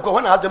some men of God,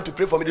 when I ask them to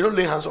pray for me, they don't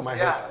lay hands on my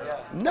head.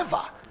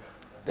 Never.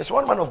 There's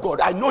one man of God,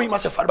 I know him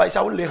as a father, but he said,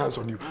 I won't lay hands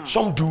on you.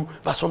 Some do,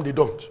 but some they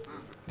don't.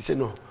 He said,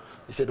 no.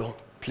 He said, no,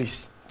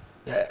 please.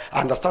 I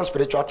understand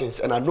spiritual things,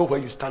 and I know where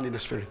you stand in the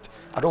spirit.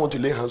 I don't want to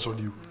lay hands on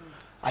you.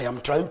 I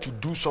am trying to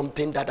do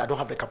something that I don't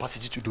have the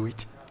capacity to do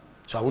it.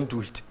 So I won't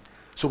do it.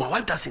 So my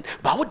wife doesn't.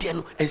 But what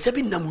then? And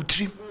seven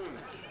namutrim.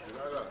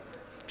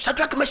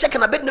 Shadrach, Meshach,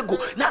 and Abednego.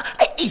 Now,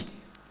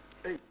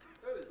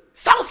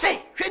 some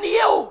say,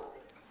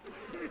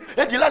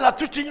 and Delilah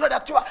teaching you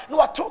that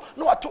no,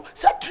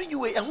 said to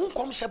you, and who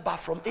comes back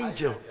from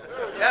angel?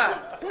 Yeah.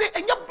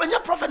 And your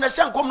prophet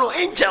Nashan come no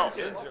angel.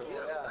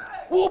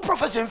 Who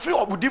prophets in free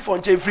or would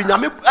different free?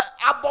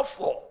 Above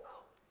 4.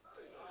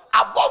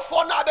 Above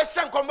 4 now, be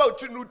sent come out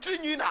to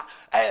Nutrina.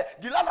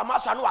 Delilah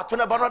Master no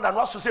atone better than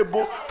was to say,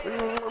 Bo,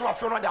 no,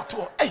 feel not that.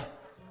 Hey.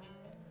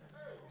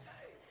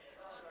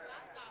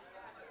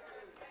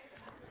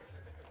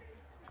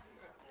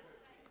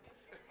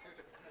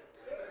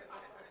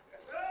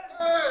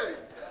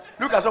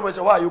 Look at someone and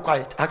say, why are you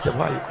quiet? Ask them,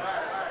 why are you quiet?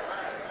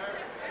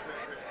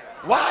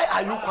 Why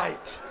are you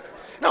quiet?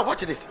 Now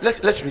watch this.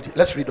 Let's read it.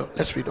 Let's read on.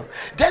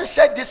 Then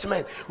said this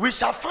man, we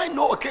shall find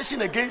no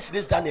occasion against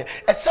this Daniel,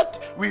 except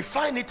we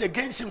find it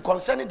against him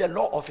concerning the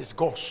law of his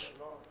gods.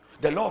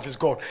 The law of his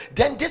God.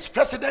 Then this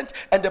president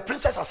and the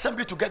princess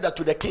assembled together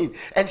to the king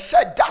and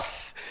said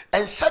thus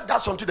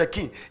unto the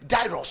king,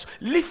 Darius,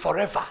 live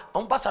forever.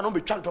 President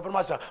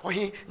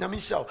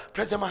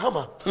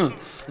Mahama,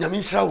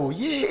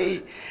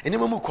 yay, and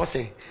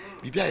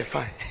Bibia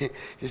fine.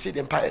 They say the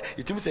empire,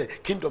 it means a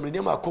kingdom in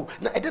Namako.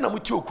 Now I don't know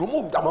what you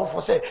promote. I'm for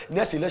say,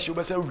 next election,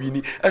 we say,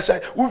 winning. I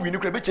say, we win, you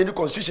change the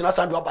constitution as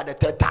I do about the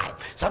third time.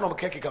 Son of a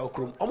cake,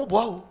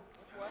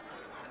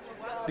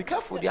 be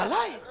careful, they are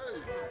lying.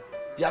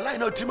 They are lying.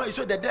 No,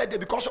 so they're dead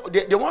because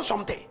they want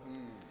something.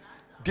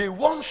 They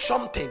want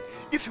something.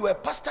 If you are a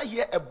pastor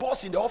here, a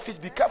boss in the office,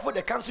 be careful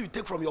the counsel you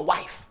take from your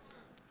wife.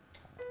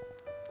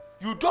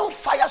 You don't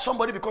fire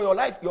somebody because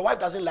your wife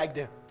doesn't like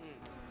them.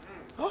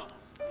 Huh?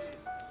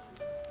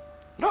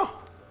 No.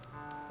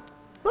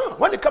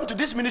 When it comes to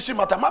this ministry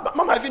matter,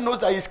 Mama even knows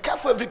that he's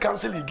careful every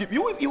counsel he gives.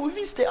 You will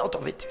even stay out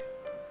of it.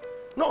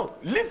 No,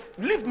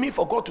 leave me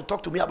for God to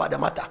talk to me about the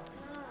matter.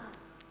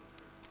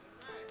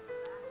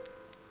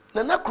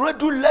 Nana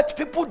Kuredu let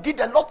people did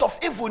a lot of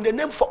evil in the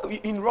name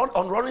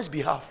on Ronnie's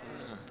behalf.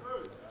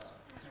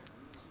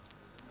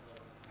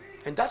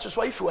 And that's just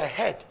why if you're a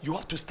head, you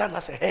have to stand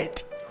as a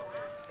head.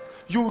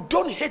 You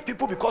don't hate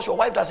people because your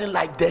wife doesn't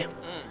like them.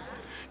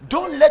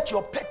 Don't let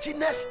your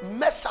pettiness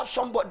mess up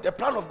the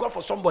plan of God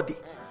for somebody.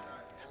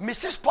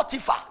 Mrs.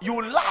 Potiphar,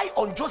 you lie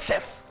on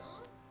Joseph.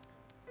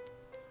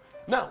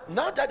 Now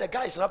that the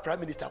guy is not prime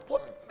minister,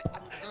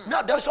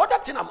 now there's other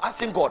thing I'm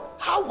asking God.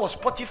 How was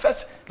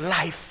Potiphar's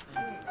life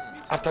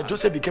after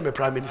Joseph became a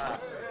prime minister?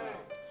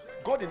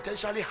 God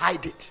intentionally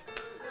hide it.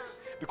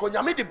 Because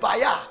Nyame the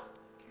buyer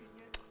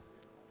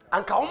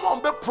and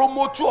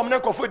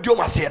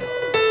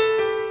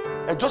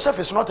and Joseph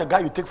is not a guy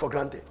you take for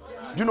granted.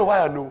 Do you know why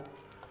I know?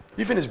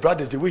 Even his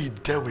brothers, the way he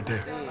dealt with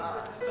them,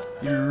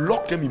 he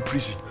locked them in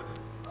prison.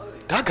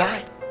 That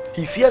guy,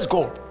 he fears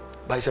God,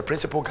 but he's a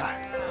principal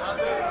guy.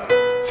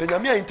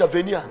 Senyamia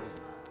intervenir,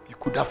 he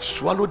could have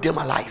swallowed them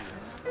alive.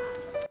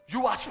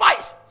 You are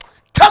spies.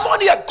 Come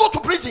on here, go to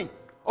prison.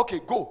 Okay,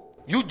 go.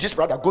 You just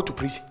brother, go to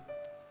prison.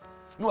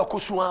 No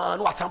akosua,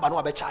 no atamba, no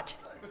abe charge.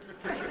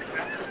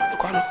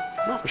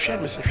 No, share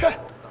me.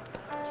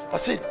 I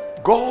said,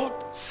 God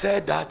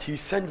said that he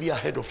sent me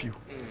ahead of you.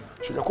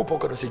 So Yakob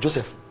God said,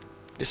 Joseph,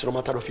 this is no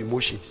matter of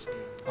emotions.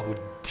 I will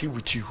deal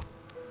with you.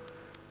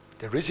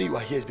 The reason you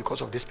are here is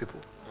because of these people.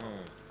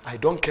 I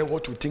don't care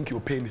what you think your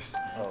pain is.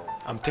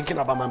 I'm thinking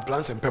about my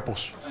plans and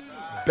purpose.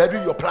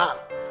 Bury your plan,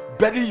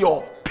 bury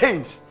your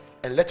pains,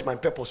 and let my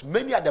purpose.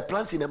 Many are the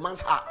plans in a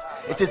man's heart.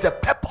 It is the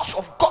purpose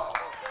of God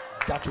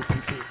that will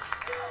prevail.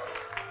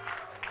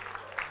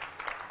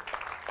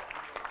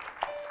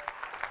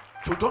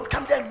 You don't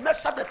come there and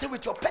mess up the thing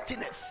with your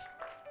pettiness.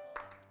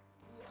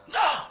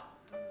 No.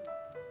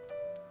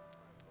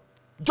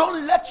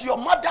 Don't let your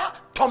mother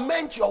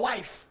torment your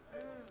wife.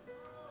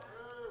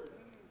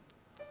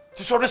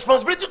 It's your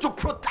responsibility to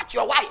protect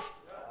your wife.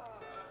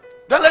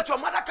 Don't let your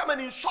mother come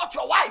and insult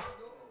your wife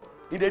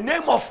in the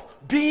name of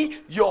being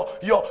you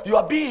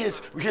are being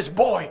his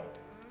boy.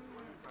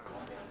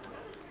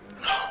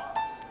 No.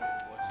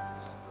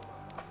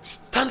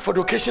 Stand for the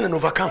occasion and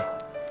overcome.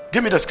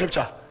 Give me the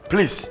scripture,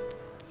 please.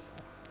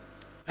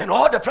 And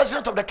all the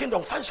president of the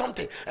kingdom find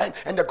something,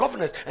 and the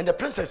governors and the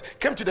princess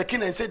came to the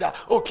king and said that,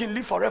 oh, king,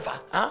 live forever.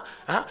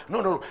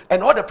 No.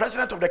 And all the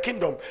president of the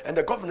kingdom and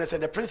the governors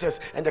and the princess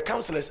and the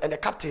counselors and the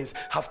captains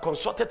have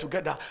consulted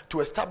together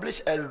to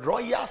establish a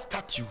royal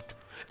statute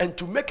and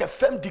to make a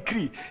firm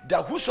decree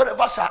that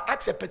whosoever shall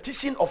ask a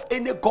petition of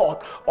any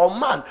god or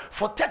man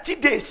for 30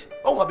 days.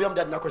 Oh, my baby,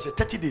 that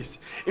 30 days.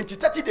 In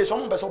 30 days,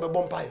 someone will be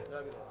bumpy.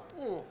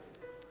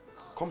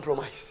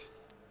 Compromise.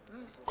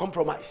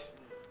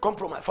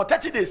 For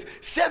 30 days,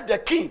 save the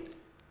king.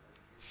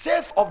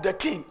 Save of the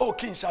king. Oh,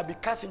 king shall be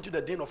cast into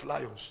the den of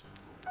lions.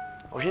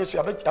 Oh, here,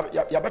 so now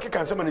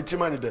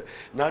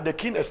the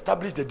king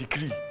established the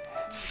decree.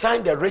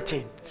 Sign the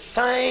written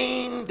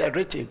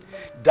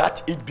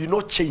that it be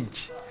not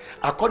changed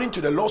according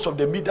to the laws of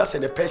the Medes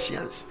and the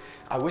Persians.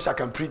 I wish I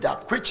can preach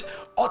that. Which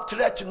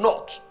uttereth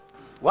not.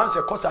 Once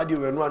a course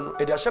idea when one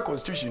a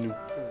constitution.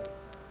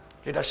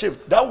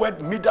 That word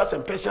Medes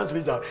and Persians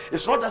means that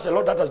it's not just a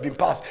law that has been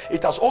passed,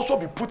 it has also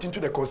been put into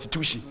the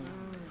constitution,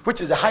 which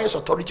is the highest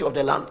authority of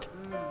the land.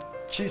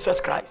 Jesus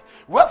Christ.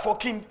 Wherefore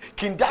King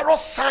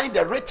Darius signed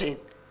the written.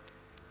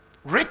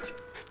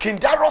 King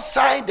Darius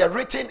signed the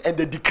written and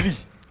the decree.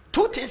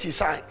 Two things he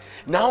signed.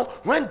 Now,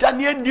 when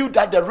Daniel knew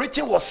that the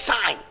written was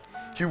signed,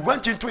 he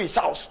went into his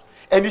house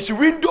and his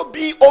window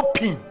being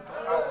open.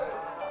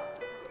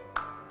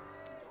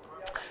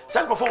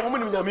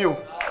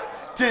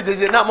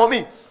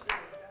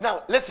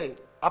 Now, listen,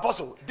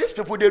 Apostle, these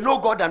people, they know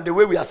God and the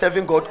way we are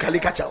serving God.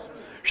 Kalikacha.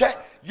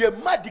 You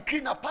mad decree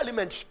na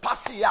parliament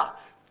pass here.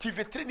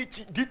 TV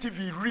Trinity,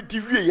 DTV,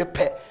 rediview ye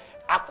pe.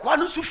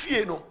 Akwanu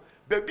sufie no,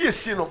 baby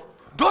esino.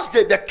 Those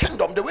the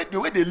kingdom, the way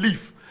they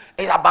live,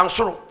 is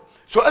abansoro.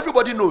 So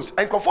everybody knows.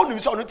 And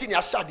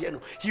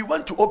he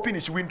went to open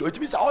his window. It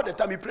means all the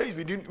time he prays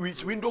with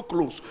his window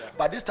closed.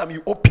 But this time he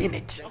opened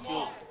it.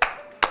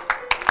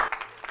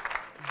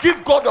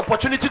 Give God the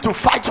opportunity to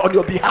fight on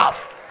your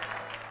behalf.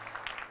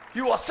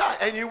 He was sad,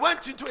 and he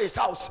went into his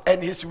house,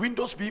 and his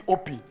windows be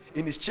open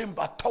in his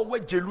chamber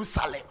toward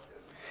Jerusalem.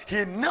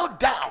 He knelt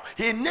down,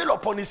 he knelt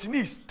upon his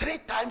knees 3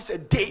 times a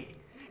day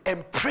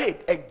and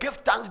prayed and gave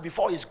thanks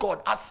before his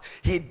God as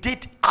he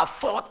did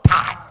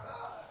aforetime.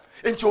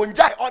 And to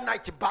enjoy all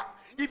night back,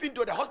 even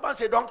though the husband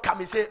said, "Don't come,"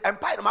 he said,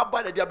 "Empire, my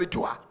brother, they be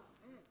doing."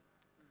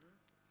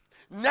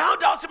 Now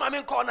that's my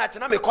main call night,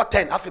 and I may call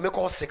 10, after I may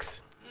call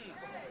 6.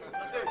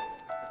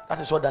 That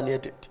is what Daniel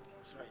did.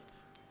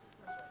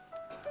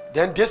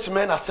 Then this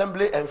man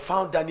assembled and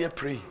found Daniel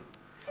praying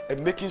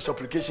and making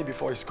supplication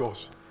before his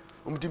gods.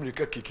 Then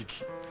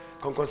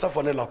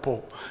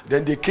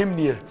they came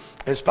near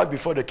and spoke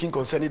before the king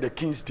concerning the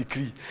king's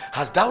decree.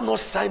 Hast thou not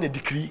signed a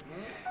decree?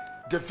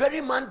 The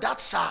very man that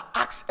shall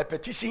ask a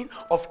petition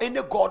of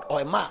any god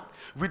or a man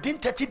within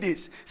 30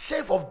 days,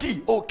 save of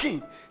thee, O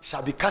king,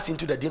 shall be cast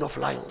into the den of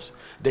lions.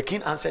 The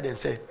king answered and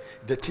said,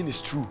 the thing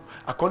is true,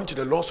 according to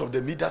the laws of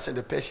the Medes and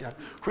the Persians,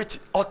 which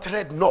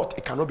uttered not,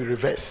 it cannot be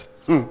reversed.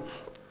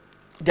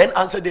 Then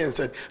answered they and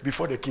said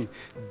before the king,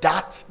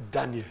 that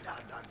Daniel.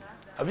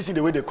 Have you seen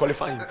the way they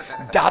qualify him?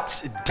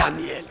 That's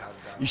Daniel.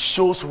 It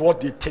shows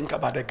what they think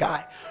about the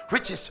guy,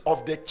 which is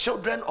of the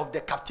children of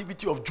the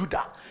captivity of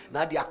Judah.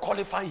 Now they are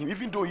qualifying him,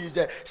 even though he is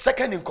a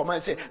second in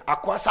command. Say,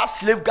 "Akwasa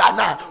slave guy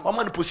now, one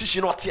man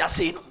position not here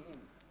saying."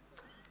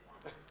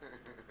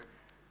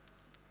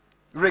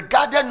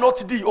 Regarded not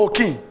thee, O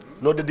king,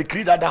 nor the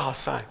decree that thou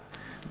hast signed,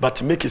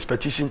 but make his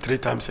petition 3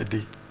 times a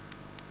day.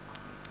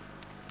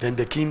 Then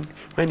the king,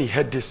 when he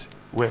heard this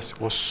words,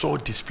 was so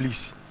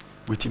displeased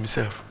with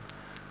himself,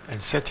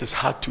 and set his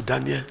heart to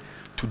Daniel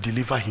to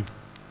deliver him.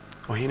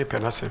 Or he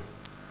penasem.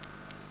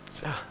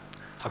 Say,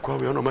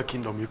 we are no more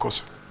kingdom.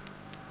 Because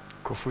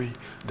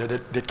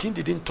the king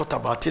didn't thought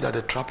about it that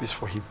the trap is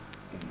for him.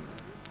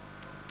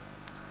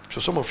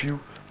 So some of you,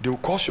 they will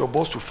cause your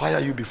boss to fire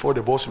you before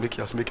the boss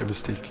make a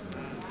mistake.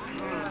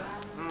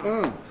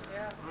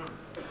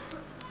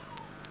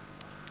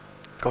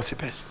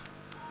 Gossipers.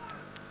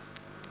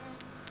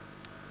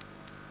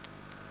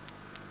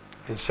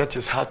 And set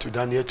his heart to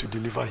Daniel to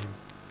deliver him.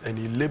 And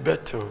he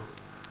labored till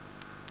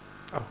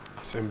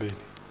assembly.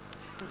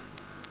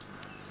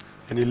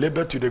 And he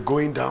labored to the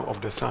going down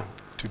of the sun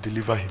to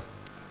deliver him.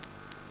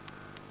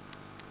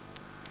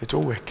 It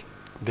won't work.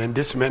 Then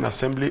this man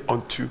assembled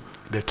unto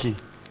the king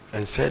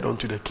and said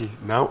unto the king,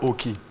 now, O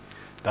king,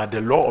 that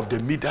the law of the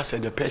Medes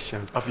and the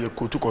Persians have a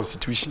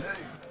constitution,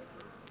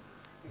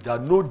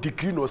 that no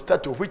decree nor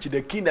statute which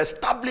the king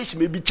established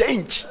may be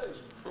changed.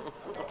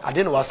 I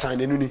didn't know what sign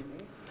any.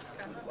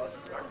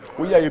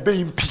 We are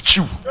being impeach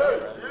you.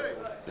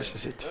 This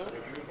is it.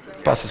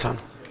 Pass this on.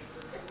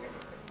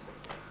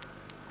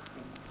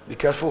 Be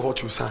careful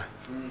what you sign.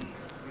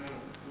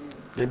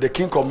 Then the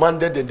king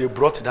commanded, and they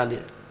brought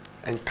Daniel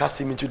and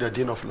cast him into the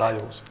den of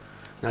lions.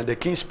 Now the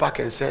king spake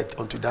and said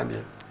unto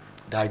Daniel,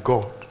 thy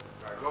God,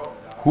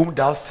 whom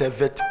thou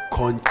servest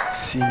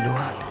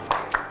continually,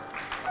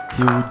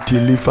 he will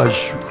deliver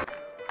you.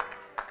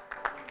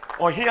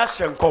 Or here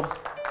shall come.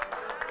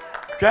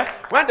 Okay?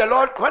 When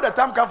the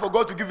time comes for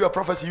God to give you a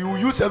prophecy, you will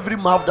use every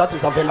mouth that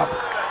is available.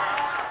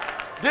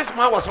 This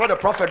man was not a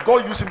prophet.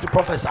 God used him to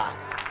prophesy.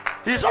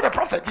 He is not a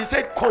prophet. He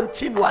said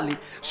continually.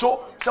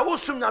 So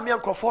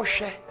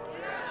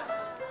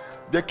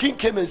the king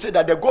came and said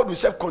that the God will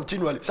serve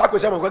continually.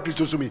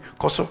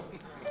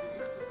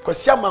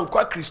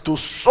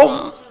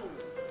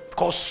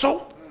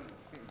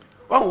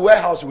 One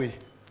warehouse way.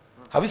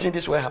 Have you seen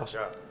this warehouse?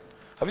 Yeah.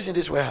 Have you seen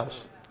this warehouse?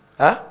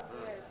 Huh?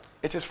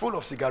 It is full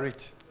of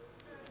cigarettes.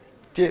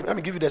 Okay, let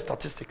me give you the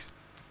statistics,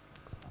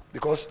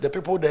 because the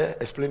people there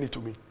explain it to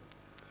me.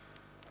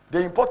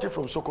 They import it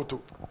from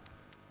Sokoto.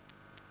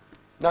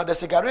 Now the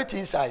cigarette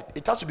inside,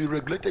 it has to be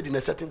regulated in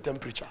a certain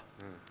temperature.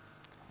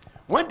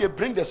 When they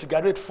bring the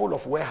cigarette full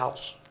of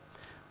warehouse,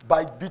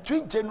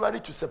 between January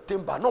to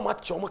September, no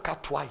matter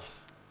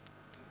twice.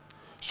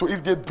 So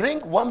if they bring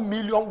 1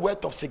 million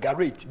worth of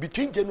cigarette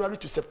between January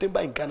to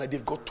September in Ghana,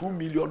 they've got $2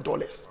 million.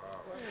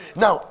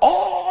 Now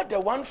all the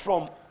one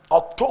from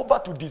October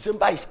to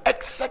December is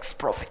excess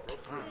profit.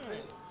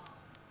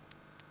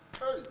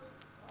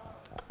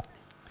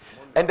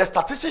 And the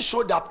statistics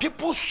show that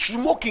people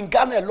smoke in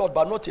Ghana a lot,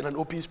 but not in an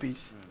open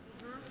space.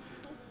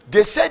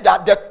 They say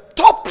that the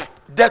top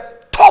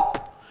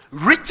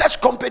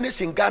richest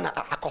companies in Ghana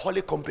are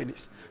alcoholic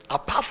companies.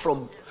 Apart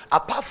from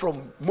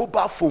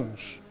mobile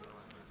phones,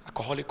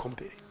 alcoholic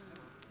company.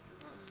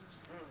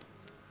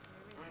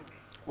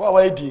 What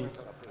are you doing?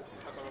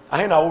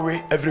 I ain't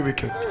away every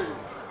weekend.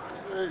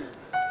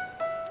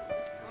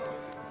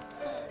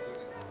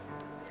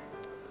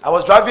 I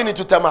was driving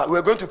into Tema. We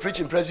were going to preach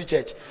in Presby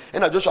Church.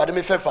 And I just had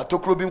me for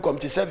Tokrobim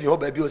committee serving your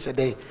baby was a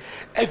day.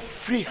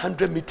 Every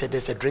 100 meters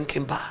there's a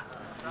drinking bar.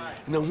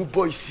 No who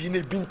boys see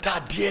ne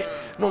binta dear,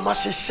 no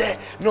mashe,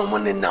 no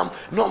money nam,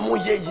 no more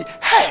ye.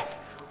 Hey,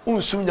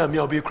 unsunya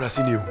me be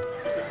crossing you.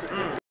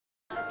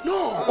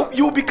 No,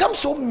 you become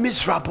so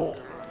miserable.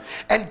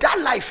 And that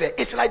life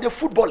is like the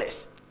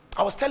footballers.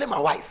 I was telling my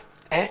wife,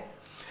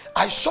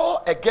 I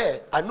saw a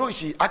girl. I know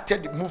she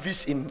acted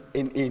movies in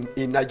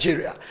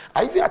Nigeria.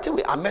 I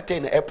think I met her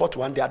in the airport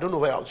one day. I don't know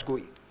where I was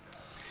going.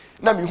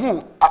 Now, we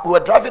were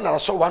driving and I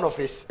saw one of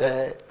his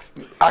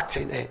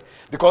acting.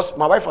 Because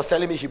my wife was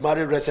telling me he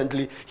married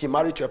recently. He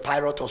married to a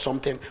pilot or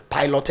something,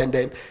 and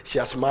then she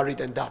has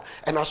married and that.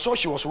 And I saw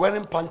she was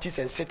wearing panties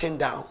and sitting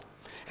down.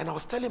 And I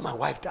was telling my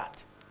wife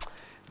that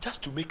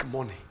just to make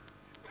money.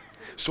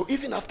 So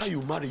even after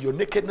you marry, your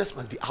nakedness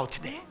must be out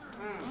there.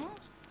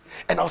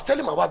 And I was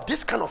telling my wife,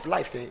 this kind of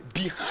life,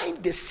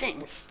 behind the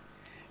scenes,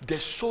 the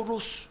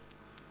sorrows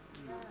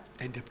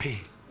and the pain.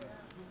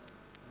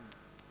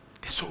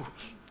 The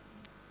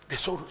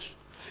sorrows.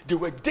 They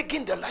were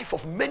digging the life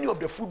of many of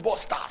the football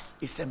stars.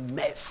 It's a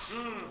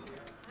mess.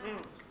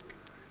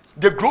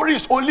 The glory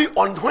is only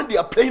on when they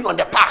are playing on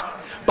the park.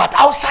 But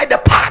outside the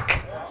park,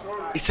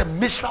 it's a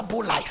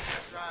miserable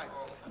life.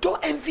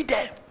 Don't envy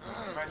them.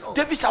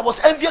 David said, I was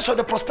envious of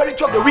the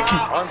prosperity of the wicked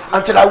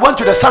until I went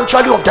to the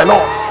sanctuary of the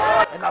Lord.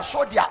 And I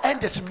saw their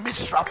end is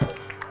miserable.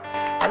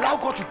 Allow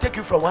God to take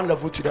you from one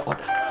level to the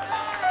other.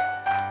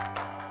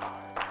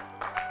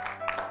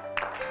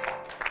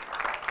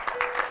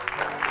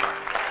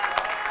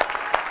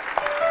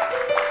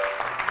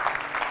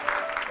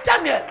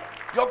 Daniel,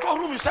 your God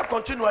whom you serve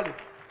continually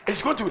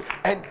is going to,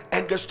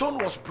 and the stone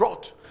was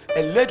brought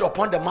and laid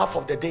upon the mouth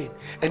of the Dane,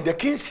 and the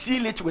king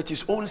sealed it with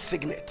his own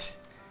signet,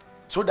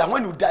 so that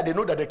when you die, they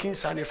know that the king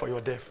signed it for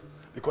your death,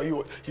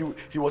 because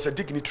he was a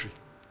dignitary.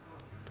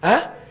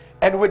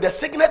 And with the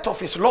signet of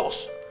his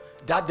laws,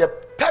 that the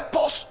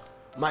purpose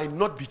might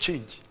not be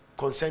changed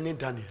concerning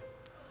Daniel.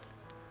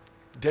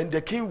 Then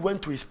the king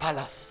went to his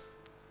palace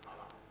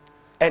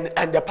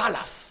and the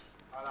palace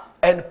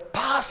and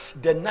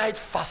passed the night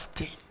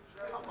fasting.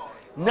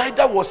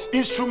 Neither was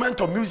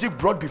instrument of music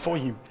brought before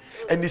him,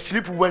 and his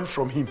sleep went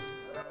from him.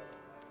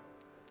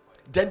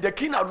 Then the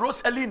king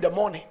arose early in the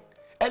morning,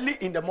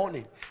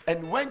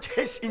 and went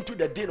haste into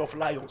the den of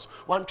lions.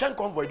 One train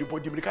convoy the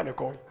body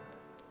call.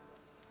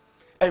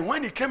 And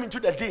when he came into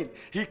the den,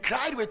 he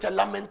cried with a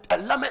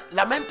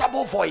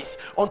lamentable voice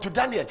unto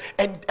Daniel.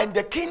 And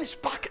the king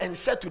spake and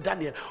said to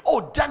Daniel,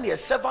 O Daniel,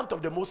 servant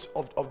of the most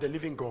of the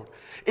living God,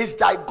 is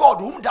thy God,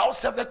 whom thou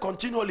servest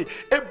continually,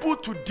 able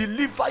to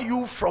deliver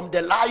you from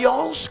the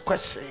lions?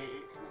 Question.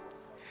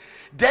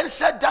 Then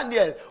said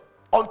Daniel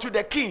unto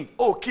the king,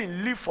 O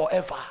king, live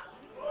forever.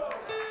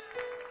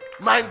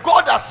 My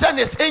God has sent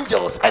his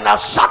angels and have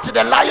shut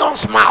the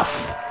lion's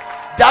mouth,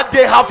 that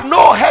they have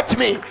no hurt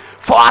me.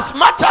 For as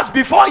much as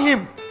before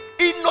him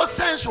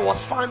innocence was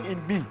found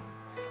in me,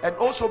 and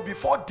also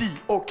before thee,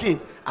 O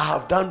king, I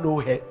have done no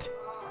hurt.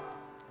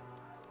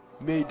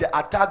 May the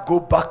attack go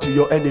back to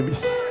your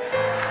enemies.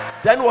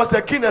 Then was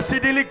the king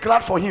exceedingly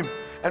glad for him,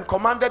 and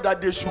commanded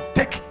that they should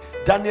take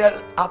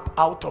Daniel up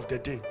out of the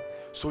den.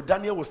 So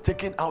Daniel was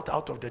taken out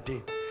of the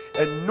den,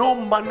 and no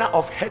manner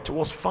of hurt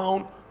was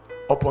found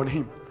upon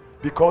him,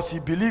 because he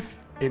believed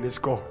in his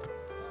God.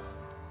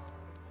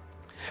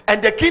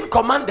 And the king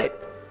commanded,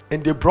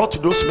 and they brought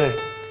those men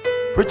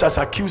which has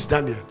accused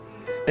Daniel,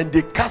 and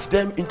they cast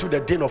them into the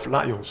den of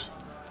lions,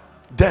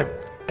 them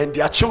and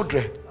their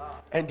children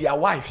and their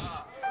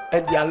wives,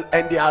 and the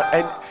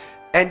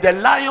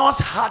lions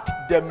had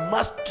the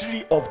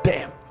mastery of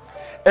them,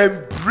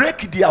 and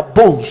break their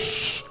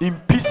bones in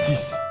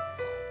pieces,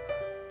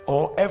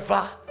 or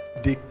ever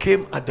they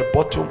came at the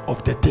bottom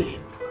of the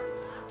den.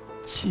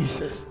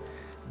 Jesus.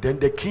 Then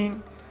the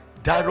king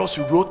Darius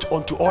wrote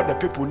unto all the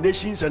people,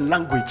 nations, and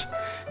language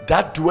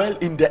that dwell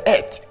in the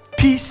earth,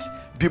 peace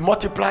be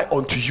multiplied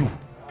unto you,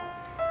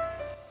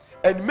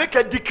 and make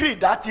a decree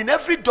that in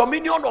every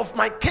dominion of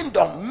my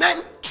kingdom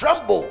men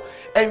tremble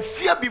and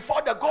fear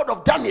before the God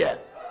of Daniel,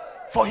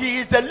 for he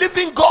is the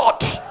living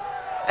God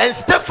and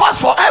steadfast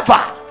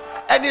forever,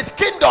 and his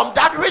kingdom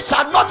that which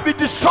shall not be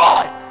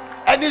destroyed,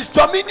 and his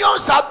dominion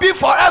shall be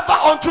forever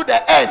unto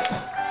the end.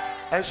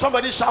 And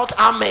somebody shout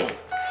amen.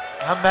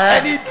 Amen.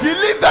 And he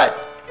delivered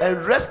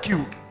and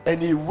rescued,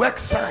 and he worked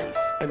signs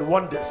and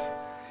wonders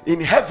in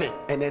heaven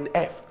and in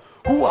earth,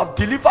 who have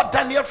delivered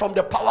Daniel from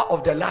the power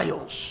of the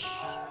lions.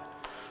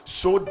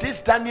 So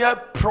this Daniel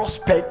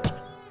prospered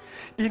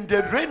in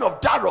the reign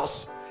of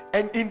Darius,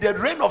 and in the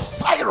reign of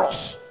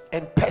Cyrus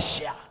and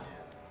Persia.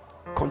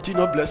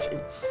 Continue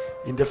blessing.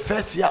 In the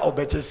first year of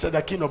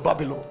Belshazzar, king of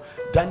Babylon,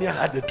 Daniel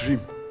had a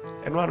dream.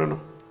 And I don't know.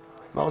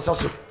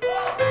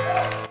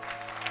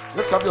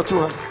 Lift up your two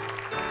hands.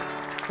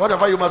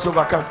 Whatever you must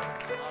overcome,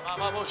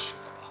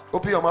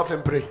 open your mouth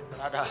and pray.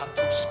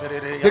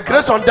 The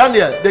grace on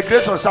Daniel, the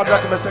grace on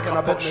Shadrach, Meshach, and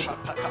Abednego.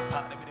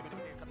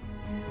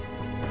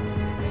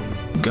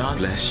 God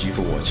bless you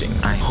for watching.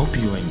 I hope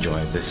you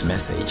enjoyed this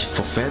message.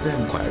 For further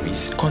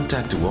inquiries,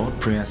 contact World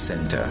Prayer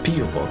Center,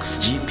 PO Box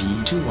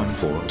GP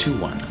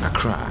 21421,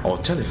 Accra, or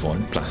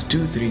telephone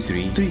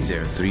 +233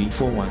 303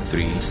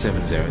 413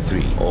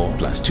 703 or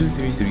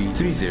 +233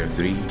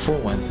 303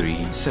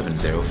 413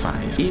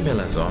 705. Email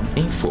us on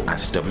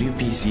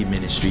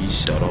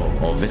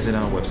info@wpcministries.org or visit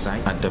our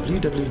website at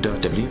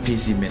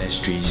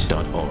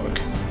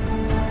www.wpcministries.org.